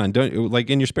like, "Come on, don't,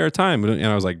 like, in your spare time." And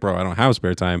I was like, "Bro, I don't have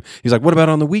spare time." He's like, "What about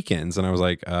on the weekends?" And I was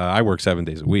like, "I work 7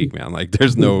 days a week, man. Like,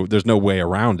 there's no way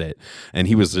around it." And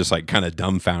he was just like kind of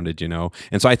dumbfounded,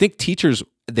 And so I think teachers,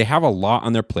 they have a lot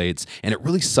on their plates, and it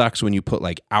really sucks when you put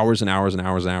like hours and hours and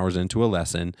hours and hours into a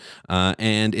lesson,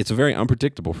 and it's a very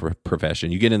unpredictable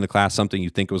profession. You get in the class, something you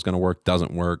think was going to work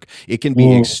doesn't work. It can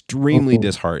be extremely Mhm.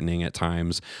 disheartening at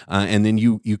times, and then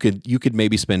you could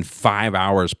maybe spend 5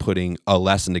 hours putting a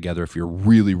lesson together if you're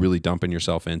really dumping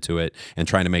yourself into it and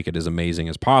trying to make it as amazing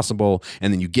as possible,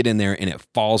 and then you get in there and it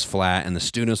falls flat, and the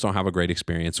students don't have a great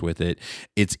experience with it.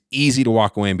 It's easy to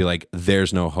walk away and be like,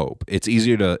 there's no hope. It's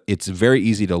very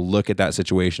easy to look at that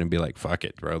situation and be like, fuck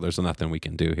it, bro, there's nothing we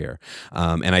can do here.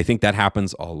 And I think that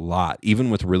happens a lot, even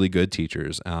with really good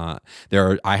teachers. I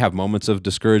have moments of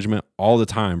discouragement all the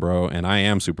time, bro, and I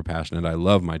am super passionate. I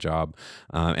love my job.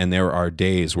 And there are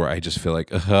days where I just feel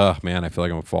like, man, I feel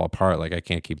like I'm gonna fall apart. Like, I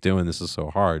can't keep doing this. Is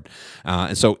so hard.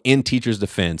 And so in teachers'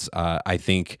 defense, I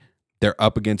think they're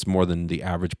up against more than the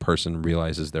average person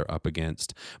realizes they're up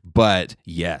against. But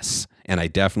yes, and I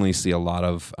definitely see a lot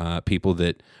of people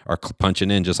that are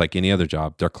punching in just like any other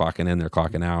job. They're clocking in, they're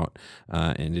clocking out,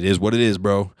 and it is what it is,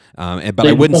 bro. But I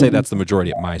They wouldn't say become that's the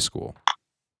majority at my school.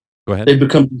 Go ahead. they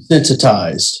become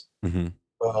desensitized. Hmm.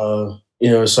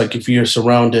 It's like if you're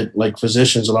surrounded, like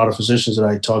physicians, a lot of physicians that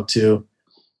I talk to,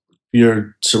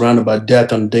 you're surrounded by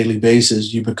death on a daily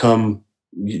basis, you become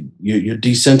you're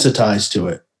desensitized to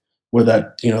it. Where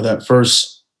that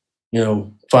first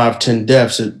 5-10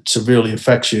 deaths, it severely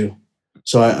affects you.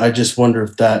 So I just wonder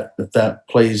if that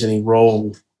plays any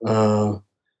role.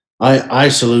 I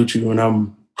salute you and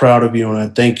I'm proud of you and I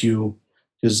thank you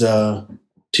because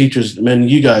teachers, man,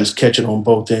 you guys catch it on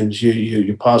both ends.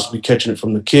 You're possibly catching it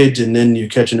from the kids and then you're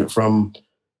catching it from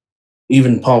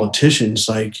even politicians.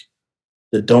 Like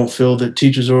that don't feel that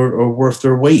teachers are worth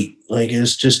their weight. Like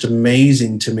it's just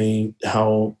amazing to me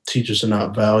how teachers are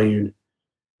not valued,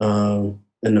 and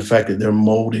the fact that they're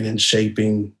molding and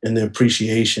shaping and their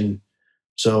appreciation.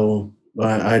 So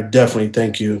I definitely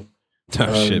thank you.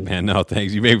 Oh shit, Um, man! No,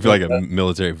 thanks. You made me feel like a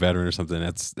military veteran or something.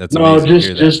 That's no, amazing to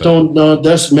hear that. just But don't. No,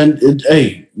 that's meant.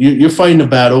 Hey, you're fighting a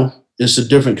battle. It's a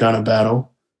different kind of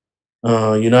battle.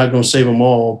 You're not going to save them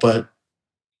all, but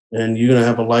and you're gonna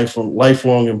have a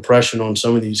lifelong impression on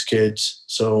some of these kids.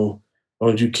 So why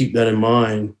don't you keep that in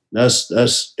mind?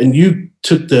 And you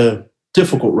took the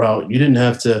difficult route. You didn't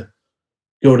have to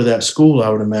go to that school, I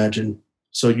would imagine.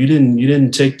 So you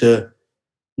didn't take the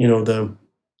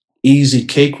easy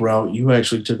cake route. You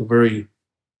actually took a very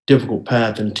difficult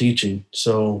path in teaching.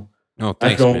 So no, I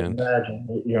thanks, don't man.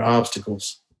 imagine your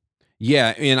obstacles.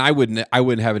 Yeah, and I wouldn't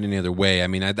have it any other way. I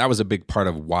mean, that was a big part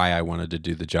of why I wanted to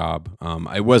do the job.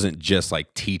 I wasn't just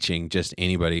like teaching just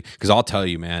anybody, because I'll tell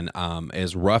you, man,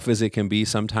 as rough as it can be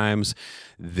sometimes,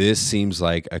 this seems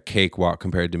like a cakewalk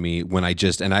compared to me when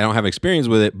and I don't have experience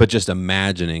with it, but just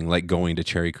imagining like going to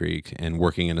Cherry Creek and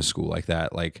working in a school like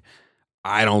that, like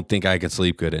I don't think I could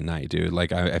sleep good at night, dude.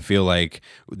 Like I feel like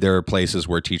there are places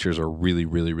where teachers are really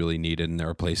needed, and there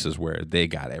are places where they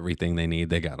got everything they need.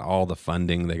 They got all the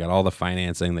funding, they got all the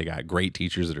financing, they got great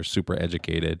teachers that are super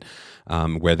educated,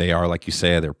 where they are, like you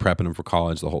say, they're prepping them for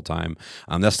college the whole time.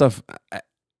 That stuff.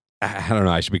 I don't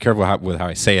know. I should be careful with how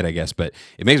I say it, I guess, but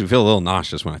it makes me feel a little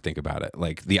nauseous when I think about it.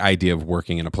 Like the idea of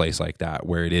working in a place like that,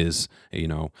 where it is,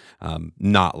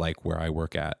 not like where I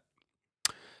work at.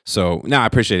 So no, I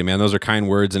appreciate it, man. Those are kind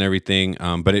words and everything,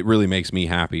 but it really makes me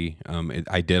happy.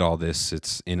 I did all this.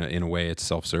 It's in a way, it's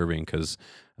self-serving because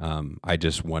I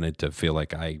just wanted to feel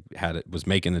like I was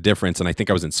making a difference, and I think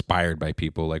I was inspired by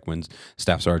people like when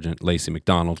Staff Sergeant Lacey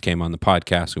McDonald came on the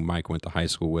podcast, who Mike went to high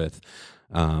school with,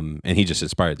 and he just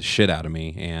inspired the shit out of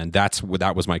me, and that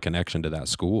was my connection to that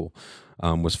school,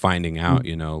 was finding out,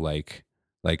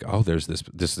 like, oh, there's this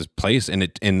place, and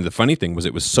the funny thing was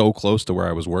it was so close to where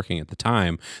I was working at the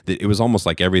time that it was almost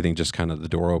like everything just kind of, the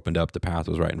door opened up, the path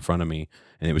was right in front of me,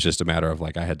 and it was just a matter of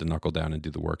like I had to knuckle down and do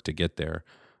the work to get there.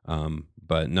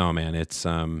 But no, man, it's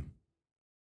a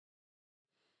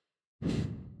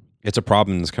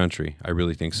problem in this country. I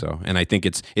really think so, and I think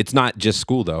it's not just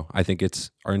school though. I think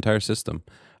it's our entire system.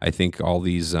 I think all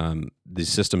these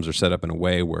systems are set up in a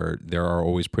way where there are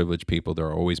always privileged people. There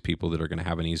are always people that are going to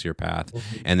have an easier path,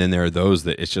 and then there are those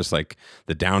that it's just like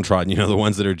the downtrodden. The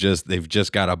ones that are they've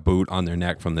just got a boot on their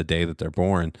neck from the day that they're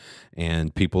born,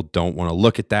 and people don't want to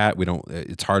look at that. We don't.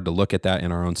 It's hard to look at that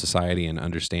in our own society and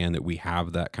understand that we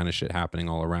have that kind of shit happening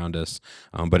all around us,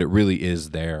 but it really is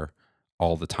there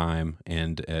all the time,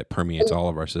 and it permeates all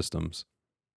of our systems.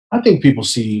 I think people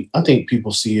see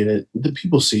it. The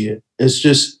people see it. It's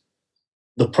just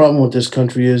the problem with this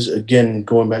country is, again,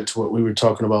 going back to what we were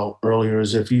talking about earlier,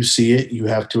 is if you see it, you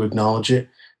have to acknowledge it,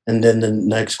 and then the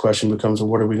next question becomes, well,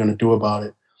 what are we going to do about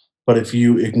it? But if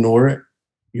you ignore it,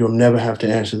 you'll never have to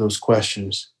answer those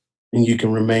questions. and you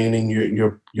can remain in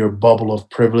your bubble of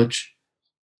privilege,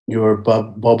 your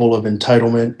bubble of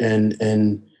entitlement,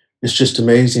 and it's just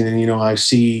amazing. And I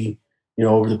see,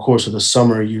 over the course of the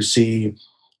summer, you see,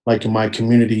 like in my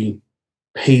community,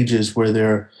 pages where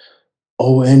they're,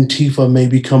 oh, Antifa may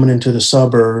be coming into the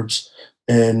suburbs,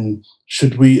 and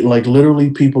should we, like,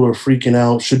 literally people are freaking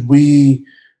out. Should we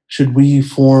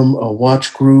form a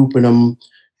watch group? And I'm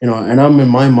in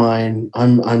my mind,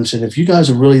 I'm saying, if you guys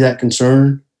are really that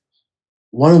concerned,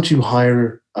 why don't you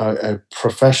hire a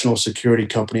professional security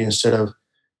company instead of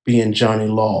being Johnny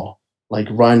Law, like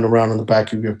riding around on the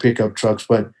back of your pickup trucks?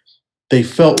 But they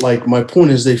felt like, my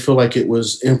point is, they feel like it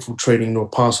was infiltrating or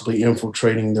possibly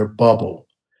infiltrating their bubble,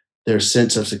 their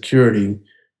sense of security.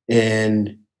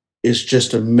 And it's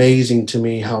just amazing to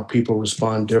me how people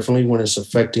respond differently when it's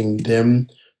affecting them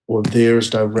or theirs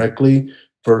directly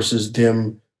versus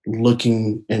them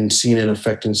looking and seeing it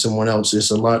affecting someone else.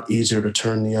 It's a lot easier to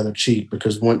turn the other cheek,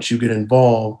 because once you get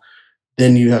involved,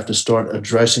 then you have to start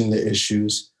addressing the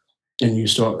issues, and you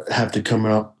have to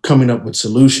coming up with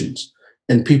solutions.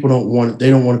 And people don't want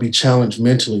to be challenged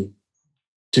mentally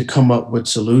to come up with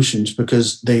solutions,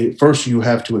 because they first, you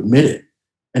have to admit it,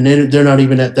 and then they're not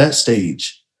even at that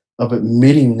stage of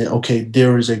admitting that, okay,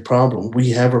 there is a problem, we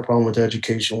have a problem with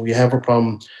education, we have a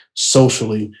problem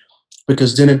socially,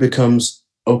 because then it becomes,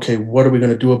 okay, what are we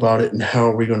going to do about it, and how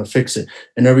are we going to fix it?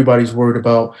 And everybody's worried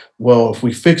about, well, if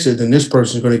we fix it, then this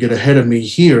person's going to get ahead of me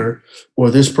here,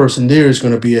 or this person there is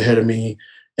going to be ahead of me.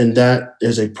 And that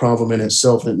is a problem in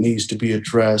itself that needs to be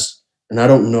addressed. And I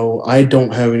don't know, I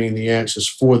don't have any of the answers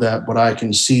for that, but I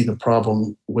can see the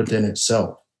problem within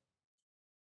itself.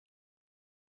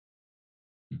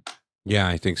 Yeah,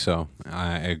 I think so.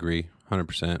 I agree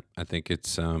 100%. I think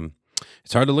it's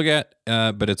hard to look at,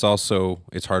 but it's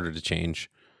harder to change.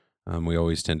 We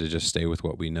always tend to just stay with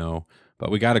what we know,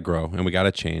 but we got to grow and we got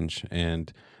to change.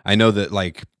 And I know that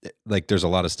like there's a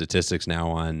lot of statistics now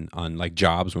on like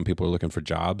jobs, when people are looking for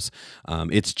jobs.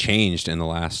 It's changed in the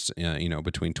last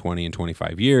between 20 and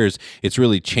 25 years. It's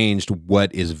really changed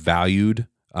what is valued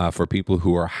for people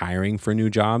who are hiring for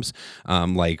new jobs,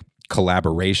 like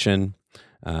collaboration.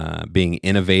 Being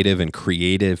innovative and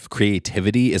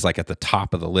creativity is like at the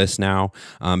top of the list now,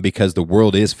 because the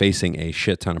world is facing a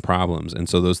shit ton of problems, and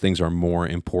so those things are more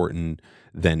important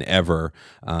than ever.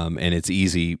 And it's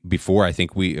easy. Before, I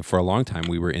think for a long time,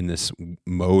 we were in this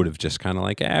mode of just kind of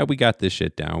like, we got this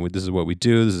shit down. This is what we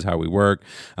do. This is how we work.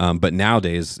 But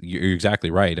nowadays, you're exactly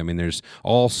right. I mean, there's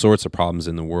all sorts of problems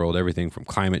in the world, everything from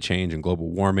climate change and global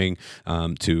warming,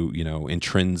 to,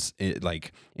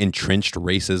 entrenched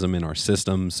racism in our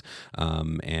systems,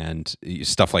 and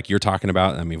stuff like you're talking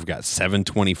about. I mean, we've got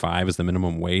 $7.25 as the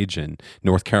minimum wage in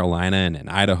North Carolina and in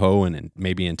Idaho and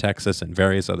maybe in Texas and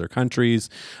various other countries.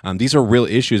 These are real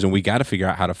issues, and we got to figure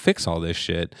out how to fix all this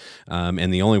shit.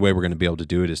 And the only way we're going to be able to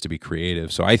do it is to be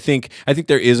creative. So I think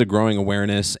there is a growing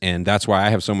awareness, and that's why I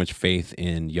have so much faith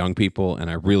in young people.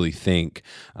 And I really think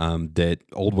that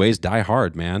old ways die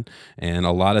hard, man. And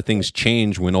a lot of things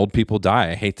change when old people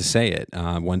die. I hate to say it.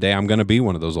 One day I'm going to be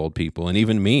one of those old people, and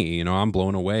even me, I'm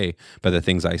blown away by the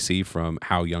things I see from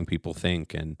how young people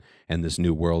think and this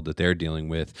new world that they're dealing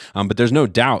with. But there's no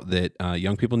doubt that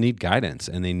young people need guidance,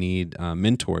 and they need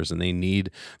mentors, and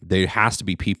there has to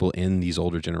be people in these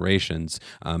older generations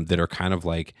that are kind of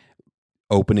like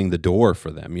opening the door for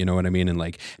them, you know what I mean? And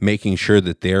like making sure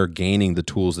that they're gaining the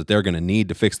tools that they're going to need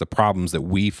to fix the problems that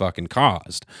we fucking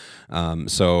caused.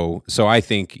 So I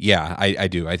think, I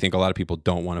do. I think a lot of people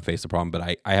don't want to face the problem,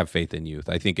 but I have faith in youth.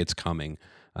 I think it's coming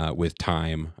with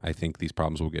time. I think these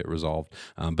problems will get resolved.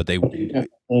 But The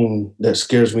thing that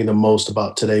scares me the most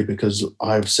about today, because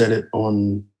I've said it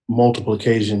on multiple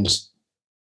occasions,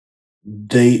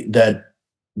 these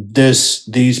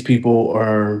people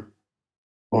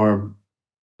are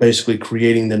basically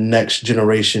creating the next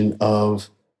generation of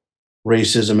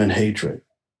racism and hatred.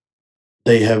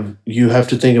 You have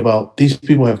to think about, these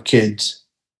people have kids,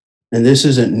 and this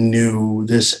isn't new.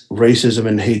 This racism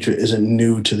and hatred isn't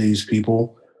new to these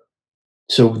people.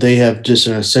 So they have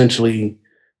essentially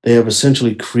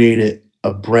created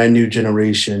a brand new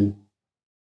generation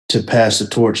to pass the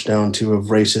torch down to, of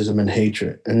racism and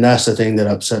hatred. And that's the thing that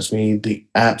upsets me the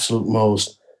absolute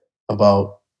most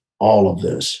about all of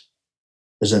this,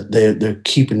 is that they're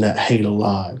keeping that hate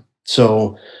alive.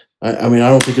 So I mean, I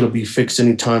don't think it'll be fixed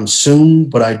anytime soon,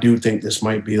 but I do think this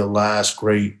might be the last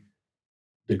great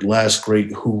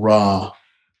hurrah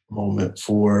moment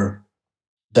for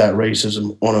that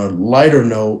racism. On a lighter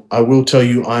note, I will tell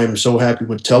you, I'm so happy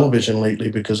with television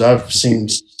lately, because I've seen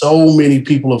so many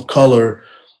people of color,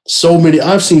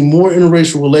 I've seen more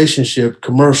interracial relationship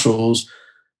commercials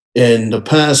in the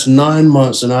past 9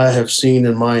 months than I have seen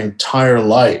in my entire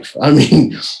life. I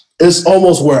mean, it's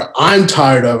almost where I'm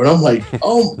tired of it. I'm like,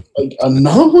 oh, like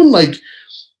another one? Like,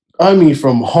 I mean,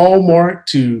 from Hallmark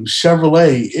to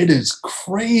Chevrolet, it is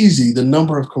crazy the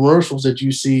number of commercials that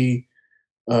you see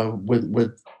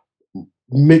with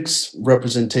mixed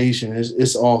representation.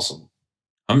 It's awesome.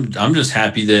 I'm just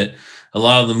happy that a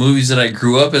lot of the movies that I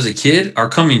grew up as a kid are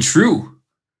coming true.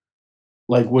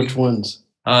 Like which ones?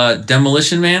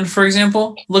 Demolition Man, for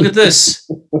example. Look at this.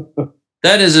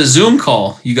 That is a Zoom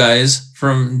call, you guys,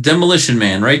 from Demolition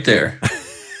Man right there.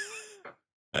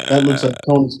 That looks like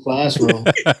Tony's classroom.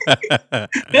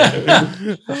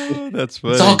 Oh, that's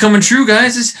funny. It's all coming true,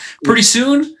 guys. It's pretty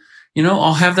soon.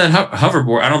 I'll have that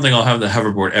hoverboard. I don't think I'll have the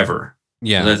hoverboard ever.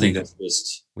 Yeah, I think that's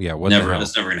just what never.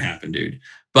 That's never gonna happen, dude.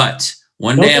 But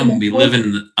one day I'm gonna be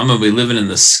living. I'm gonna be living in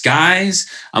the skies.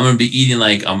 I'm gonna be eating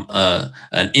like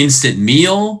an instant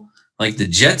meal, like the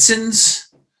Jetsons.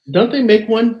 Don't they make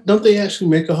one? Don't they actually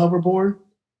make a hoverboard?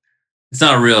 It's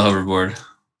not a real hoverboard.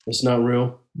 It's not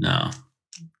real. No.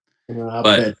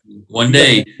 But one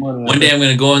day I'm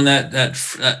gonna go in that.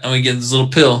 I'm gonna get this little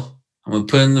pill. I'm gonna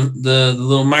put in the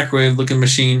little microwave looking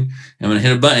machine. And I'm gonna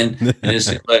hit a button and it's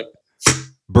like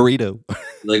burrito,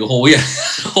 like a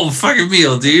whole fucking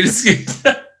meal, dude.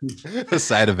 A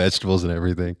side of vegetables and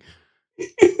everything.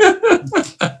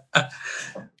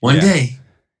 One day,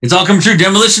 it's all coming true.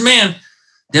 Demolition Man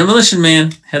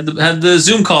had the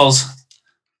Zoom calls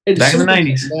back in the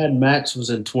 90s. Mad Max was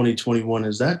in 2021.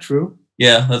 Is that true?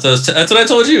 Yeah, that's what I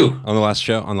told you on the last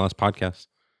podcast.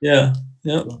 Yeah,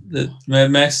 yep.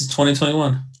 Mad Max is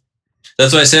 2021.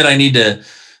 That's why I said I need to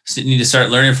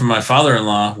start learning from my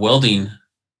father-in-law welding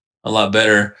a lot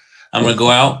better. I'm gonna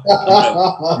go out.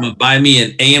 I'm gonna buy me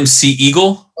an AMC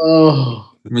Eagle. Oh.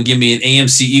 I'm gonna give me an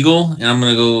AMC Eagle, and I'm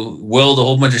gonna go weld a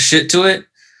whole bunch of shit to it.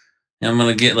 And I'm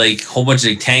gonna get like a whole bunch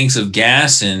of tanks of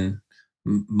gas and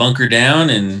bunker down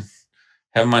and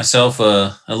have myself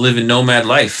a living nomad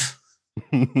life.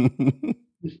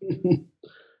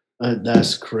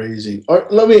 That's crazy.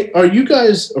 Are you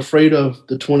guys afraid of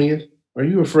the 20th? Are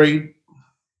you afraid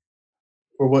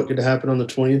for what could happen on the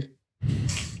 20th?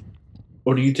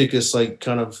 Or do you think it's like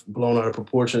kind of blown out of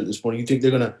proportion at this point? You think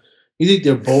they're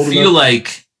bold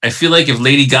enough? I feel like if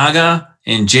Lady Gaga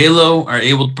and J-Lo are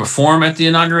able to perform at the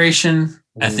inauguration,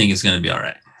 I think it's going to be all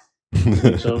right.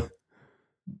 So,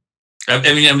 I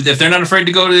mean, if they're not afraid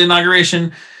to go to the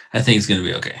inauguration, I think it's going to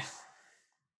be okay.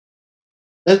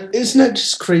 Isn't that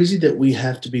just crazy that we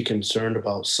have to be concerned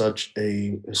about such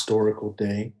a historical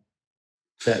day?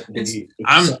 That the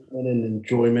excitement and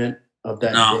enjoyment of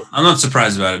that. No, day. I'm not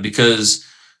surprised about it because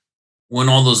when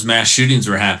all those mass shootings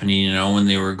were happening, when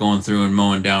they were going through and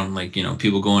mowing down, like,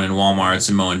 people going in Walmarts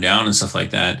and mowing down and stuff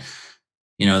like that,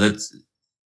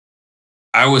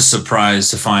 I was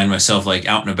surprised to find myself like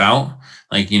out and about,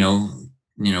 like,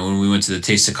 when we went to the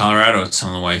Taste of Colorado, I was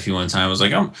telling the wifey one time, I was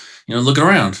like, I'm, looking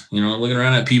around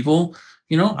at people,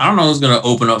 I don't know who's going to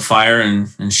open up fire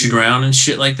and shoot around and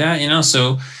shit like that,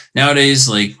 So nowadays,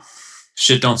 like,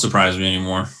 shit don't surprise me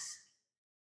anymore.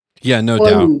 Yeah, no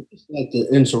doubt. It's like the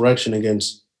insurrection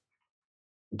against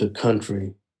the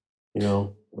country,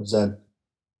 was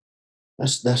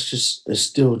it's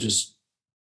still just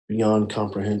beyond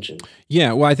comprehension.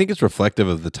 Yeah, well, I think it's reflective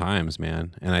of the times,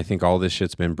 man. And I think all this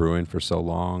shit's been brewing for so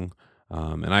long.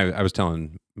 And I was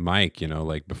telling Mike,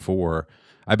 like before,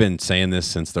 I've been saying this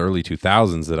since the early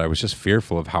 2000s that I was just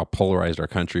fearful of how polarized our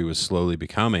country was slowly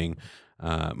becoming.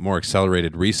 More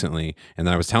accelerated recently, and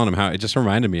then I was telling him how it just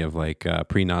reminded me of like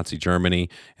pre-Nazi Germany,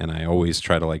 and I always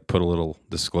try to like put a little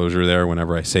disclosure there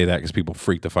whenever I say that because people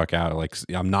freak the fuck out. Like,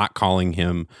 I'm not calling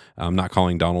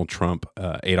Donald Trump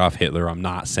Adolf Hitler. I'm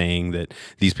not saying that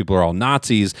these people are all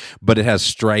Nazis, but it has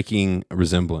striking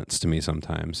resemblance to me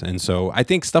sometimes. And so I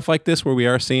think stuff like this, where we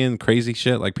are seeing crazy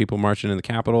shit like people marching in the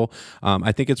Capitol,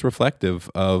 I think it's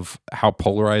reflective of how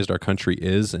polarized our country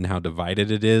is and how divided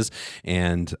it is,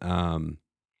 and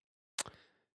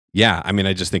yeah, I mean,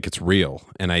 I just think it's real.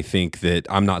 And I think that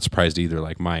I'm not surprised either,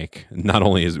 like Mike. Not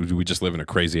only is we just live in a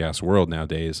crazy ass world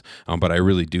nowadays, but I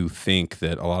really do think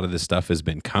that a lot of this stuff has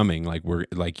been coming.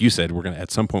 Like you said, we're going to,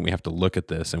 at some point we have to look at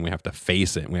this and we have to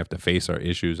face it and we have to face our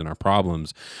issues and our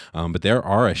problems. But there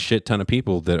are a shit ton of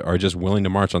people that are just willing to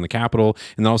march on the Capitol,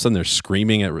 and all of a sudden they're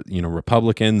screaming at,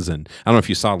 Republicans. And I don't know if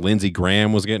you saw Lindsey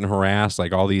Graham was getting harassed.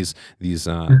 Like all these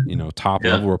top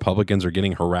level Republicans are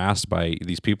getting harassed by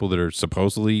these people that are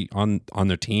supposedly on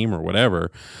their team or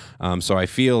whatever. So I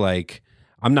feel like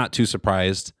I'm not too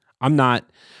surprised.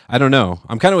 I don't know.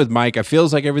 I'm kind of with Mike. It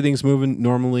feels like everything's moving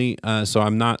normally, so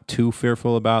I'm not too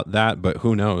fearful about that, but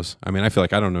who knows? I mean, I feel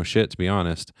like I don't know shit, to be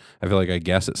honest. I feel like I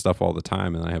guess at stuff all the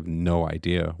time, and I have no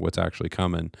idea what's actually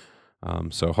coming.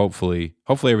 So hopefully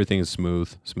everything is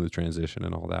smooth transition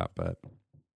and all that, but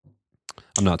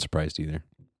I'm not surprised either.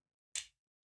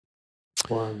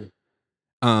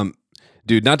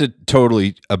 Dude, not to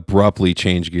totally abruptly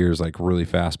change gears like really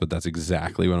fast, but that's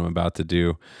exactly what I'm about to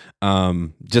do.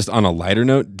 Just on a lighter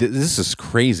note, this is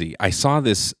crazy. I saw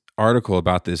this article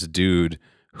about this dude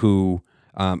who,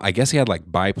 I guess he had like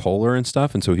bipolar and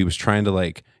stuff, and so he was trying to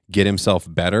like get himself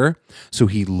better. So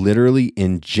he literally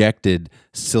injected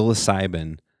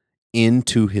psilocybin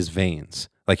into his veins.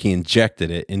 Like he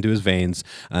injected it into his veins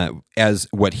as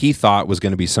what he thought was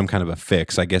going to be some kind of a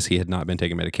fix. I guess he had not been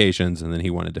taking medications and then he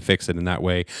wanted to fix it in that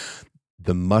way.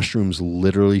 The mushrooms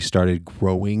literally started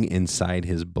growing inside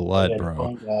his blood, bro.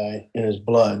 Fungi in his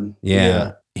blood.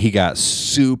 Yeah. He got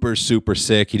super, super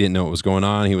sick. He didn't know what was going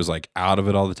on. He was like out of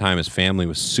it all the time. His family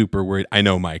was super worried. I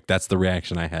know, Mike, that's the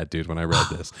reaction I had, dude, when I read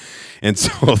this. And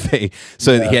so he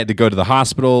had to go to the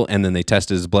hospital, and then they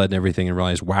tested his blood and everything and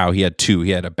realized, wow, he had two.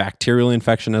 He had a bacterial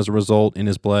infection as a result in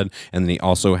his blood, and then he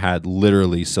also had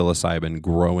literally psilocybin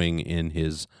growing in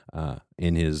his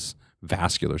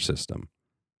vascular system.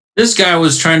 This guy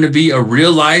was trying to be a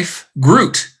real life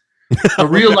Groot. A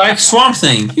real life Swamp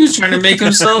Thing. He was trying to make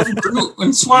himself Groot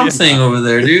and Swamp Thing over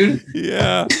there, dude.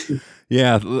 Yeah.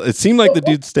 Yeah. It seemed like the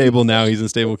dude's stable now. He's in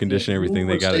stable condition, everything.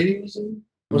 They got it.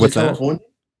 What's that? California?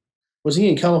 Was he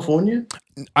in California?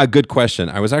 A good question.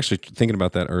 I was actually thinking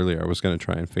about that earlier. I was going to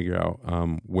try and figure out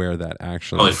where that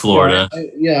actually. Probably Florida.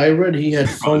 I read he had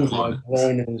fungi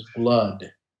growing in his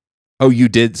blood. Oh, you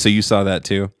did? So you saw that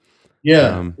too?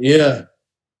 Yeah. Yeah.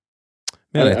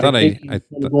 Man, I thought I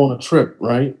go on a trip,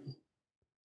 right?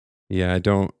 Yeah, I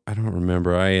don't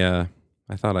remember. I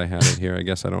thought I had it here. I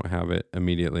guess I don't have it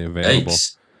immediately available.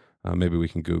 Maybe we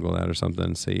can Google that or something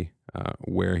and see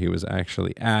where he was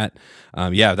actually at.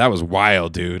 Yeah, that was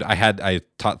wild, dude. I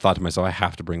thought to myself, I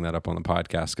have to bring that up on the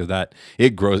podcast because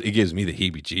it gives me the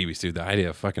heebie-jeebies, dude. The idea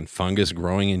of fucking fungus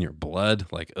growing in your blood,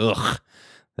 like, ugh.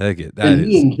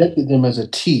 He injected them as a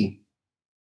tea.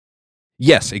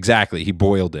 Yes, exactly. He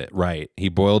boiled it, right. He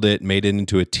boiled it, made it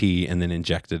into a tea, and then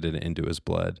injected it into his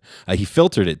blood. He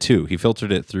filtered it, too. He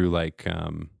filtered it through, like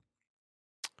a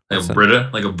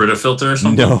Brita filter or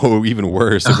something? No, even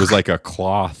worse. It was like a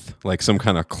cloth, like some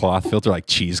kind of cloth filter, like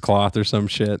cheesecloth or some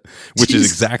shit, which is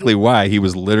exactly why he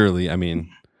was literally, And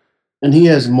he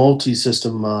has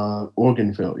multi-system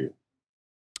organ failure.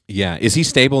 Yeah. Is he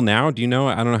stable now? Do you know?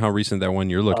 I don't know how recent that one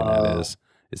you're looking at is.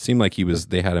 It seemed like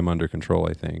they had him under control,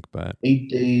 I think, but 8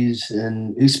 days,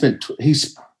 and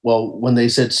when they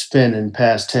said spent in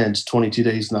past tense, 22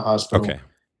 days in the hospital. Okay.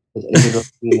 It ended up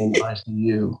being in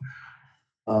ICU.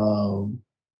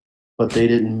 But they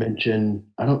didn't mention,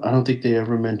 I don't think they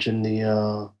ever mentioned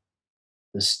the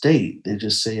state. They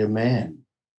just say a man.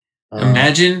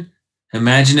 Imagine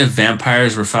if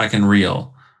vampires were fucking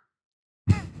real.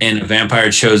 And a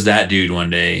vampire chose that dude one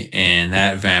day, and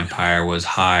that vampire was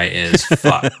high as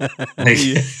fuck.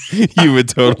 You would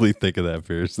totally think of that,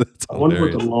 Pierce. That's I wonder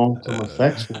what the long-term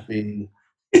effects would be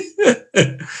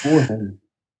for him.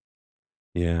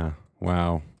 Yeah.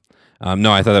 Wow.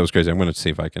 No, I thought that was crazy. I'm going to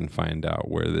see if I can find out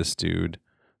where this dude,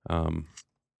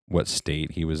 what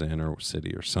state he was in or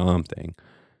city or something.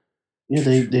 Yeah,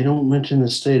 they don't mention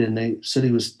the state, and they said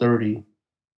he was 30.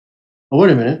 Oh, wait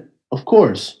a minute. Of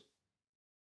course.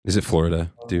 Is it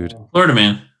Florida, dude? Florida,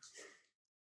 man.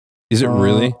 Is it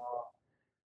really?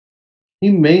 He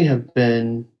may have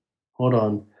been. Hold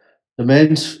on. The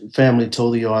man's family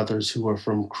told the authors, who are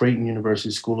from Creighton University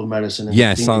School of Medicine.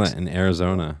 I saw that in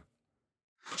Arizona.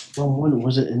 Well, when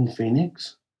was it in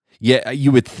Phoenix? Yeah,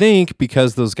 you would think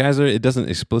because those guys it doesn't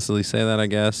explicitly say that, I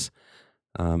guess.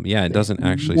 It doesn't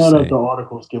actually say. None of the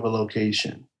articles give a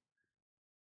location.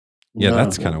 Yeah,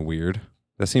 that's kind of weird.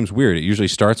 That seems weird. It usually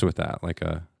starts with that, like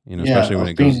especially when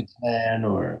it goes. Phoenix man,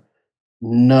 or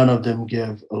none of them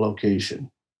give a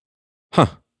location. Huh.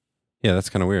 Yeah, that's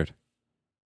kind of weird.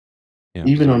 Yeah,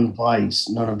 even on Vice,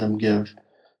 none of them give.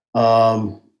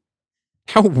 How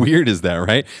weird is that,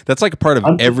 right? That's like a part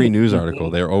of every news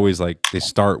article. They're always like, they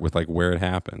start with like where it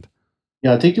happened.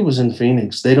 Yeah, I think it was in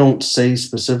Phoenix. They don't say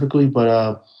specifically,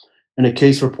 but in a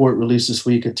case report released this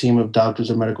week, a team of doctors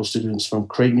and medical students from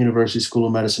Creighton University School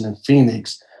of Medicine in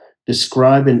Phoenix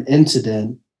describe an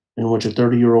incident in which a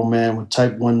 30-year-old man with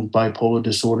type 1 bipolar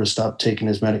disorder stopped taking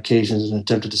his medications and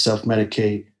attempted to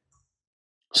self-medicate.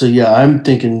 So yeah, I'm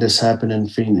thinking this happened in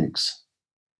Phoenix.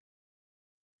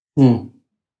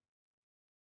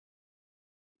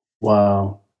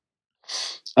 Wow.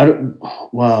 I don't.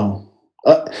 Wow,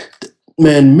 uh,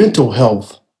 man,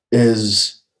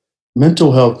 is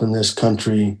mental health in this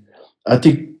country. I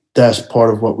think that's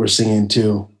part of what we're seeing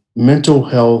too. Mental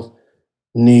health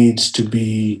needs to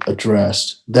be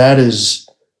addressed. That is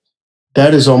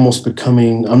almost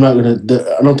becoming. I'm not gonna.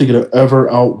 I don't think it'll ever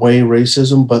outweigh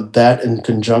racism, but that in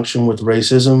conjunction with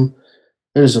racism,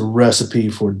 it is a recipe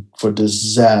for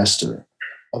disaster.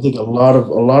 I think a lot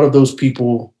of those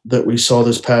people that we saw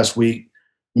this past week,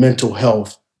 mental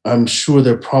health. I'm sure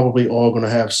they're probably all going to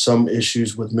have some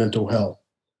issues with mental health.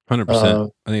 100%. Uh,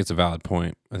 I think it's a valid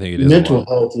point. I think it is a Mental lot.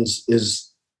 health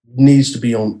is needs to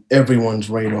be on everyone's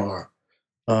radar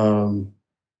um,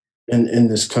 in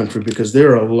this country because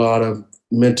there are a lot of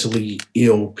mentally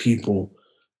ill people,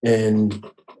 and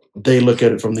they look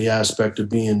at it from the aspect of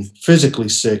being physically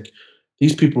sick.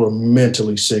 These people are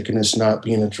mentally sick, and it's not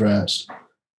being addressed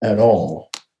at all.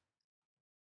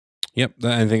 Yep,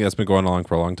 I think that's been going along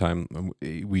for a long time.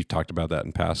 We've talked about that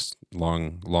in past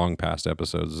long past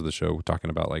episodes of the show, talking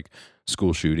about like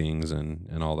school shootings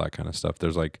and all that kind of stuff.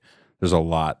 There's a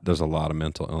lot of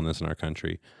mental illness in our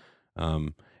country,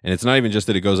 and it's not even just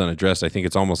that it goes unaddressed. I think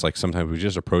it's almost like sometimes we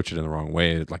just approach it in the wrong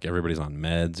way. Like everybody's on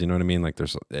meds, you know what I mean? Like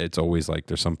it's always like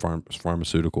there's some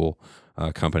pharmaceutical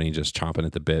company just chomping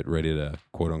at the bit, ready to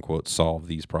quote unquote solve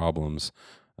these problems,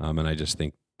 and I just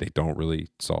think they don't really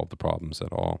solve the problems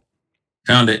at all.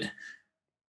 Found it.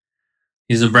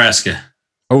 He's Nebraska.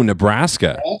 Oh,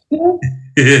 Nebraska.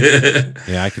 Yeah.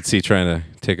 Yeah, I could see trying to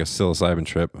take a psilocybin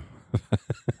trip.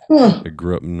 Huh. I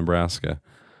grew up in Nebraska.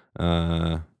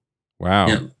 Wow,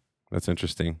 that's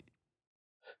interesting.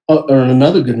 On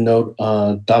another good note,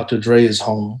 Dr. Dre is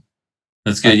home.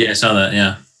 That's good. Yeah, I saw that.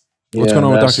 Yeah. What's going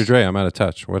on with that's- Dr. Dre? I'm out of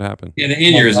touch. What happened? Yeah, the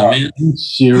aneurysm, man. Are you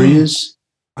serious?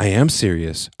 I am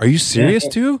serious. Are you serious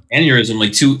too? Aneurysm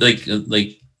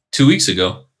like 2 weeks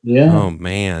ago. Yeah. Oh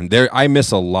man, I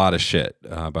miss a lot of shit.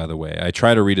 By the way, I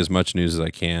try to read as much news as I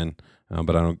can,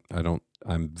 but I don't.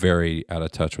 I'm very out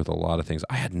of touch with a lot of things.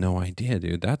 I had no idea,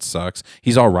 dude. That sucks.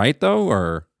 He's all right though,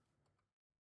 or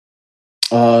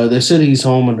They said he's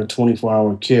home under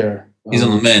 24-hour care. He's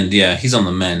on the mend. Yeah, he's on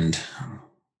the mend.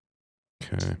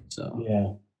 okay.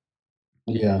 So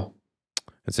Yeah.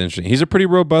 That's interesting. He's a pretty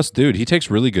robust dude. He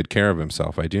takes really good care of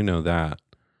himself. I do know that.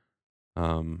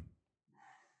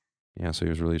 Yeah, so he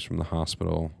was released from the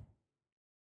hospital.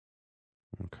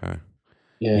 Okay.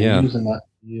 Yeah. He was in that.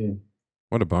 Yeah.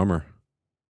 What a bummer.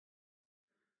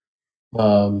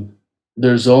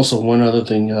 There's also one other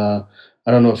thing. I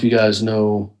don't know if you guys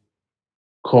know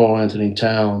Carl Anthony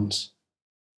Towns.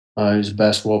 He's a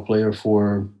basketball player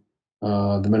for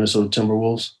the Minnesota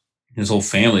Timberwolves. his whole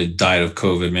family died of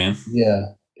COVID, man.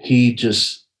 Yeah, he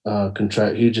just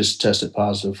he just tested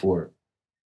positive for it,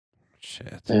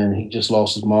 Shit. and he just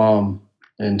lost his mom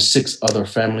and 6 other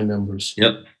family members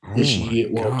Yep. this Oh my year,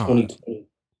 well, God. 2020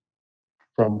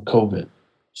 from COVID.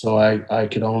 So I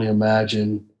could only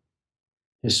imagine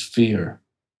his fear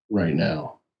right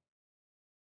now.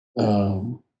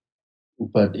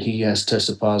 But he has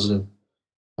tested positive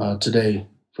today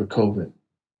for COVID.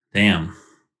 Damn.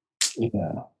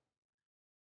 Yeah,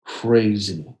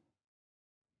 crazy.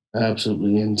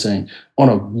 Absolutely insane. On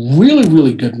a really,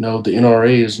 really good note, the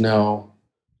NRA is now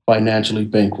financially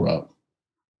bankrupt.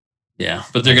 Yeah,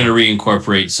 but they're gonna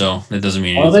reincorporate, so that doesn't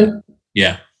mean Are anything. they?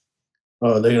 Yeah.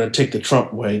 Oh, they're going to take the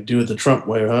Trump way, do it the Trump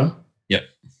way, huh? Yep.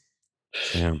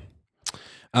 Damn.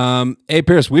 Hey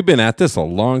Pierce, we've been at this a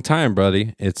long time,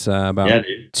 buddy. It's about Yeah,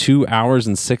 dude. 2 hours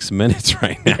and 6 minutes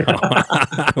right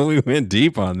now. We went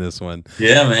deep on this one.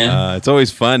 Yeah, man. It's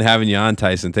always fun having you on,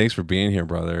 Tyson. Thanks for being here,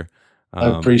 brother. I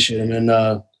appreciate it, and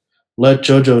let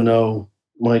JoJo know,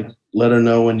 Mike. Let her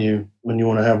know when you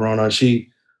want to have her on. She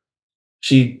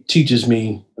teaches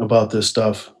me about this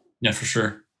stuff. Yeah, for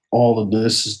sure. All of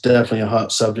this is definitely a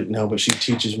hot subject now, but she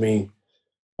teaches me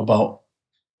about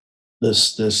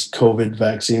this COVID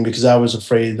vaccine because I was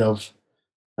afraid of.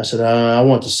 I said I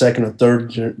want the second or third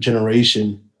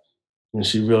generation, and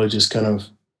she really just kind of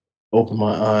opened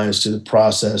my eyes to the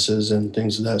processes and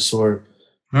things of that sort.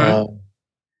 All right.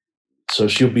 So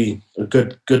she'll be a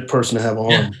good person to have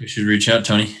on. Yeah, you should reach out,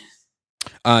 Tony.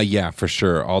 Yeah, for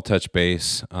sure. I'll touch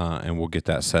base and we'll get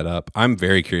that set up. I'm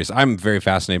very curious. I'm very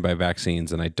fascinated by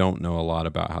vaccines and I don't know a lot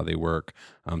about how they work.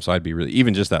 So I'd be really,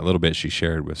 even just that little bit she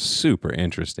shared was super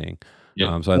interesting.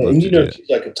 Yep. So I'd love to do it. She's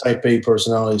like a type A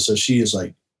personality, so she is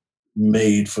like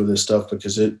made for this stuff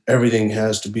because everything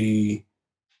has to be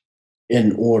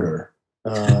in order.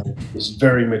 It's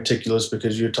very meticulous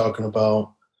because you're talking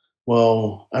about,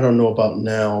 well, I don't know about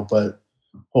now, but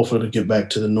hopefully to get back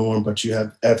to the norm, but you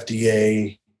have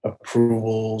FDA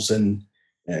approvals and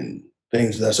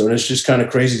things of that sort. And it's just kind of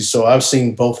crazy. So I've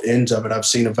seen both ends of it. I've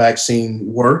seen a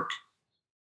vaccine work,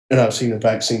 and I've seen a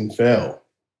vaccine fail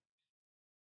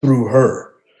through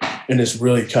her. And it's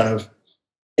really kind of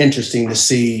interesting to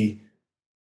see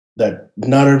that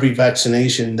not every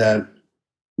vaccination, that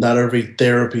not every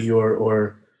therapy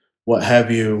or what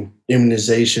have you,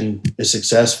 immunization is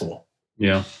successful.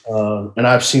 Yeah. And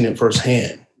I've seen it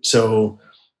firsthand. So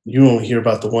you only hear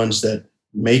about the ones that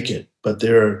make it, but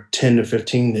there are 10 to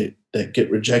 15 that get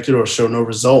rejected or show no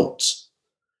results.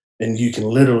 And you can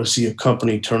literally see a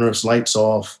company turn its lights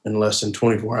off in less than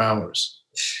 24 hours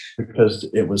because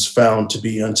it was found to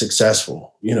be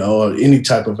unsuccessful. You know, any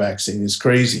type of vaccine is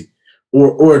crazy,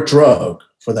 or a drug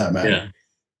for that matter. Yeah.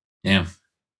 Yeah.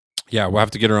 Yeah, we'll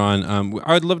have to get her on.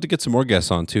 I'd love to get some more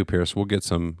guests on too, Pierce. We'll get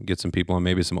some people on,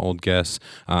 maybe some old guests.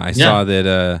 I saw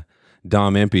that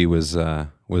Dom Impey was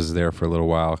there for a little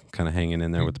while, kind of hanging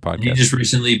in there with the podcast. He just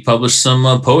recently published some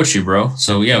poetry, bro.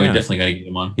 So we definitely got to get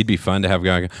him on. He'd be fun to have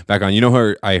back on. You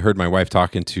know, I heard my wife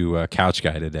talking to Couch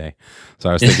Guy today, so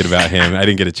I was thinking about him. I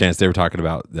didn't get a chance. They were talking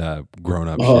about grown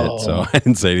up shit, so I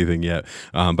didn't say anything yet.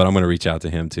 But I'm going to reach out to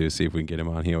him too, see if we can get him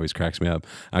on. He always cracks me up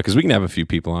because we can have a few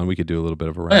people on. We could do a little bit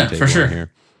of a round table for sure.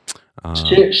 here.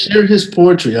 Share his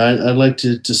poetry. I'd like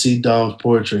to see Dom's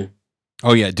poetry.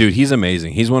 Oh yeah, dude, he's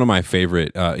amazing. He's one of my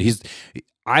favorite.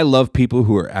 I love people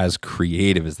who are as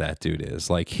creative as that dude is.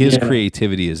 Like his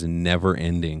creativity is never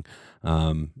ending.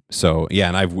 So yeah,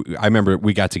 and I remember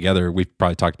we got together. We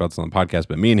probably talked about this on the podcast,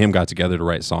 but me and him got together to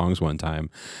write songs one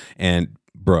time, and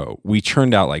bro, we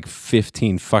churned out like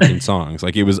 15 fucking songs.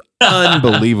 Like it was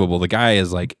unbelievable. The guy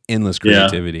is like endless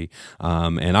creativity.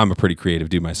 And I'm a pretty creative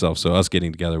dude myself, so us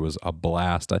getting together was a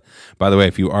blast. By the way,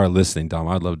 if you are listening, Dom,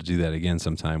 I'd love to do that again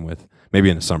sometime with. Maybe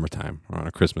in the summertime or on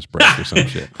a Christmas break or some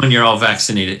shit. When you're all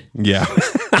vaccinated. Yeah.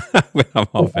 When I'm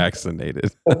all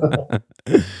vaccinated.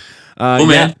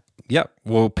 Man. Yep.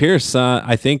 Well, Pierce,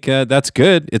 I think that's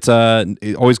good. It's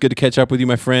always good to catch up with you,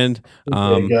 my friend.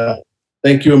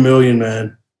 Thank you a million,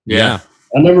 man. Yeah.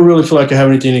 I never really feel like I have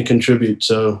anything to contribute,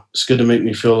 so it's good to make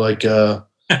me feel like I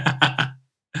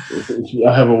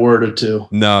have a word or two.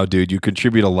 No, dude, you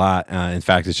contribute a lot. In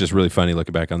fact, it's just really funny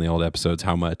looking back on the old episodes,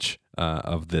 how much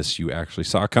of this you actually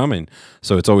saw coming.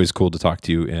 So it's always cool to talk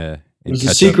to you. There's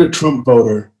a secret Trump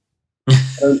voter.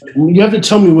 You have to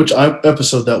tell me which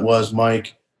episode that was,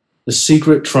 Mike. The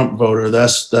secret Trump voter.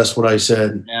 That's what I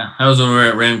said. Yeah, that was when we were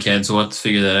at Ramcad, so we'll have to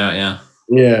figure that out. Yeah.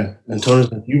 Yeah, and Tony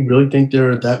said, "You really think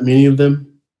there are that many of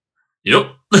them?"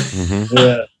 Yep. Mm-hmm.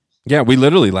 Yeah. Yeah, we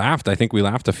literally laughed. I think we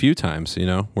laughed a few times,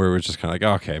 where we're just kind of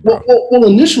like, okay, bro. Well,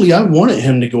 initially I wanted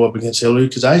him to go up against Hillary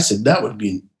because I said that would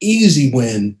be an easy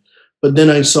win. But then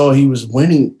I saw he was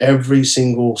winning every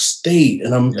single state,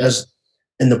 and as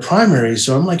in the primary.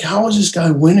 So I'm like, how is this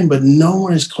guy winning? But no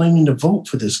one is claiming to vote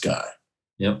for this guy.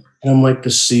 Yep. And I'm like,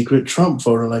 the secret Trump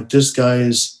voter. Like, this guy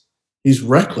he's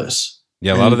reckless.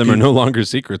 Yeah, a lot of them are no longer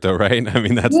secret, though, right? I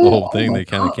mean, that's the whole thing. They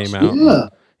kind of came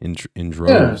out in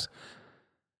droves. Yeah.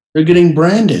 They're getting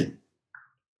branded.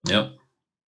 Yep.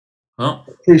 Well,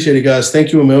 appreciate it, guys.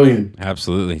 Thank you a million.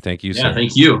 Absolutely. Thank you, sir. Yeah,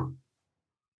 thank you.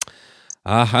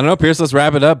 I don't know, Pierce. Let's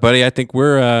wrap it up, buddy. I think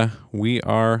we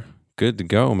are good to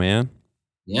go, man.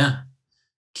 Yeah.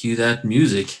 Cue that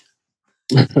music.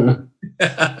 I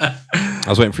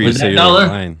was waiting for you to say your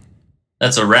line.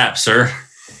 That's a wrap, sir.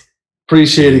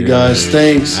 Appreciate it, guys.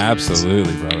 Thanks.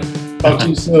 Absolutely, brother. Talk to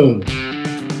you soon.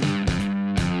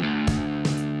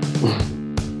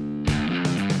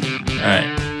 All right.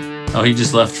 Oh, he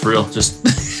just left for real. Just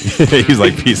he's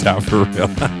like, peace out for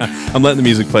real. I'm letting the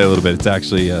music play a little bit. It's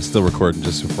actually still recording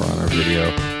just so far on our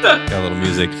video. Got a little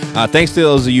music. Thanks to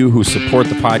those of you who support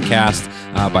the podcast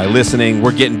by listening.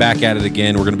 We're getting back at it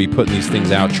again. We're going to be putting these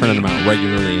things out, churning them out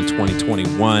regularly in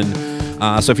 2021.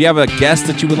 So if you have a guest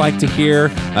that you would like to hear,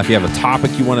 if you have a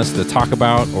topic you want us to talk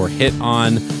about or hit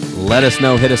on, let us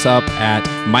know. Hit us up at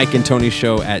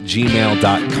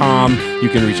mikeandtonyshow@gmail.com. You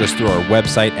can reach us through our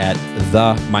website at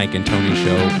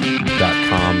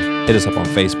themikeandtonyshow.com. Hit us up on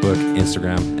Facebook,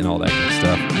 Instagram, and all that good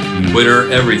stuff.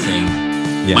 Twitter, everything.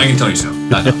 Yeah. Mike and Tony Show.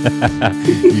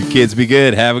 You kids be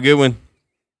good. Have a good one.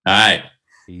 All right.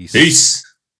 Peace. Peace.